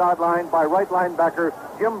 14-yard line by right linebacker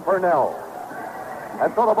Jim Purnell.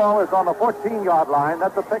 And so the ball is on the 14-yard line.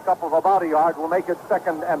 That's a pickup of about a yard. Will make it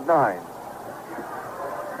 2nd and 9.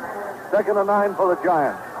 2nd and 9 for the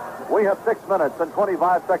Giants. We have 6 minutes and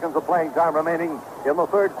 25 seconds of playing time remaining in the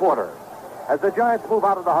third quarter. As the Giants move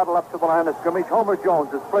out of the huddle up to the line of scrimmage, Homer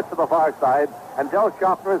Jones is split to the far side, and Del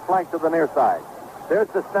Schaffner is flanked to the near side. There's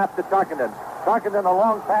the snap to Tarkenton. Tarkenton, a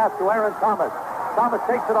long pass to Aaron Thomas. Thomas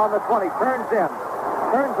takes it on the 20, turns in,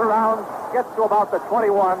 turns around, gets to about the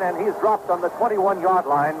 21, and he's dropped on the 21-yard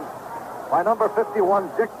line by number 51,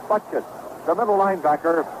 Dick Butkus, the middle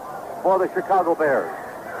linebacker for the Chicago Bears.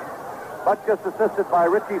 Butkus assisted by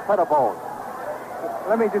Richie Pettibone.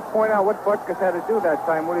 Let me just point out what Butkus had to do that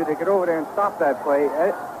time, Woody, to get over there and stop that play.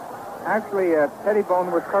 Actually,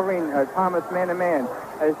 Pettibone was covering Thomas man-to-man.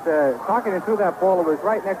 As Tarkenton threw that ball, it was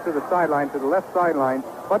right next to the sideline, to the left sideline.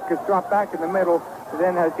 Butkus dropped back in the middle.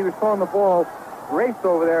 Then, as he was throwing the ball, raced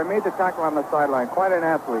over there and made the tackle on the sideline. Quite an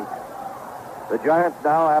athlete. The Giants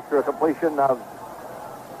now, after a completion of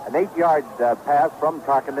an 8-yard pass from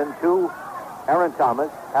Tarkenton to Aaron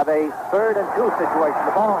Thomas, have a 3rd and 2 situation.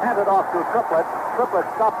 The ball handed off to Triplett. Triplett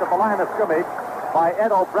stopped at the line of scrimmage by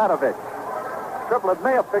Ed Obradovich. Triplett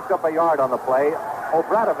may have picked up a yard on the play.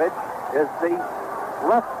 Obradovich is the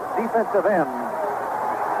left defensive end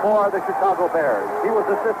for the Chicago Bears. He was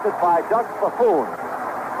assisted by Doug Buffoon.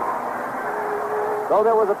 So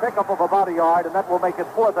there was a pickup of about a yard, and that will make it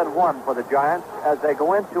 4th and 1 for the Giants as they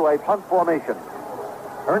go into a punt formation.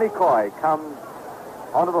 Ernie Coy comes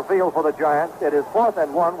onto the field for the Giants. It is 4th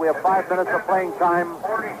and 1. We have 5 minutes of playing time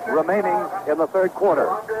remaining in the third quarter.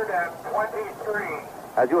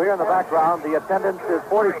 As you hear in the background, the attendance is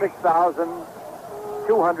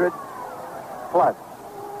 46,200 plus.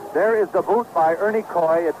 There is the boot by Ernie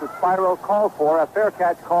Coy. It's a spiral called for, a fair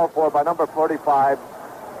catch called for by number 45,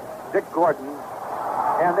 Dick Gordon.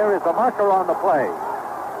 And there is a marker on the play.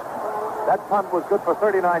 That punt was good for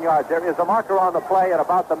 39 yards. There is a marker on the play at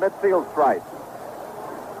about the midfield stripe.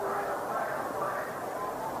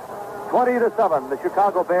 20-7, the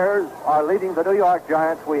Chicago Bears are leading the New York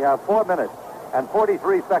Giants. We have 4 minutes and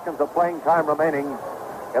 43 seconds of playing time remaining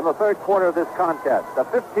in the third quarter of this contest. A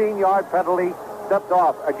 15-yard penalty stepped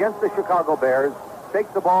off against the Chicago Bears.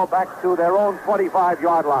 Take the ball back to their own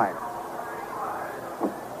 25-yard line.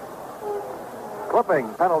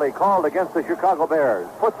 Clipping penalty called against the Chicago Bears.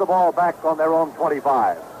 Puts the ball back on their own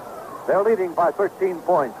 25. They're leading by 13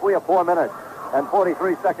 points. We have 4 minutes and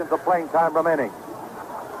 43 seconds of playing time remaining.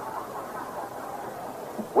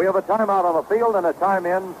 We have a timeout on the field and a time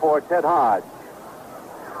in for Ted Hodge.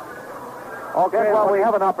 Okay, well, we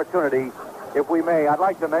have an opportunity, if we may. I'd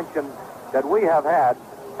like to mention that we have had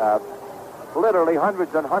literally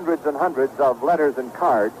hundreds and hundreds and hundreds of letters and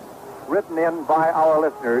cards written in by our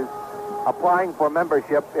listeners applying for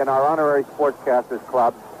membership in our Honorary Sportscasters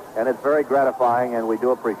Club, and it's very gratifying, and we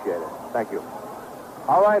do appreciate it. Thank you.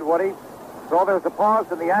 All right, Woody. So there's a pause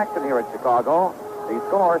in the action here in Chicago. The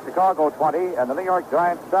score, Chicago 20 and the New York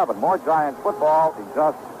Giants 7. More Giants football in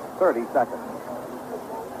just 30 seconds.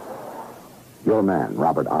 Your man,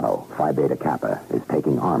 Robert Otto, Phi Beta Kappa, is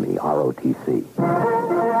taking Army ROTC.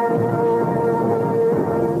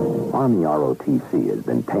 Army ROTC has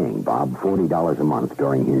been paying Bob $40 a month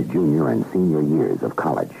during his junior and senior years of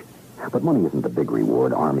college. But money isn't the big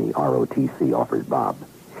reward Army ROTC offers Bob.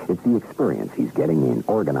 It's the experience he's getting in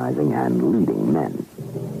organizing and leading men.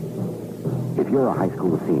 If you're a high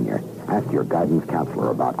school senior, ask your guidance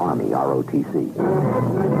counselor about Army ROTC.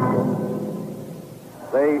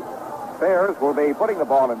 The Bears will be putting the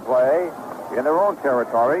ball in play in their own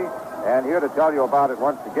territory. And here to tell you about it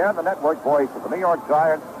once again, the network voice of the New York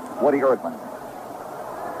Giants, Woody Erdman.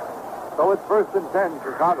 So it's 1st and 10,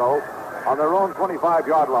 Chicago, on their own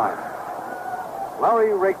 25-yard line.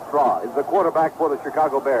 Larry Rakestraw is the quarterback for the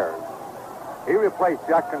Chicago Bears. He replaced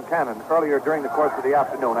Jack Concannon earlier during the course of the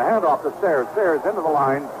afternoon. A handoff to Sayers. Sayers into the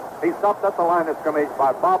line. He's stopped at the line of scrimmage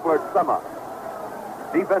by Bob Lertsema,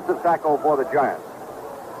 defensive tackle for the Giants.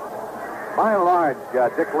 By and large,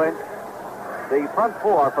 Dick Lynch, the front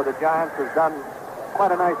four for the Giants has done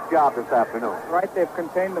quite a nice job this afternoon. Right, they've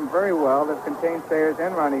contained them very well. They've contained Sayers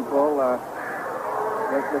and Ronnie Bull. The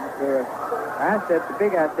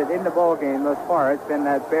big asset in the ball game thus far has been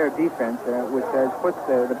that Bear defense, which has put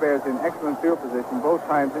the Bears in excellent field position both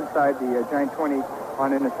times inside the Giant 20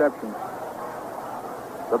 on interceptions.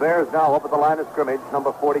 The Bears now up at the line of scrimmage.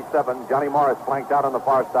 Number 47, Johnny Morris flanked out on the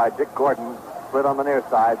far side. Dick Gordon split on the near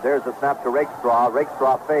side. There's the snap to Rakestraw.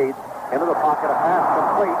 Rakestraw fades into the pocket. A pass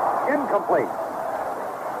complete. Incomplete.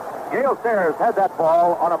 Gale Sayers had that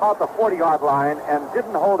ball on about the 40-yard line and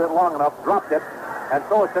didn't hold it long enough, dropped it, and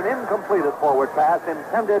so it's an incompleted forward pass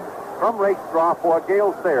intended from Rakestraw for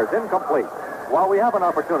Gale Sayers. Incomplete. While we have an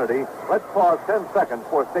opportunity, let's pause 10 seconds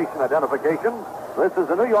for station identification. This is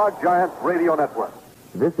the New York Giants Radio Network.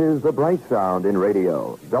 This is the bright sound in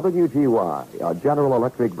radio. WGY, a General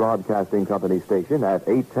Electric Broadcasting Company station at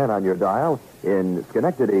 810 on your dial in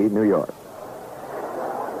Schenectady, New York.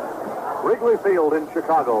 Wrigley Field in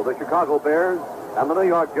Chicago, the Chicago Bears and the New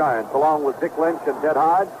York Giants, along with Dick Lynch and Ted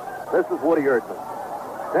Hodge. This is Woody Erdman.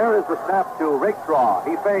 There is the snap to Rakestraw.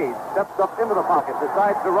 He fades, steps up into the pocket,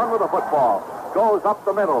 decides to run with the football, goes up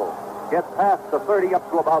the middle, gets past the 30 up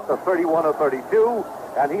to about the 31 or 32,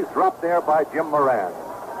 and he's dropped there by Jim Moran.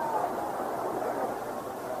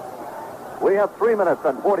 We have 3 minutes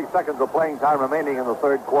and 40 seconds of playing time remaining in the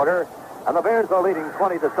third quarter, and the Bears are leading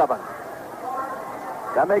 20-7.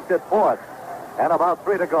 That makes it fourth, and about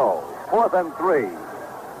 3 to go. 4th and 3.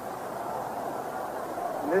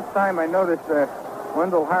 And this time I noticed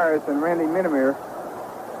Wendell Harris and Randy Minimere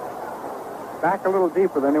back a little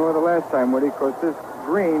deeper than they were the last time, Woody, because this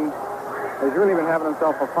Green has really been having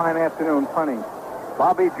himself a fine afternoon punting.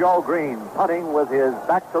 Bobby Joe Green punting with his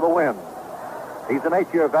back to the wind. He's an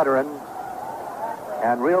 8-year veteran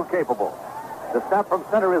and real capable. The snap from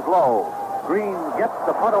center is low. Green gets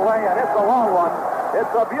the punt away, and it's a long one.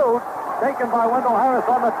 It's a beaut taken by Wendell Harris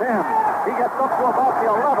on the 10. He gets up to about the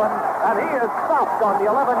 11, and he is stopped on the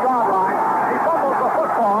 11-yard line. He fumbles the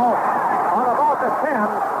football on about the 10.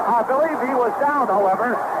 I believe he was down,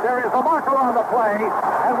 however. There is a marker on the play,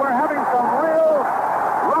 and we're having some real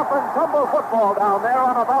rough and tumble football down there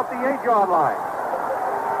on about the 8-yard line.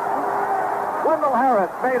 Wendell Harris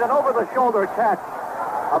made an over-the-shoulder catch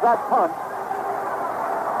of that punt.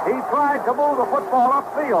 He tried to move the football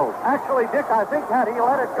upfield. Actually, Dick, I think had he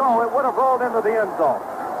let it go, it would have rolled into the end zone.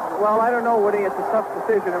 Well, I don't know, Woody. It's a tough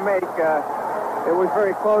decision to make. It was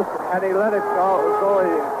very close. Had he let it go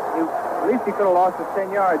at least he could have lost his 10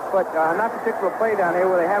 yards. But on that particular play down here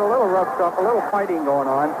where they had a little rough stuff, a little fighting going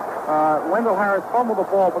on, Wendell Harris fumbled the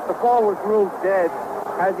ball, but the ball was ruled dead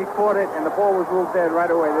as he caught it, and the ball was ruled dead right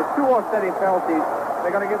away. There's 2 offsetting penalties.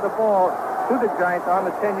 They're going to give the ball to the Giants on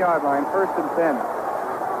the 10-yard line, 1st and 10.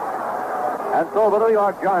 And so the New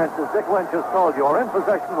York Giants, as Dick Lynch has told you, are in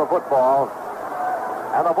possession of the football.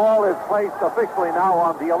 And the ball is placed officially now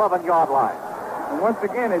on the 11-yard line. And once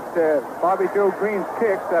again, it's Bobby Joe Green's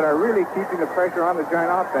kicks that are really keeping the pressure on the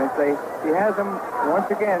Giant offense. He has them,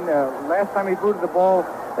 once again, last time he booted the ball,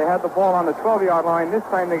 they had the ball on the 12-yard line. This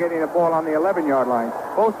time they're getting the ball on the 11-yard line.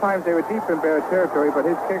 Both times they were deep in Bear territory, but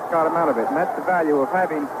his kicks got him out of it. And that's the value of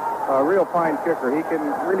having a real fine kicker. He can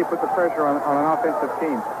really put the pressure on an offensive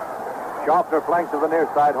team. Schaffner flanks to the near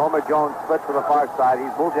side. Homer Jones split to the far side.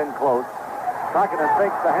 He's moved in close. Koskinen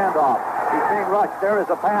fakes the handoff. He's being rushed. There is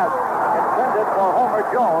a pass intended for Homer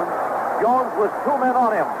Jones. Jones with 2 men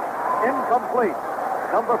on him. Incomplete.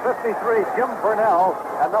 Number 53, Jim Purnell,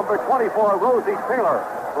 and number 24, Rosie Taylor,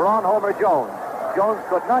 were on Homer Jones. Jones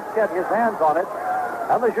could not get his hands on it,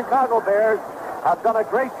 and the Chicago Bears have done a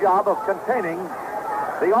great job of containing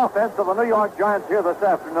the offense of the New York Giants here this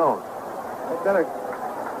afternoon. They've done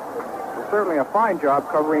certainly a fine job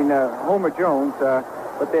covering Homer Jones,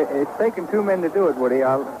 but it's taken 2 men to do it, Woody.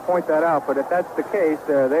 I'll point that out. But if that's the case,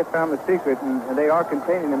 they found the secret, and they are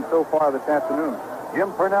containing him so far this afternoon.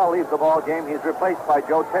 Jim Purnell leaves the ball game. He's replaced by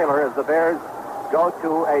Joe Taylor as the Bears go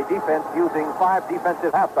to a defense using 5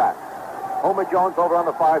 defensive halfbacks. Homer Jones over on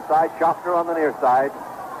the far side, Schaffner on the near side,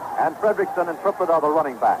 and Fredrickson and Triplett are the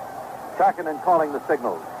running back. Koskinen calling the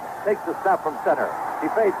signals. Takes the snap from center. He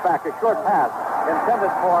fades back. A short pass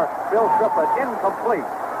intended for Bill Triplett. Incomplete.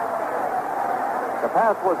 The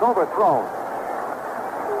pass was overthrown.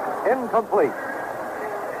 Incomplete.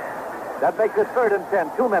 That makes it 3rd and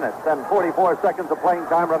 10. 2 minutes and 44 seconds of playing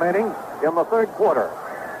time remaining in the third quarter.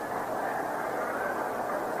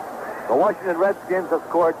 The Washington Redskins have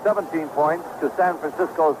scored 17 points to San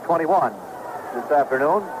Francisco's 21 this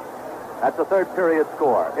afternoon. That's the third period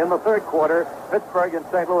score. In the third quarter, Pittsburgh and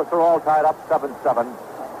St. Louis are all tied up 7-7.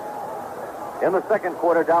 In the second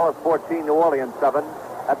quarter, Dallas 14, New Orleans 7.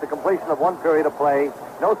 At the completion of 1 period of play,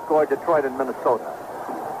 no score, Detroit and Minnesota.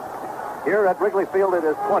 Here at Wrigley Field, it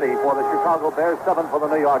is 20 for the Chicago Bears, 7 for the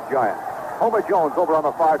New York Giants. Homer Jones over on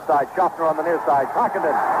the far side, Schaffner on the near side,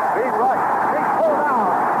 Koskinen being rushed. He's pulled down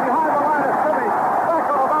behind the line of scrimmage, back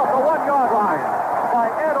on about the 1-yard line by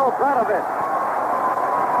Ed O'Branovich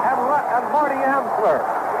and Marty Amsler.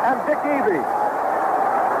 and Dick Evey.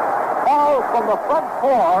 Ball from the front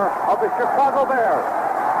four of the Chicago Bears.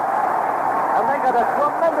 And they got a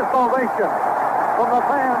tremendous ovation from the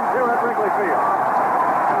fans here at Wrigley Field.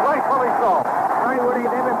 And rightfully so. Right, Woody,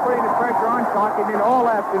 they've been putting the pressure on Talkington all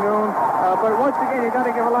afternoon. But once again, you got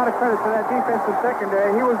to give a lot of credit to that defensive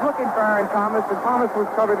secondary. He was looking for Aaron Thomas, and Thomas was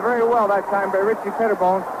covered very well that time by Richie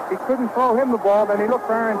Pettibone. He couldn't throw him the ball. Then he looked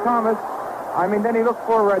for Aaron Thomas. Then he looked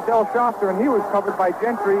for Del Shofter, and he was covered by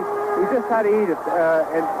Gentry. He just had to eat it.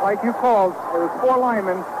 And like you called, there was 4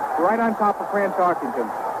 linemen right on top of Fran Talkington.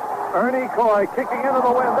 Ernie Coy kicking into the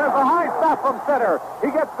wind. There's a high stop from center. He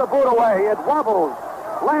gets the boot away. It wobbles.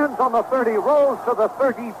 Lands on the 30, rolls to the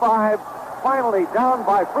 35, finally down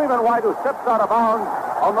by Freeman White, who steps out of bounds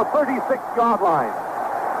on the 36-yard line.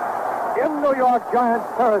 In New York Giants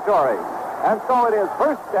territory. And so it is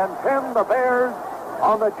 1st and 10, the Bears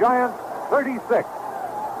on the Giants 36.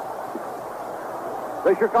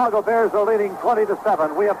 The Chicago Bears are leading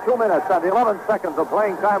 20-7. We have 2 minutes and 11 seconds of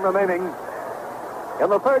playing time remaining in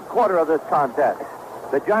the third quarter of this contest.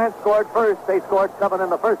 The Giants scored first. They scored 7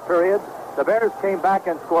 in the first period. The Bears came back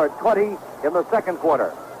and scored 20 in the second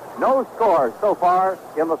quarter. No scores so far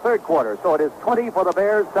in the third quarter. So it is 20 for the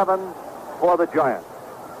Bears, 7 for the Giants.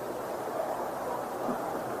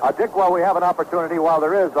 Dick, while we have an opportunity, while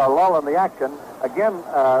there is a lull in the action, again,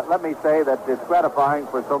 let me say that it's gratifying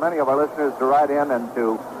for so many of our listeners to write in and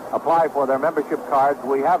to apply for their membership cards.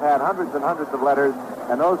 We have had hundreds and hundreds of letters,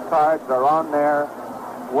 and those cards are on their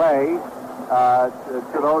way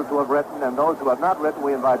to those who have written, and those who have not written,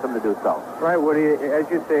 we invite them to do so. Right, Woody. As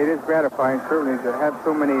you say, it is gratifying, certainly, to have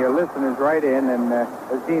so many listeners write in, and as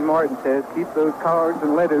Dean Martin says, keep those cards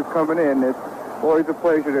and letters coming in. It's always a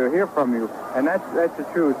pleasure to hear from you, and that's the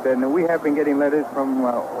truth. And we have been getting letters from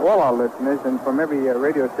all our listeners and from every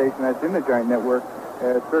radio station that's in the Giant Network.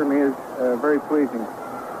 It certainly is very pleasing.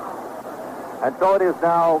 And so it is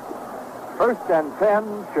now 1st and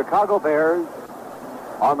 10, Chicago Bears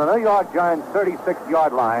on the New York Giants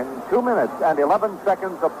 36-yard line. 2 minutes and 11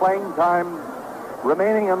 seconds of playing time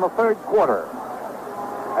remaining in the third quarter.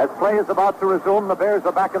 As play is about to resume, the Bears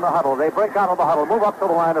are back in the huddle. They break out of the huddle, move up to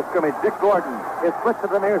the line of scrimmage. Dick Gordon is split to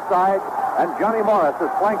the near side, and Johnny Morris is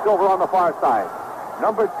flanked over on the far side.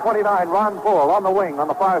 Number 29, Ron Bull, on the wing on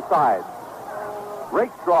the far side.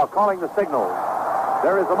 Rakestraw calling the signals.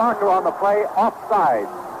 There is a marker on the play, offside.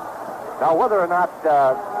 Now, whether or not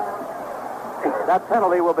that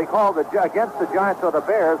penalty will be called against the Giants or the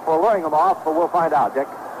Bears for luring them off, but we'll find out, Dick.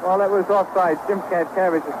 Well, that was offside. Jim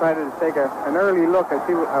Cabbage decided to take an early look at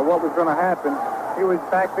see what was going to happen. He was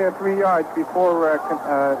back there 3 yards before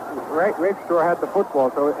Rakestraw had the football,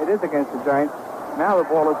 so it is against the Giants. Now the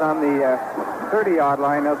ball is on the 30-yard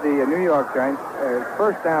line of the New York Giants.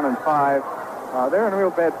 1st down and 5. They're in a real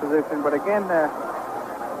bad position, but again,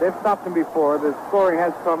 they've stopped them before. The scoring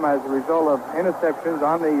has come as a result of interceptions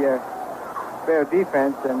on the Bear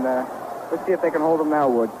defense, and let's see if they can hold them now,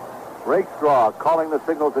 Wood. Rakestraw calling the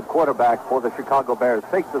signals at quarterback for the Chicago Bears.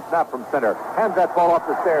 Takes the snap from center. Hands that ball up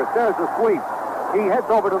the stairs. There's a sweep. He heads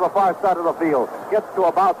over to the far side of the field. Gets to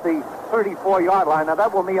about the 34-yard line. Now,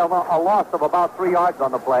 that will mean a loss of about 3 yards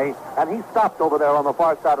on the play. And he's stopped over there on the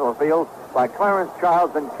far side of the field by Clarence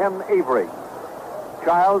Childs and Ken Avery.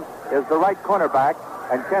 Childs is the right cornerback,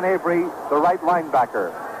 and Ken Avery the right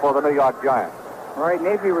linebacker for the New York Giants. All right,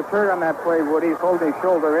 Navy returned on that play, Woody. He's holding his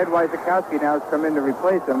shoulder. Ed Wyzakowski now has come in to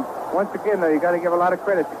replace him. Once again, though, you got to give a lot of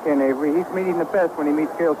credit to Ken Avery. He's meeting the best when he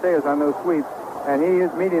meets Cale Sayers on those sweeps, and he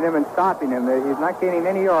is meeting him and stopping him. He's not gaining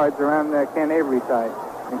any yards around Ken Avery's side.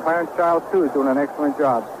 And Clarence Childs, too, is doing an excellent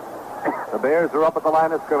job. The Bears are up at the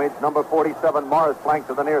line of scrimmage. Number 47, Morris, flanked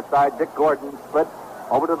to the near side. Dick Gordon split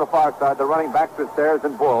over to the far side. The running backs are Sayers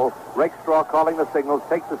and Bull. Rakestraw calling the signals.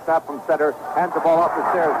 Takes the snap from center. Hands the ball off to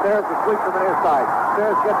Sayers. Sayers is sweep to the near side.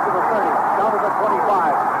 Sayers gets to the 30. Down to the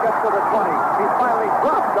 25. Gets to the 20. He's finally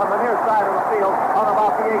dropped on the near side of the field on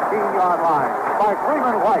about the 18-yard line by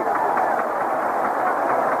Freeman White.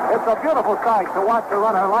 It's a beautiful sight to watch a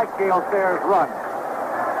runner like Cale Sayers run.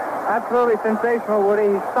 Absolutely sensational, Woody.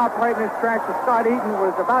 He stopped right in his tracks. Scott Eaton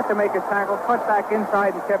was about to make a tackle, cut back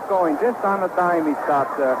inside and kept going. Just on the dime he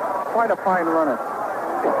stopped. Quite a fine runner.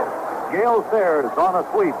 Cale Sayers on a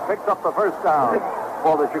sweep picks up the first down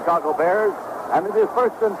for the Chicago Bears, and it is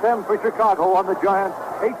 1st and 10 for Chicago on the Giants'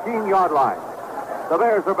 18-yard line. The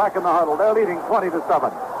Bears are back in the huddle. They're leading 20-7.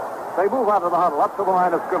 They move out of the huddle up to the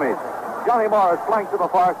line of scrimmage. Johnny Morris flanked to the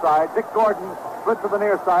far side. Dick Gordon split to the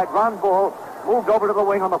near side. Ron Bull moved over to the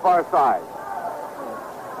wing on the far side.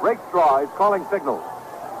 Rakestraw is calling signals.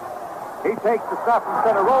 He takes the snap from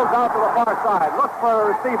center, rolls out to the far side, looks for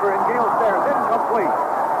a receiver in Gale Sayers, incomplete.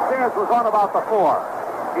 Sayers was on about the 4.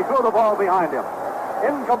 He threw the ball behind him.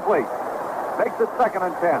 Incomplete. Makes it 2nd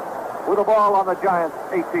and 10 with the ball on the Giants'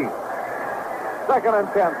 18. 2nd and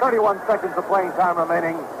 10, 31 seconds of playing time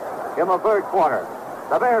remaining in the third quarter.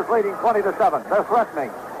 The Bears leading 20-7. They're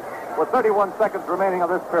threatening with 31 seconds remaining of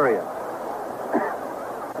this period.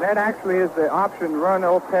 That actually is the option run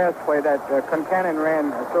or pass play that Concannon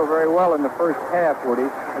ran so very well in the first half, Woody,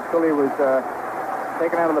 until he was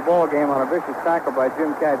taken out of the ball game on a vicious tackle by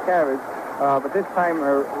Jim Cadcavage. But this time,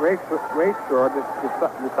 Rakestraw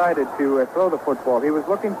decided to throw the football. He was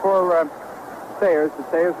looking for Sayers. The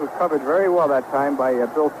Sayers was covered very well that time by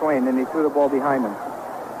Bill Swain, and he threw the ball behind him.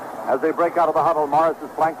 As they break out of the huddle, Morris is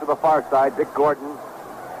flanked to the far side. Dick Gordon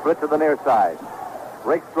split to the near side.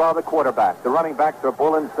 Rakestraw, the quarterback. The running backs are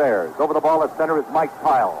Bull and Sayers. Over the ball at center is Mike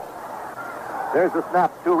Pyle. There's the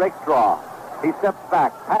snap to Rakestraw. He steps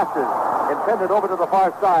back, passes, intended over to the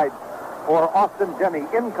far side for Austin Jenney.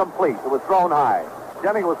 Incomplete. It was thrown high.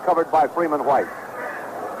 Jenney was covered by Freeman White.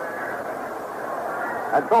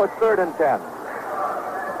 And so it's 3rd and 10.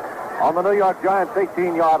 On the New York Giants'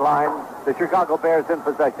 18-yard line, the Chicago Bears in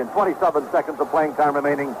possession. 27 seconds of playing time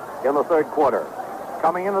remaining in the third quarter.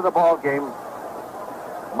 Coming into the ball game,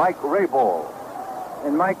 Mike Raybould.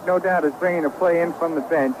 And Mike, no doubt, is bringing a play in from the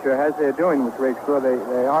bench, as they're doing with Rakestraw.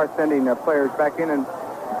 They are sending players back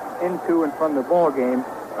into and from the ball game.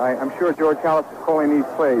 I'm sure George Hallis is calling these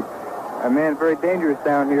plays. A man very dangerous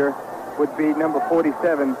down here would be number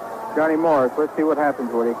 47, Johnny Morris. Let's see what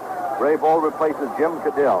happens, Woody. Raybould replaces Jim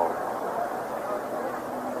Cadill.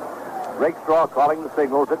 Rakestraw calling the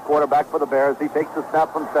signals at quarterback for the Bears. He takes the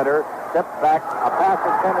snap from center, steps back, a pass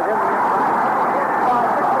intended in the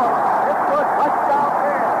inside. It's good. Touchdown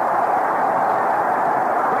Bears.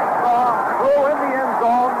 Rakestraw threw in the end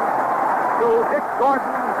zone to Dick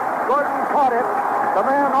Gordon. Gordon caught it. The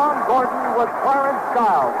man on Gordon was Clarence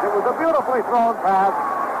Giles. It was a beautifully thrown pass.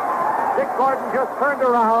 Dick Gordon just turned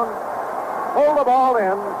around, pulled the ball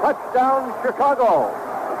in. Touchdown Chicago.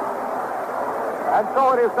 And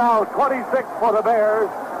so it is now 26 for the Bears,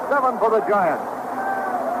 7 for the Giants.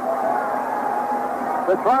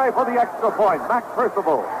 The try for the extra point. Max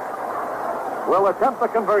Percival will attempt the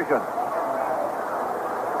conversion.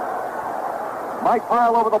 Mike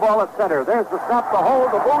Pyle over the ball at center. There's the snap, the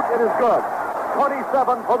hold, the boot. It is good.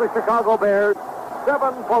 27 for the Chicago Bears,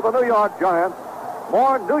 7 for the New York Giants.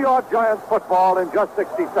 More New York Giants football in just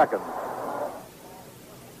 60 seconds.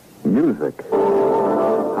 Music.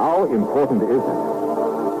 How important is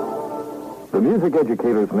it? The Music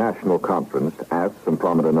Educators National Conference asked some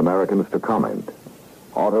prominent Americans to comment.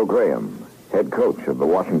 Otto Graham, head coach of the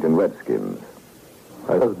Washington Redskins.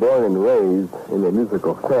 I was born and raised in a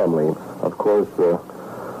musical family. Of course,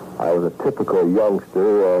 I was a typical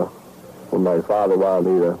youngster. When my father wanted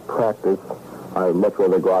me to practice, I would much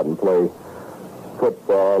rather go out and play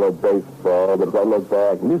football or baseball. But if I look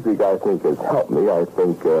back, music, I think, has helped me. I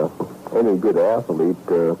think any good athlete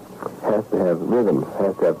has to have rhythm,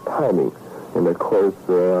 has to have timing. And, of course,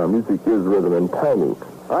 music is rhythm and timing.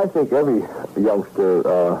 I think every youngster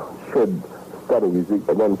should study music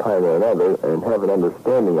at one time or another and have an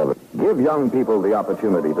understanding of it. Give young people the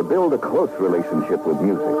opportunity to build a close relationship with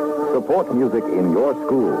music. Support music in your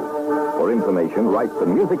school. For information, write the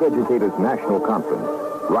Music Educators National Conference.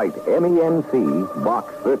 Write MENC,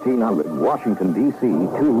 Box 1300, Washington, D.C.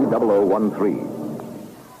 20013.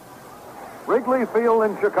 Wrigley Field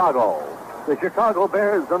in Chicago. The Chicago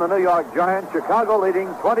Bears and the New York Giants. Chicago leading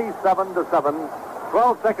 27-7.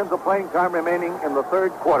 12 seconds of playing time remaining in the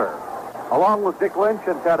third quarter. Along with Dick Lynch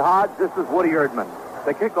and Ted Hodge, this is Woody Erdman.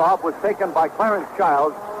 The kickoff was taken by Clarence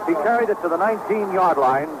Childs. He carried it to the 19-yard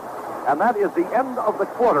line, and that is the end of the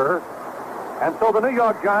quarter. And so the New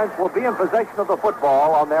York Giants will be in possession of the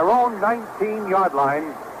football on their own 19-yard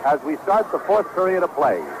line as we start the fourth period of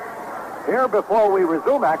play. Here, before we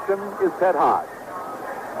resume action, is Ted Hodge.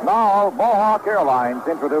 Now, Mohawk Airlines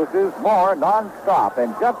introduces more non-stop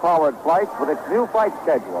and jet-powered flights with its new flight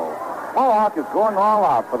schedule. Mohawk is going all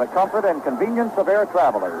out for the comfort and convenience of air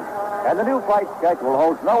travelers, and the new flight schedule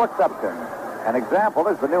holds no exception. An example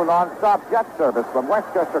is the new non-stop jet service from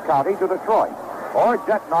Westchester County to Detroit, or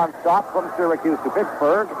jet non-stop from Syracuse to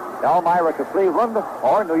Pittsburgh, Elmira to Cleveland,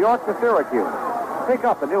 or New York to Syracuse. Pick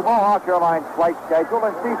up the new Mohawk Airlines flight schedule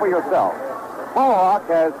and see for yourself. Mohawk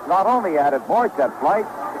has not only added more jet flights,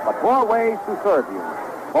 but more ways to serve you.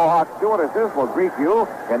 Mohawk stewardesses will greet you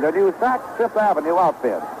in their new Saks Fifth Avenue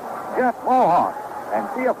outfit. Jet Mohawk, and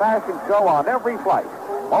see a fashion show on every flight.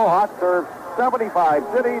 Mohawk serves 75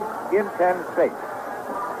 cities in 10 states.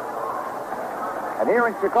 And here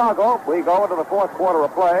in Chicago, we go into the fourth quarter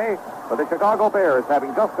of play with the Chicago Bears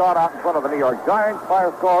having just gone out in front of the New York Giants by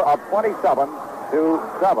a score of 27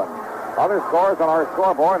 Other scores on our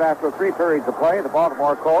scoreboard after 3 periods of play. The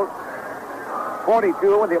Baltimore Colts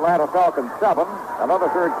 42 and the Atlanta Falcons 7. Another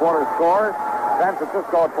third quarter score. San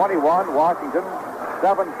Francisco 21, Washington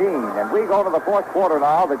 17. And we go to the fourth quarter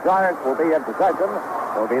now. The Giants will be in possession.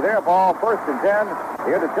 It'll be their ball, 1st and 10.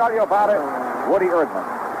 Here to tell you about it, Woody Erdman.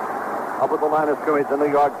 Up at the line of scrimmage, the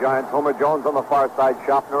New York Giants. Homer Jones on the far side,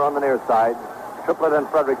 Schaffner on the near side. Triplett and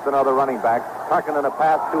Fredrickson are the running backs. Tarkenton a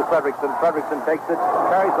pass to Fredrickson. Fredrickson takes it,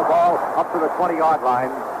 carries the ball up to the 20-yard line.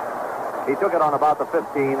 He took it on about the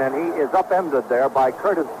 15, and he is upended there by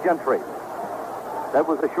Curtis Gentry. That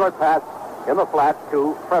was a short pass in the flat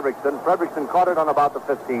to Fredrickson. Fredrickson caught it on about the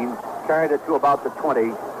 15, carried it to about the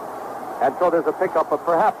 20. And so there's a pickup of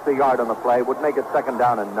perhaps a yard on the play, would make it 2nd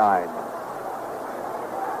down and 9.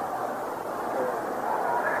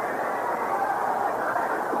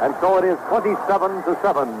 And so it is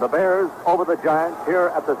 27-7. The Bears over the Giants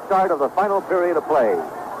here at the start of the final period of play.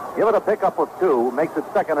 Give it a pickup of 2, makes it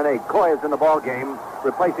 2nd and 8. Coy is in the ball game,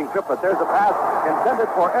 replacing Triplett. There's a pass intended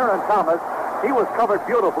for Aaron Thomas. He was covered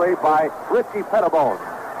beautifully by Richie Pettibone,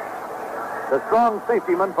 the strong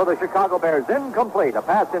safetyman for the Chicago Bears. Incomplete. A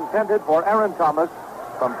pass intended for Aaron Thomas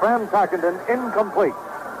from Fran Tarkenton. Incomplete.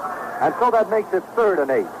 And so that makes it 3rd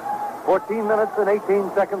and 8. 14 minutes and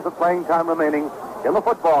 18 seconds of playing time remaining in the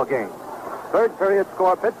football game. Third period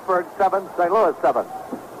score, Pittsburgh 7, St. Louis 7.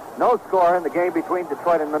 No score in the game between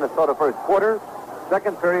Detroit and Minnesota first quarter.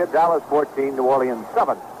 Second period, Dallas 14, New Orleans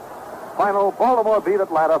 7. Final, Baltimore beat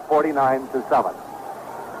Atlanta 49-7.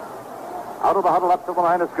 Out of the huddle up to the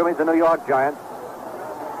line of scrimmage, the New York Giants.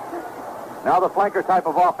 Now the flanker type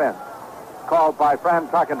of offense called by Fran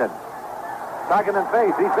Tarkenton. Tarkenton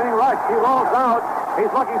face, he's being rushed. He rolls out.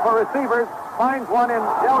 He's looking for receivers. Finds one in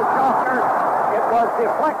Del Schaffner. It was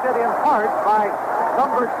deflected in part by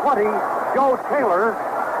number 20, Joe Taylor.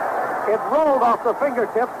 It rolled off the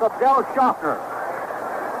fingertips of Del Schaffner.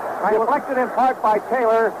 Deflected in part by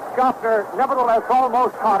Taylor. Schaffner nevertheless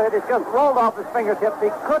almost caught it. It just rolled off his fingertips. He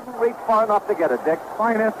couldn't reach far enough to get it, Dick.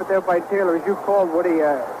 Fine effort there by Taylor, as you called, Woody.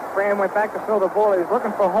 Fran went back to throw the ball. He was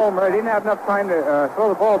looking for Homer. He didn't have enough time to throw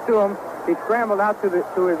the ball to him. He scrambled out to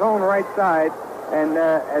his own right side. And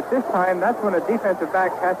at this time, that's when a defensive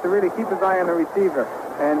back has to really keep his eye on the receiver.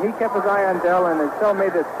 And he kept his eye on Dell, and as Dell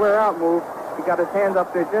made the square-out move, he got his hands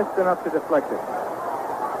up there just enough to deflect it.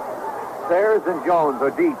 Sayers and Jones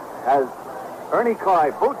are deep as Ernie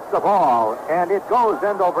Coy boots the ball, and it goes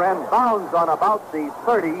end over end, bounds on about the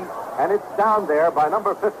 30, and it's down there by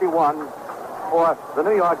number 51 for the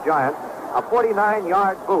New York Giants, a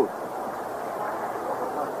 49-yard boot.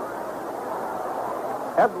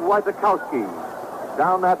 Ed Wojciechowski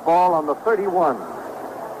down that ball on the 31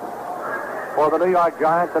 for the New York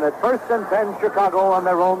Giants, and at 1st and 10, Chicago on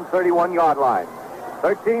their own 31-yard line.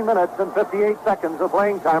 13 minutes and 58 seconds of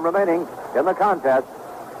playing time remaining in the contest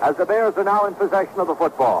as the Bears are now in possession of the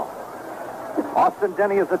football. Austin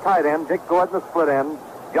Denny is the tight end, Dick Gordon the split end,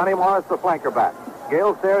 Johnny Morris the flanker back,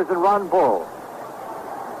 Gale Sayers and Ron Bull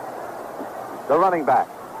the running back.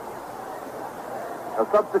 A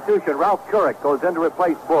substitution, Ralph Couric goes in to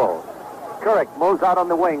replace Bull. Couric moves out on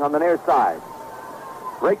the wing on the near side.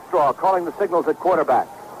 Rakestraw calling the signals at quarterback.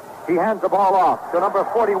 He hands the ball off to number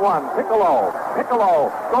 41, Piccolo.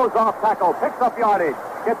 Piccolo goes off tackle, picks up yardage,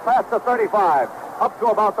 gets past the 35, up to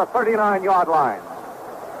about the 39-yard line.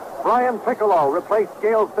 Brian Piccolo replaced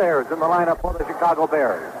Gale Sayers in the lineup for the Chicago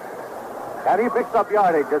Bears. And he picks up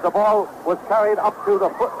yardage as the ball was carried up to the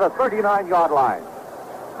 39-yard line.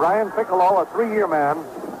 Brian Piccolo, a 3-year man,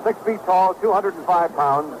 6 feet tall, 205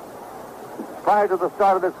 pounds. Prior to the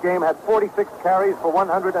start of this game, had 46 carries for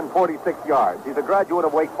 146 yards. He's a graduate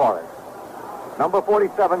of Wake Forest. Number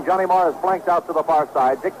 47, Johnny Morris, flanked out to the far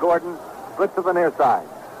side. Dick Gordon split to the near side.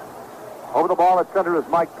 Over the ball at center is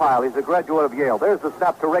Mike Pyle. He's a graduate of Yale. There's the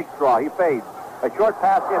snap to Rakestraw. He fades. A short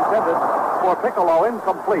pass intended for Piccolo,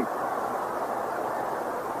 incomplete.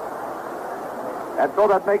 And so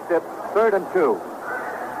that makes it 3rd and 2.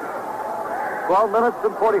 12 minutes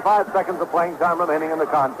and 45 seconds of playing time remaining in the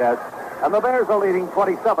contest. And the Bears are leading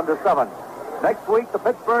 27-7. Next week, the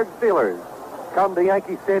Pittsburgh Steelers come to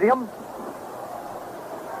Yankee Stadium.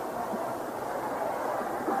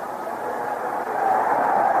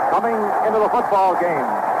 Coming into the football game,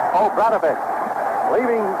 Obradovich.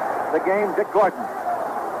 Leaving the game, Dick Gordon.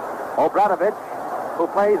 Obradovich, who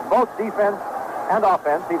plays both defense and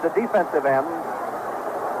offense. He's a defensive end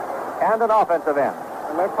and an offensive end.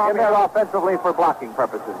 In there offensively for blocking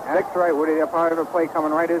purposes. That's right, Woody. They're part of the play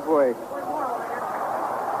coming right his way.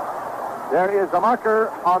 There is a marker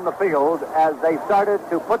on the field as they started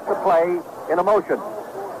to put the play in motion.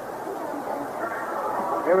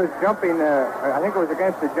 There was jumping, I think it was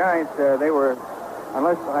against the Giants. They were,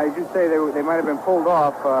 unless I should say they might have been pulled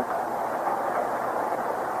off.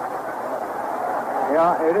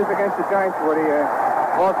 Yeah, it is against the Giants, Woody.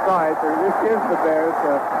 Offside. So this gives the Bears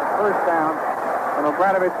first down, and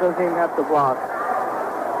Obradovich doesn't even have to block.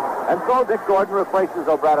 And so Dick Gordon replaces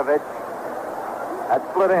Obradovich at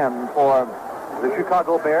split end for the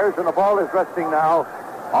Chicago Bears, and the ball is resting now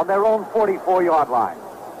on their own 44-yard line.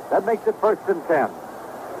 That makes it 1st and 10.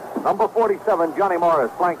 Number 47, Johnny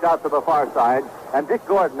Morris, flanked out to the far side, and Dick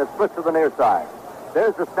Gordon is split to the near side.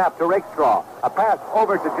 There's the snap to Rakestraw. A pass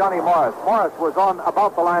over to Johnny Morris. Morris was on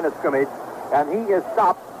about the line of scrimmage, and he is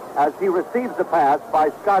stopped as he receives the pass by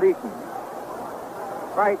Scott Eaton.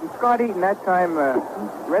 Right, and Scott Eaton that time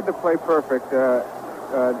read the play perfect.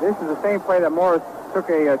 This is the same play that Morris took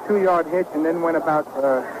a 2-yard hitch and then went about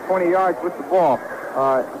 20 yards with the ball.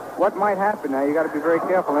 What might happen now, you got to be very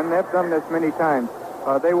careful, and they've done this many times.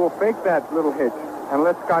 They will fake that little hitch and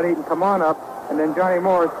let Scott Eaton come on up, and then Johnny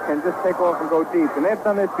Morris can just take off and go deep. And they've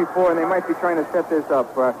done this before, and they might be trying to set this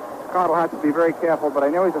up. Scott will have to be very careful, but I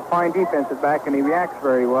know he's a fine defensive back, and he reacts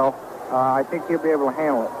very well. I think he'll be able to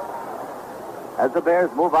handle it. As the Bears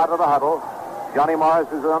move out of the huddle, Johnny Morris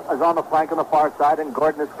is on the flank on the far side, and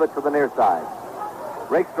Gordon is split to the near side.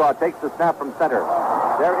 Rakestraw takes the snap from center.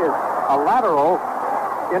 There is a lateral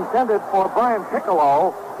intended for Brian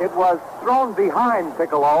Piccolo. It was thrown behind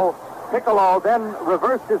Piccolo. Piccolo then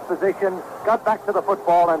reversed his position, got back to the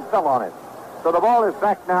football, and fell on it. So the ball is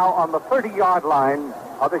back now on the 30-yard line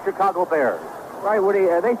of the Chicago Bears. Right, Woody,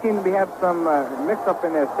 they seem to have some mix-up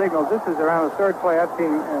in their signals. This is around the third play I've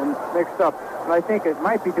seen mixed up. And I think it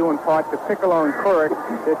might be due in part to Piccolo and Couric.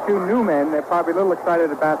 They're two new men. They're probably a little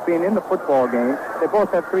excited about being in the football game. They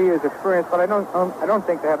both have 3 years experience, but I don't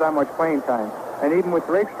think they have that much playing time. And even with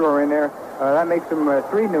Rakestraw in there, that makes them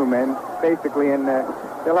 3 new men, basically, and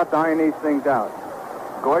they'll have to iron these things out.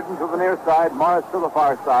 Gordon to the near side, Morris to the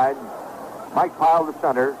far side. Mike Pyle to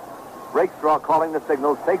center. Rakestraw calling the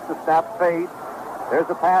signals, takes the snap, fades. There's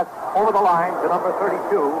a pass over the line to number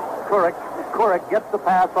 32, Couric. Couric gets the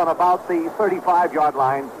pass on about the 35-yard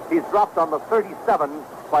line. He's dropped on the 37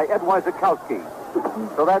 by Ed Wyzakowski.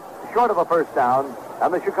 So that's short of a first down,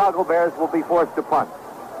 and the Chicago Bears will be forced to punt.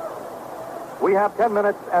 We have 10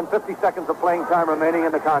 minutes and 50 seconds of playing time remaining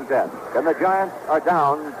in the contest, and the Giants are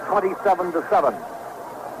down 27-7.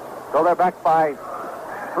 So they're back by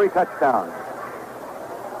 3 touchdowns.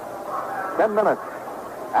 10 minutes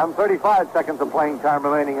and 35 seconds of playing time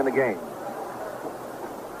remaining in the game.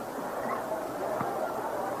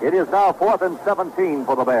 It is now 4th and 17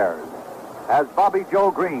 for the Bears, as Bobby Joe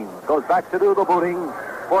Green goes back to do the booting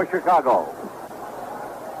for Chicago.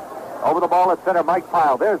 Over the ball at center, Mike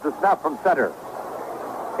Pyle. There's the snap from center.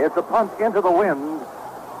 It's a punt into the wind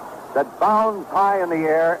that bounds high in the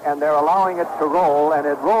air, and they're allowing it to roll, and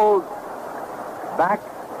it rolls back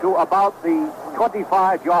to about the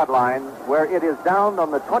 25-yard line, where it is down on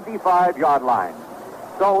the 25-yard line.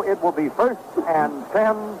 So it will be 1st and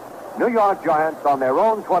 10, New York Giants on their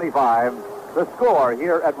own 25. The score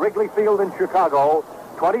here at Wrigley Field in Chicago,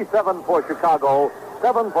 27 for Chicago,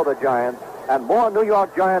 7 for the Giants, and more New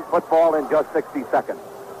York Giant football in just 60 seconds.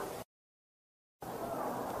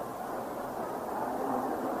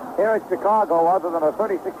 Here at Chicago, other than a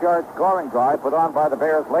 36-yard scoring drive put on by the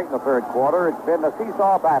Bears late in the third quarter, it's been a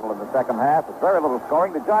seesaw battle in the second half. It's very little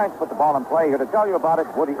scoring. The Giants put the ball in play. Here to tell you about it,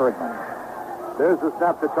 Woody Erdman. There's the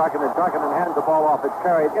snap to Tarkenton. Tarkenton hands the ball off. It's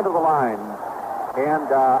carried into the line. And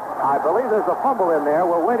I believe there's a fumble in there.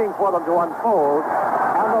 We're waiting for them to unfold.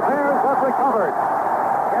 And the Bears have recovered.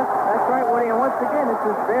 Yes, that's right, Woody. And once again, it's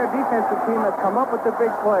this Bear defensive team that's come up with the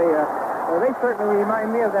big play. They certainly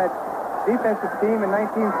remind me of that defensive team in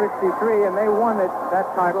 1963, and they won that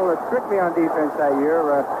title strictly on defense that year.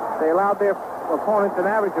 They allowed their opponents an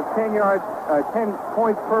average of 10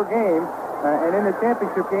 points per game. And in the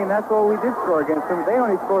championship game, that's all we did score against them. They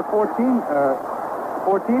only scored 14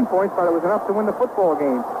 points, but it was enough to win the football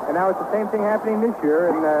game. And now it's the same thing happening this year.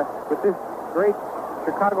 And with this great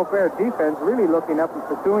Chicago Bears defense really looking up and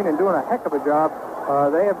pursuing and doing a heck of a job,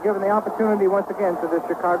 they have given the opportunity once again to the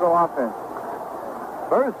Chicago offense.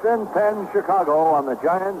 1st and 10, Chicago on the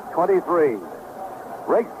Giants' 23.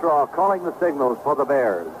 Rakestraw calling the signals for the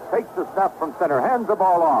Bears. Takes the snap from center, hands the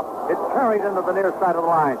ball off. It's carried into the near side of the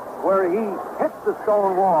line, where he hits the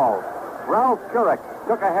stone wall. Ralph Couric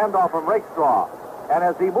took a handoff from Rakestraw, and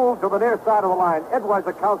as he moved to the near side of the line, Ed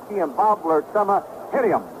Wyzakowski and Bob Lertsema hit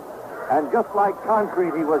him. And just like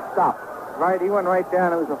concrete, he was stopped. Right, he went right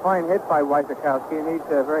down. It was a fine hit by Wyzakowski, and he's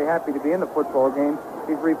very happy to be in the football game.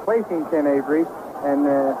 He's replacing Ken Avery, and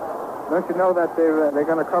don't you know that they're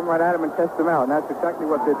going to come right at him and test him out, and that's exactly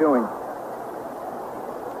what they're doing.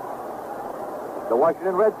 The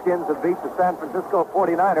Washington Redskins have beat the San Francisco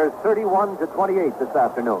 49ers 31-28 this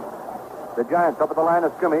afternoon. The Giants up at the line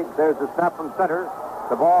of scrimmage. There's the snap from center.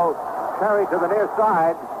 The ball carried to the near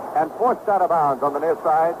side and forced out of bounds on the near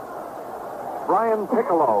side. Brian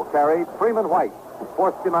Piccolo carried. Freeman White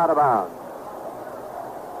forced him out of bounds.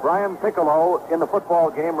 Brian Piccolo in the football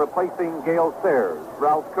game replacing Gale Sayers.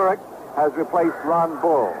 Ralph Couric has replaced Ron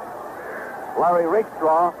Bull. Larry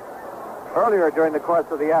Rakestraw, earlier during the course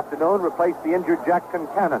of the afternoon, replaced the injured Jack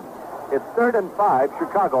Concannon. It's 3rd and 5,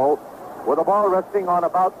 Chicago, with the ball resting on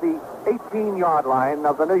about the 18-yard line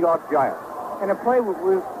of the New York Giants. And a play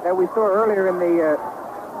that we saw earlier in the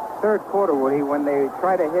third quarter, Woody, when they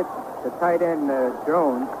tried to hit the tight end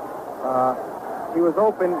Jones, he was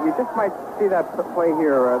open. You just might see that play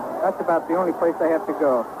here. That's about the only place they have to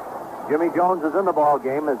go. Jimmy Jones is in the ball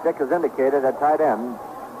game, as Dick has indicated, at tight end.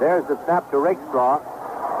 There's the snap to Rakestraw.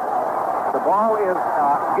 The ball is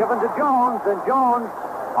given to Jones, and Jones,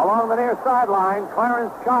 along the near sideline,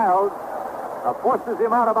 Clarence Childs forces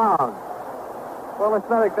him out of bounds. Well, it's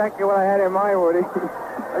not exactly what I had in mind, Woody.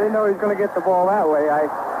 I didn't know he was going to get the ball that way.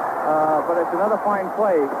 But it's another fine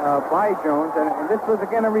play by Jones, and this was,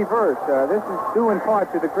 again, a reverse. This is due in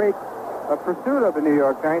part to the great pursuit of the New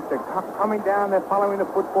York Giants. They're coming down, they're following the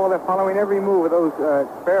football, they're following every move of those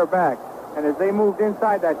spare backs. And as they moved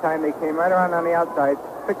inside that time, they came right around on the outside,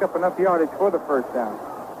 picked up enough yardage for the first down.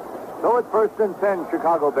 So it's 1st and 10,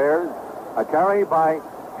 Chicago Bears. A carry by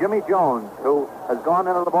Jimmy Jones, who has gone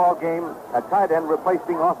into the ball game at tight end,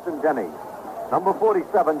 replacing Austin Denny. Number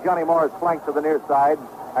 47, Johnny Morris, flanked to the near side,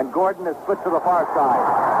 and Gordon is split to the far side.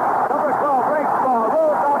 Number 12, Rakestraw,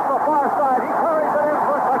 rolls out to the far side. He carries it in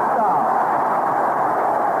for a touchdown.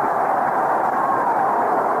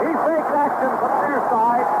 He faked action from the near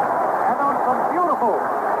side, and on some beautiful,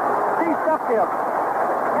 deceptive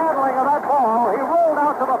handling of that ball, he rolled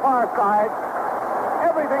out to the far side.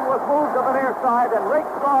 Everything was moved to the near side, and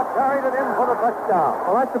Rakestraw carried it in for the touchdown.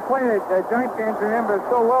 Well, that's a play that Giant fans remember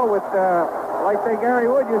so well with, like, say, Gary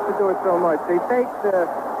Wood used to do it so much. He faked the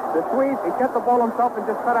sweep, he kept the ball himself and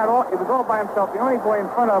just cut out all. It was all by himself. The only boy in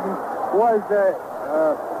front of him was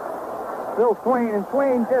Bill Swain, and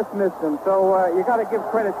Swain just missed him. So you got to give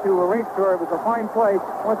credit to Rakestraw. It was a fine play.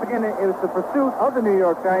 Once again, it was the pursuit of the New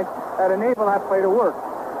York Giants that enabled that play to work.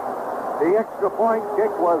 The extra point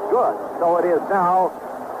kick was good. So it is now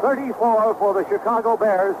 34 for the Chicago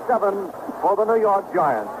Bears, 7 for the New York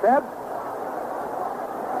Giants. Ted?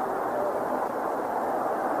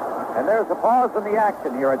 And there's a pause in the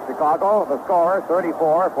action here at Chicago. The score,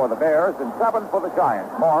 34 for the Bears and 7 for the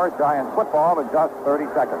Giants. More Giants football in just 30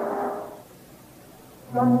 seconds.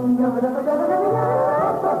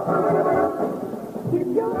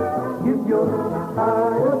 Give your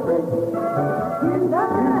heart a break.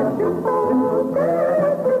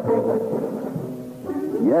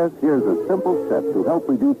 Yes, here's a simple step to help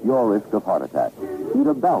reduce your risk of heart attack. Eat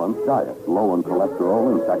a balanced diet, low in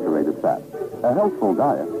cholesterol and saturated fat. A healthful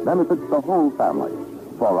diet benefits the whole family.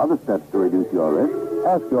 For other steps to reduce your risk,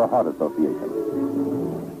 ask your heart association.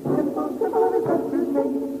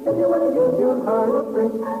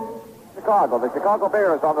 Chicago. The Chicago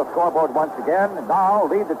Bears on the scoreboard once again. Now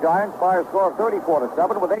lead the Giants by a score of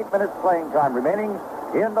 34-7 with 8 minutes playing time remaining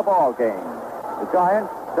in the ball game. The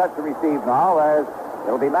Giants set to receive now as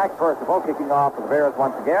it'll be Mac Percival kicking off for the Bears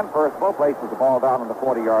once again. Percival places the ball down on the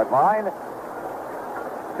 40-yard line.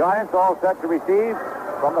 Giants all set to receive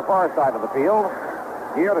from the far side of the field.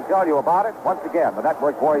 Here to tell you about it, once again, the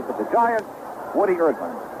network voice of the Giants, Woody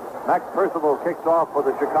Erdman. Max Percival kicks off for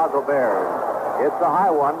the Chicago Bears. It's a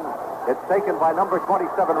high one. It's taken by number 27,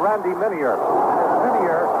 Randy Minier.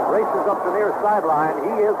 Minier races up the near sideline.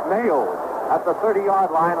 He is nailed at the 30-yard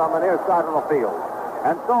line on the near side of the field.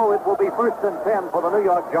 And so it will be 1st and 10 for the New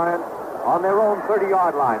York Giants on their own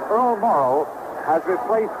 30-yard line. Earl Morrow has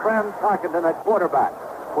replaced Fran Tarkenton at quarterback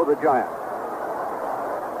for the Giants.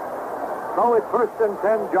 So it's 1st and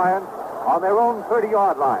 10 Giants on their own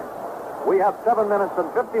 30-yard line. We have 7 minutes and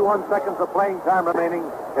 51 seconds of playing time remaining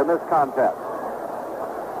in this contest.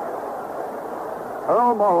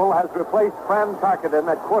 Earl Morrow has replaced Fran Tarkenton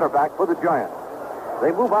at quarterback for the Giants.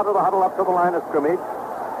 They move out of the huddle up to the line of scrimmage.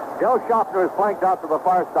 Del Schaffner is flanked out to the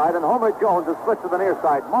far side, and Homer Jones is split to the near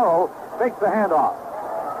side. Morrow takes the handoff.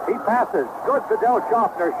 He passes. Good to Del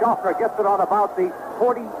Schaffner. Schaffner gets it on about the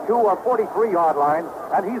 42 or 43-yard line,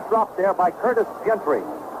 and he's dropped there by Curtis Gentry.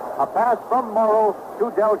 A pass from Morrow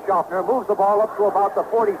to Del Schaffner moves the ball up to about the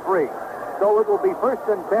 43. So it will be 1st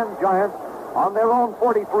and 10 Giants on their own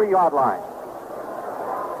 43-yard line.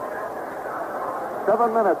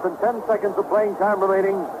 7 minutes and 10 seconds of playing time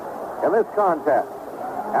remaining in this contest.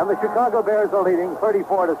 And the Chicago Bears are leading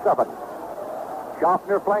 34-7.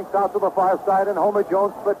 Schaffner flanks out to the far side, and Homer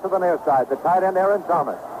Jones splits to the near side. The tight end, Aaron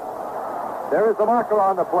Thomas. There is a marker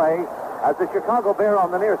on the play, as the Chicago Bear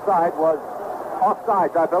on the near side was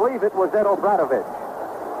offsides. I believe it was Ed O'Bradovich.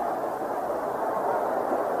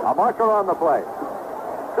 A marker on the play.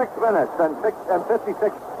 6 minutes and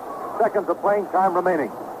 56 seconds of playing time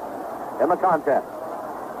remaining in the contest.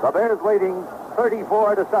 The Bears leading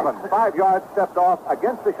 34-7. 5 yards stepped off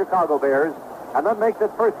against the Chicago Bears, and that makes it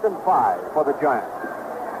 1st and 5 for the Giants.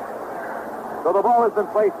 So the ball has been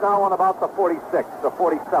placed now on about the 46, the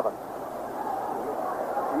 47.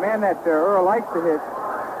 The man that Earl likes to hit,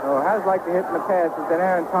 or has liked to hit in the past, is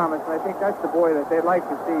Aaron Thomas, and I think that's the boy that they'd like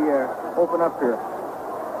to see open up here.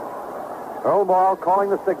 Earl Morrall calling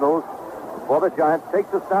the signals for the Giants. Takes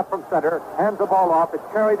the snap from center, hands the ball off. It's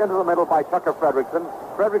carried into the middle by Tucker Fredrickson.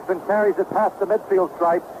 Fredrickson carries it past the midfield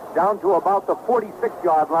stripe down to about the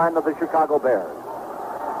 46-yard line of the Chicago Bears.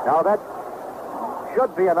 Now that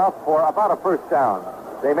should be enough for about a 1st down.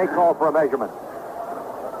 They may call for a measurement.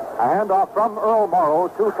 A handoff from Earl Morrow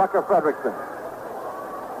to Tucker Fredrickson.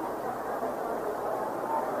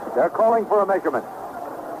 They're calling for a measurement.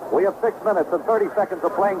 We have 6 minutes and 30 seconds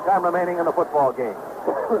of playing time remaining in the football game.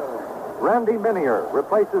 Randy Minier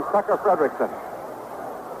replaces Tucker Fredrickson.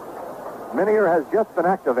 Minier has just been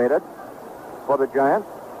activated for the Giants.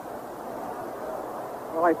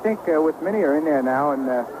 Well, I think with Minier in there now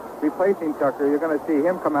and replacing Tucker, you're going to see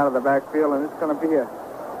him come out of the backfield, and it's going to be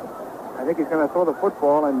I think he's going to throw the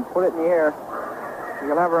football and put it in the air.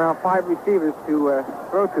 He'll have around 5 receivers to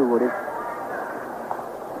throw to, Woody.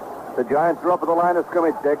 The Giants are up at the line of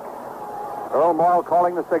scrimmage, Dick. Earl Morrall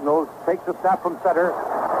calling the signals. Takes a snap from center.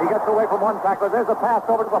 He gets away from one tackler. There's a pass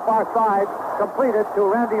over to the far side. Completed to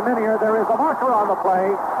Randy Minier. There is a marker on the play.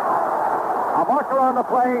 A marker on the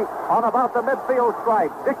play on about the midfield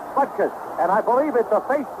stripe. Dick Butkus. And I believe it's a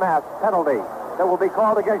face mask penalty that will be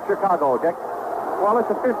called against Chicago, Dick. Well, it's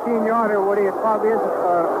a 15-yarder, Woody. It probably is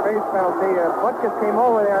a face penalty. Butkus came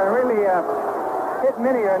over there and really hit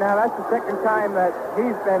Minier. Now, that's the second time that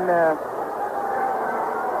he's been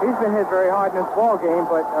hit very hard in this ball game,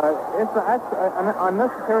 but that's an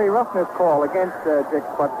unnecessary roughness call against Dick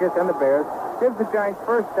Butkus and the Bears. Gives the Giants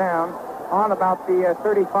 1st down on about the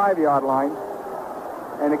 35-yard line.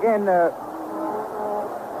 And again,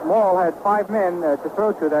 Morrall had 5 men to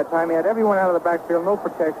throw to that time. He had everyone out of the backfield, no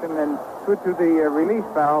protection, and threw to the release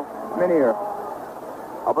valve, Minier.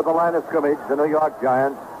 Up at the line of scrimmage, the New York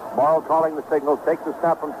Giants. Morrall calling the signals, takes the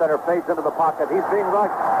snap from center, fades into the pocket. He's being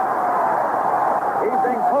rushed. He's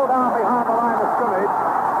being pulled down behind the line of scrimmage.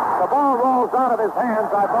 The ball rolls out of his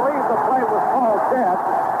hands. I believe the play was called dead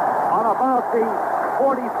on about the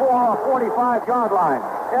 44 or 45-yard line.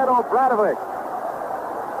 Ed O'Bradovich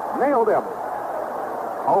nailed him.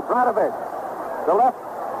 O'Bradovich, the left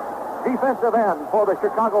defensive end for the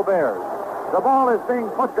Chicago Bears. The ball is being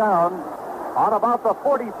put down on about the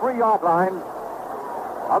 43-yard line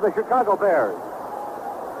of the Chicago Bears.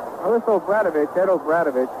 Well, this Ed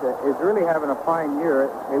O'Bradovich, is really having a fine year.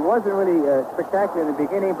 It wasn't really spectacular in the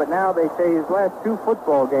beginning, but now they say his last 2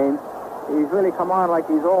 football games, he's really come on like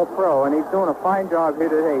he's all pro, and he's doing a fine job here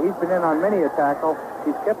today. He's been in on many a tackle.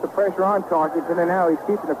 He's kept the pressure on Tarkington, and now he's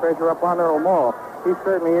keeping the pressure up on Earl Morrall. He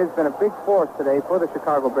certainly has been a big force today for the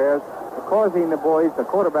Chicago Bears, causing the boys, the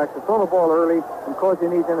quarterbacks, to throw the ball early and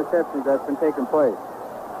causing these interceptions that's been taking place.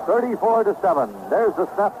 34-7. There's the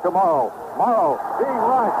snap to Morrow. Morrow being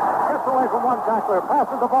rushed. Gets away from one tackler.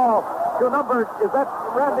 Passes the ball to number, is that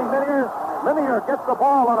Randy Minier? Minier gets the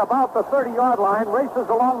ball on about the 30-yard line, races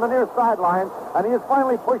along the near sideline, and he is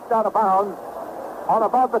finally pushed out of bounds on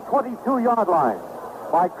about the 22-yard line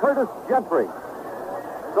by Curtis Gentry.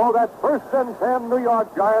 So that's 1st and 10 New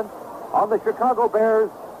York Giants on the Chicago Bears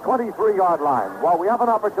 23-yard line. While we have an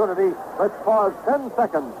opportunity, let's pause 10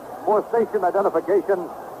 seconds for station identification.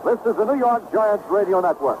 This is the New York Giants Radio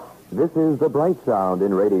Network. This is the bright sound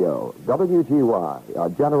in radio. WGY, a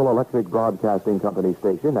General Electric Broadcasting Company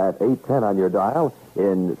station at 810 on your dial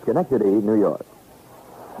in Schenectady, New York.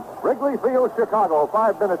 Wrigley Field, Chicago.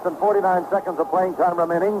 5 minutes and 49 seconds of playing time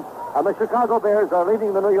remaining. And the Chicago Bears are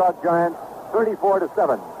leading the New York Giants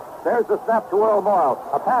 34-7. There's the snap to Earl Morrall.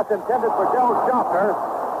 A pass intended for Del Schaffner.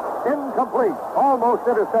 Incomplete. Almost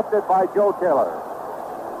intercepted by Joe Taylor.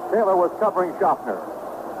 Taylor was covering Schaffner.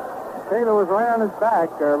 Taylor was right on his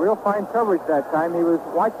back. Real fine coverage that time. He was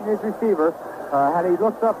watching his receiver. Had he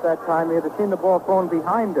looked up that time, he would have seen the ball thrown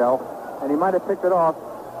behind Dell, and he might have picked it off.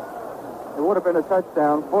 It would have been a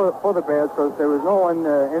touchdown for the Bears because there was no one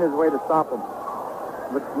in his way to stop him.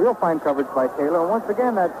 But real fine coverage by Taylor. And once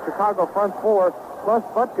again, that Chicago front four plus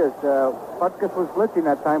Butkus. Butkus was blitzing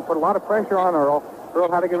that time, put a lot of pressure on Earl.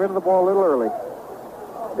 Earl had to get rid of the ball a little early.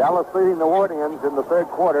 Dallas leading the Wardians in the third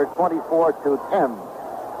quarter, 24-10.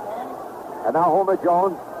 And now Homer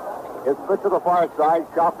Jones is split to the far side.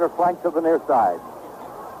 Schaffner flanked to the near side.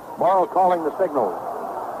 Morrow calling the signals.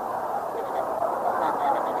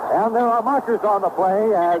 And there are markers on the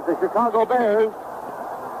play as the Chicago Bears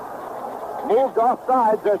moved off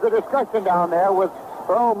sides. There's a discussion down there with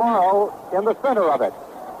Earl Morrow in the center of it.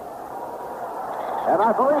 And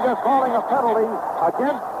I believe they're calling a penalty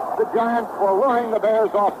against the Giants for luring the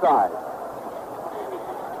Bears offside.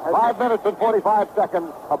 5 minutes and 45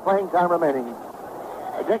 seconds of playing time remaining.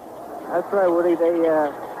 Dick? That's right, Woody.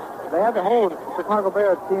 They had the whole Chicago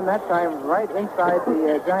Bears team that time right inside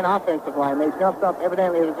the Giant offensive line. They jumped up.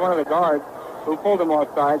 Evidently, it was one of the guards who pulled them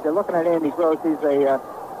offside. They're looking at Andy Gross. He's a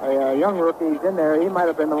young rookie. He's in there. He might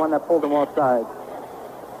have been the one that pulled them offside.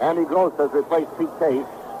 Andy Gross has replaced Pete Case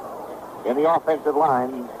in the offensive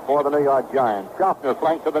line for the New York Giants. Schaffner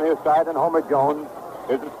flanked to the near side, and Homer Jones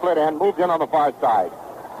is a split end, moved in on the far side.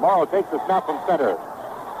 Morrow takes the snap from center.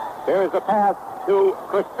 There is a pass to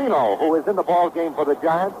Crispino, who is in the ball game for the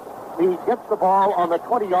Giants. He gets the ball on the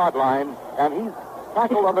 20-yard line, and he's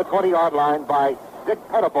tackled on the 20-yard line by Dick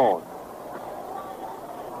Pettibone.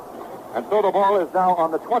 And so the ball is now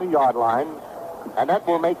on the 20-yard line, and that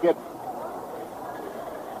will make it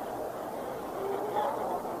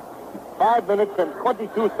 5 minutes and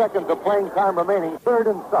 22 seconds of playing time remaining, 3rd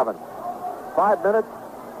and 7. 5 minutes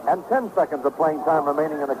and 10 seconds of playing time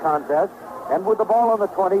remaining in the contest. And with the ball on the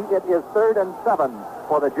 20, it is 3rd and 7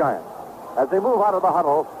 for the Giants. As they move out of the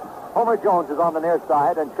huddle, Homer Jones is on the near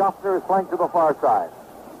side, and Schaffner is flanked to the far side.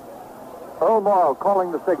 Earl Morrow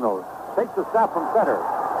calling the signals. Takes the snap from center.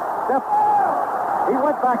 He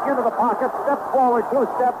went back into the pocket, stepped forward 2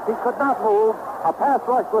 steps. He could not move. A pass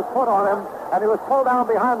rush was put on him, and he was pulled down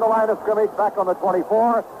behind the line of scrimmage back on the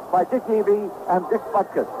 24 by Dick Evey and Dick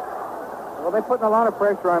Butkus. Well, they're putting a lot of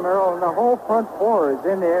pressure on Earl, and the whole front four is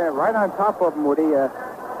in there, right on top of him, Woody.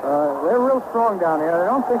 They're real strong down there. I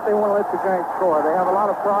don't think they want to let the Giants score. They have a lot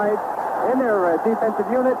of pride in their defensive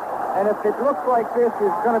unit, and if it looks like this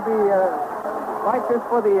is going to be like this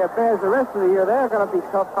for the Bears the rest of the year, they're going to be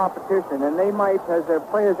tough competition, and they might, as their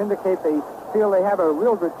players indicate, they feel they have a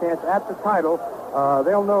real good chance at the title.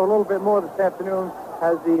 They'll know a little bit more this afternoon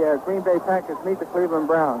as the Green Bay Packers meet the Cleveland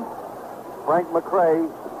Browns. Frank McRae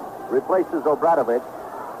replaces Obradovich.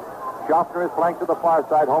 Schaffner is flanked to the far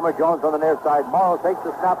side. Homer Jones on the near side. Morrow takes the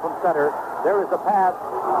snap from center. There is a pass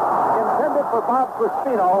intended for Bob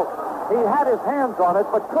Crispino. He had his hands on it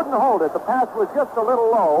but couldn't hold it. The pass was just a little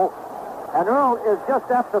low, and Earl is just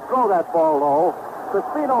apt to throw that ball low.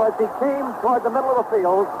 Crispino, as he came toward the middle of the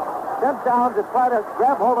field, bent down to try to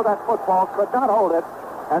grab hold of that football, could not hold it,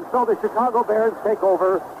 and so the Chicago Bears take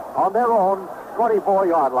over on their own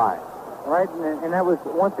 24-yard line. Right, and that was,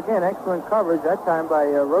 once again, excellent coverage, that time by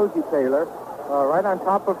Rosie Taylor, right on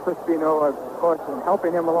top of Crispino, of course, and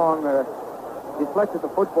helping him along, deflected the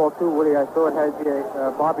football, too, Woody. I saw it as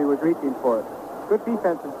Bobby was reaching for it. Good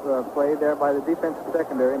defensive play there by the defensive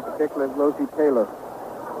secondary, in particular, Rosie Taylor.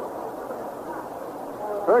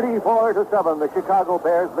 34-7, the Chicago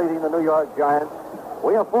Bears leading the New York Giants.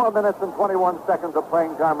 We have 4 minutes and 21 seconds of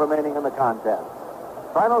playing time remaining in the contest.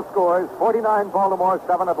 Final scores, 49 Baltimore,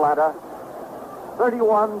 7 Atlanta.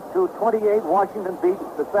 31-28, Washington beats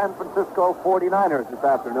the San Francisco 49ers this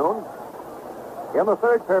afternoon. In the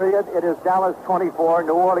third period, it is Dallas 24,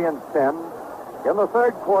 New Orleans 10. In the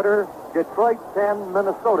third quarter, Detroit 10,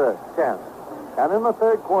 Minnesota 10. And in the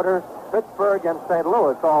third quarter, Pittsburgh and St.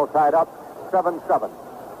 Louis all tied up 7-7.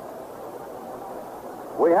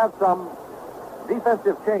 We have some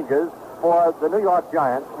defensive changes for the New York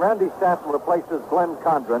Giants. Randy Stanton replaces Glenn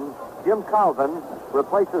Condren. Jim Calvin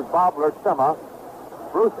replaces Bob Lerstema.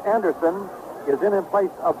 Bruce Anderson is in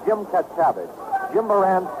place of Jim Katcavage. Jim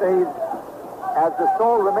Moran stays as the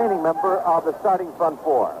sole remaining member of the starting front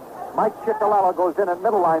four. Mike Ciccolello goes in at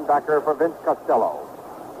middle linebacker for Vince Costello.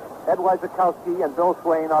 Ed Wyzakowski and Bill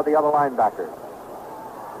Swain are the other linebackers.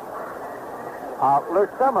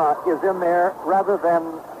 Lerstema is in there rather than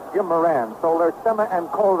Jim Moran. So Lerstema and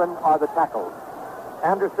Colvin are the tackles.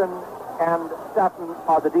 Anderson and Staton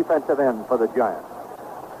are the defensive end for the Giants.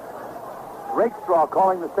 Rakestraw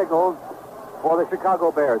calling the signals for the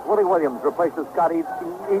Chicago Bears. Willie Williams replaces Scott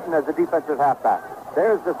Eaton as the defensive halfback.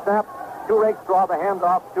 There's the snap to Rakestraw, the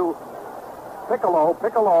handoff to Piccolo.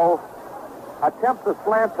 Piccolo attempts a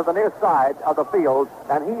slant to the near side of the field,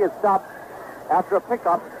 and he is stopped after a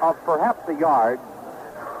pickup of perhaps a yard.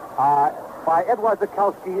 by Edward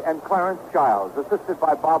Zukowski and Clarence Childs, assisted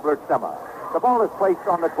by Bob Lertsema. The ball is placed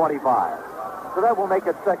on the 25. So that will make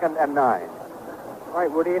it 2nd and 9. Right,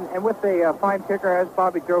 Woody, and with the fine kicker as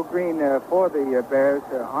Bobby Joe Green for the Bears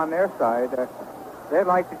on their side, they'd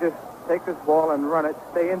like to just take this ball and run it,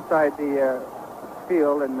 stay inside the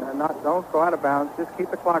field, and don't go out of bounds. Just keep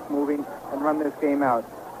the clock moving and run this game out.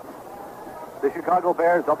 The Chicago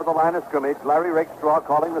Bears up at the line of scrimmage. Larry Rakestraw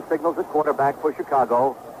calling the signals at quarterback for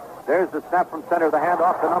Chicago. There's the snap from center, the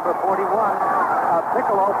handoff to number 41.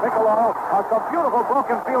 Piccolo. Some beautiful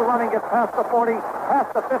broken field running gets past the 40,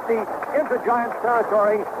 past the 50, into Giants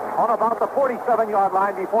territory on about the 47-yard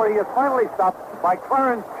line before he is finally stopped by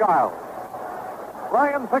Clarence Childs.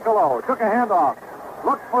 Ryan Piccolo took a handoff,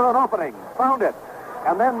 looked for an opening, found it,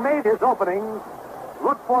 and then made his openings,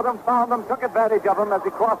 looked for them, found them, took advantage of them as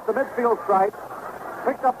he crossed the midfield stripe,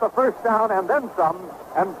 picked up the first down and then some,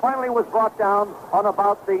 and finally was brought down on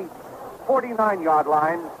about the 49-yard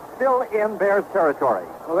line, still in Bears territory.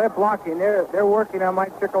 Well, they're blocking. They're working on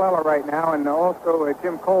Mike Ciccolella right now, and also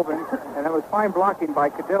Jim Colvin, and it was fine blocking by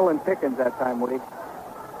Cadell and Pickens that time, Woody.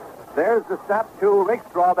 There's the snap to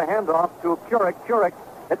Rakestraw, the handoff to Keurig. Keurig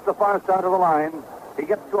hits the far side of the line. He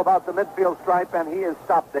gets to about the midfield stripe, and he is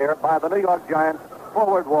stopped there by the New York Giants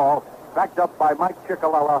forward wall, backed up by Mike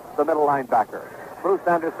Ciccolella, the middle linebacker. Bruce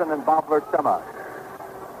Anderson and Bob Lertsema.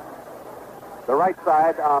 The right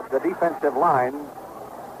side of the defensive line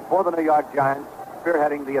for the New York Giants,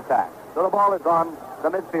 spearheading the attack. So the ball is on the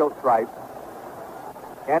midfield stripe,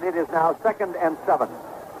 and it is now 2nd and 7.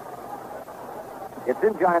 It's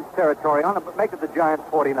in Giants territory, make it the Giants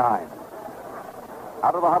 49.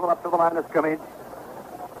 Out of the huddle up to the line of scrimmage,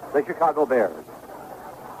 the Chicago Bears.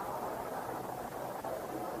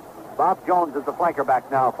 Bob Jones is the flanker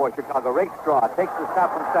back now for Chicago. Rakestraw takes the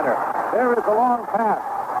snap from center. There is a long pass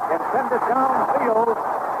intended downfield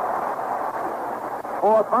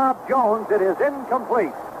for Bob Jones. It is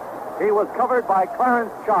incomplete. He was covered by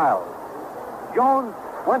Clarence Childs. Jones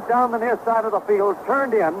went down the near side of the field,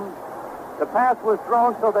 turned in. The pass was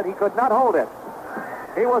thrown so that he could not hold it.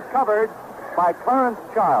 He was covered by Clarence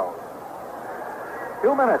Childs.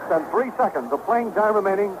 2 minutes and 3 seconds of playing time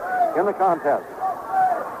remaining in the contest.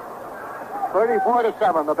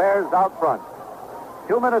 34-7, the Bears out front.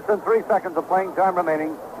 2 minutes and 3 seconds of playing time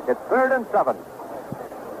remaining. It's 3rd and 7.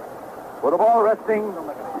 With the ball resting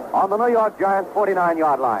on the New York Giants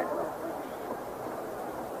 49-yard line.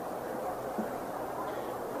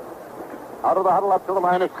 Out of the huddle up to the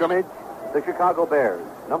line of scrimmage, the Chicago Bears.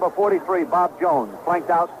 Number 43, Bob Jones, flanked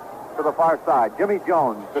out to the far side. Jimmy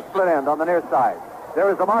Jones, the split end on the near side. There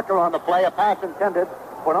is a marker on the play, a pass intended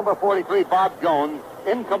for number 43, Bob Jones,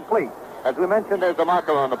 incomplete. As we mentioned, there's a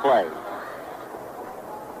marker on the play.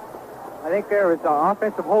 I think there is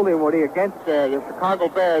offensive holding, Woody, against the Chicago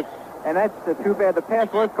Bears, and that's too bad. The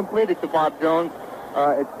pass was completed to Bob Jones.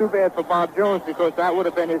 It's too bad for Bob Jones because that would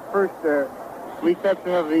have been his first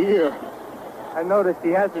reception of the year. I noticed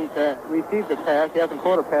he hasn't received a pass. He hasn't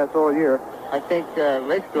caught a pass all year. I think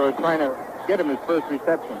Rakestraw is trying to get him his first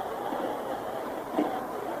reception.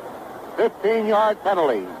 15-yard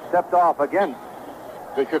penalty stepped off against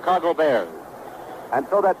the Chicago Bears. And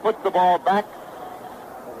so that puts the ball back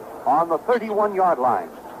on the 31-yard line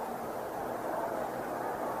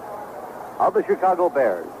of the Chicago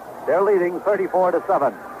Bears. They're leading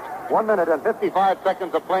 34-7. 1 minute and 55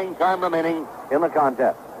 seconds of playing time remaining in the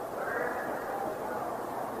contest.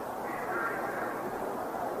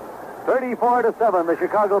 34-7, the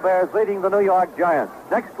Chicago Bears leading the New York Giants.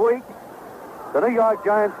 Next week, the New York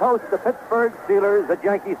Giants host the Pittsburgh Steelers at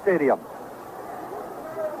Yankee Stadium.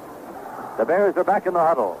 The Bears are back in the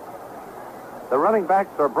huddle. The running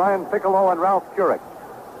backs are Brian Piccolo and Ralph Keurig.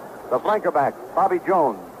 The flanker backs, Bobby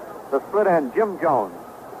Jones. The split end, Jim Jones.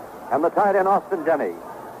 And the tight end, Austin Denny.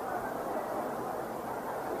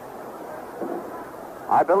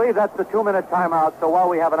 I believe that's the 2-minute timeout, so while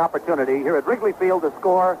we have an opportunity here at Wrigley Field, the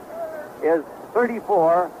score is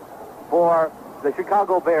 34 for the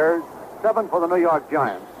Chicago Bears, 7 for the New York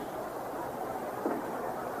Giants.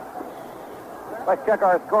 Let's check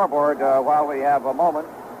our scoreboard while we have a moment.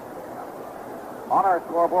 On our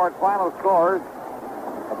scoreboard, final scores: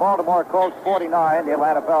 the Baltimore Colts 49, the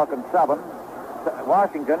Atlanta Falcons 7.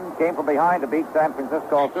 Washington came from behind to beat San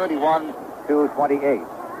Francisco 31-28.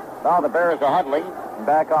 Now the Bears are huddling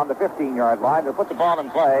back on the 15-yard line to put the ball in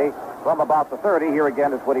play from about the 30. Here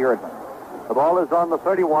again is Woody Erdman. The ball is on the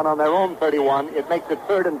 31, on their own 31. It makes it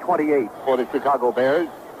 3rd and 28 for the Chicago Bears.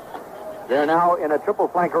 They're now in a triple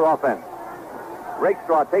flanker offense.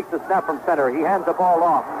 Rakestraw takes the snap from center. He hands the ball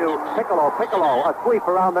off to Piccolo. Piccolo, a sweep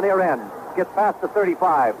around the near end. gets past the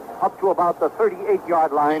 35, up to about the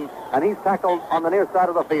 38-yard line, and he's tackled on the near side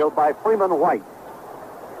of the field by Freeman White.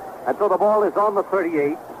 And so the ball is on the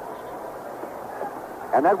 38,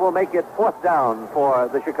 and that will make it 4th down for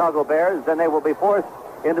the Chicago Bears. Then they will be forced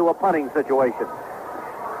into a punting situation.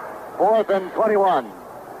 4th and 21.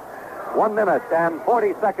 1 minute and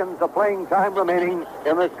 40 seconds of playing time remaining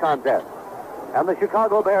in this contest. And the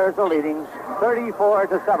Chicago Bears are leading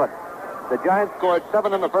 34-7. The Giants scored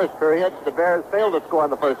 7 in the first period. The Bears failed to score in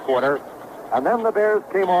the first quarter. And then the Bears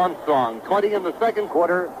came on strong. 20 in the second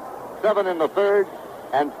quarter, 7 in the third,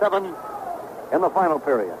 and 7 in the final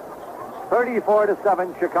period.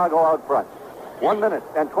 34-7, Chicago out front. 1 minute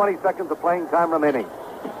and 20 seconds of playing time remaining.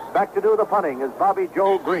 Back to do the punting is Bobby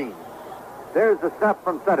Joe Green. There's the snap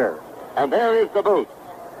from center. And there is the boot.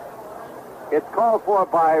 It's called for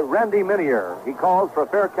by Randy Minier. He calls for a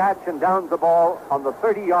fair catch and downs the ball on the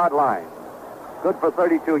 30-yard line. Good for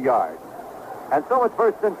 32 yards. And so it's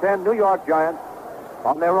 1st and 10, New York Giants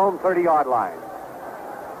on their own 30-yard line.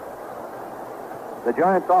 The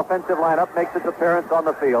Giants' offensive lineup makes its appearance on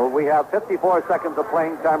the field. We have 54 seconds of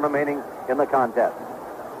playing time remaining in the contest.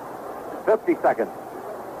 50 seconds.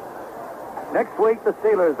 Next week, the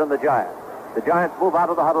Steelers and the Giants. The Giants move out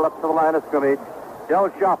of the huddle up to the line of scrimmage.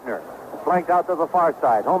 Del Schaffner flanked out to the far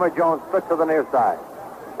side. Homer Jones split to the near side.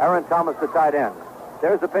 Aaron Thomas, the tight end.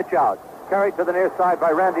 There's a pitch out. Carried to the near side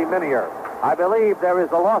by Randy Minier. I believe there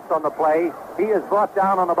is a loss on the play. He is brought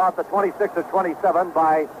down on about the 26 or 27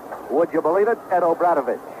 by, would you believe it, Ed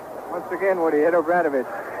Obradovich. Once again, Woody, Ed Obradovich.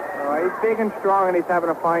 He's big and strong, and he's having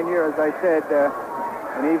a fine year, as I said.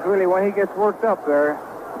 And he's really, when he gets worked up there,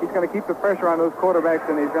 he's going to keep the pressure on those quarterbacks,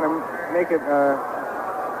 and he's going to make it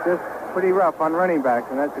just pretty rough on running backs,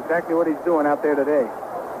 and that's exactly what he's doing out there today.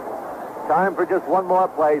 Time for just one more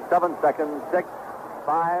play. 7 seconds. 6,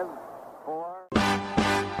 5,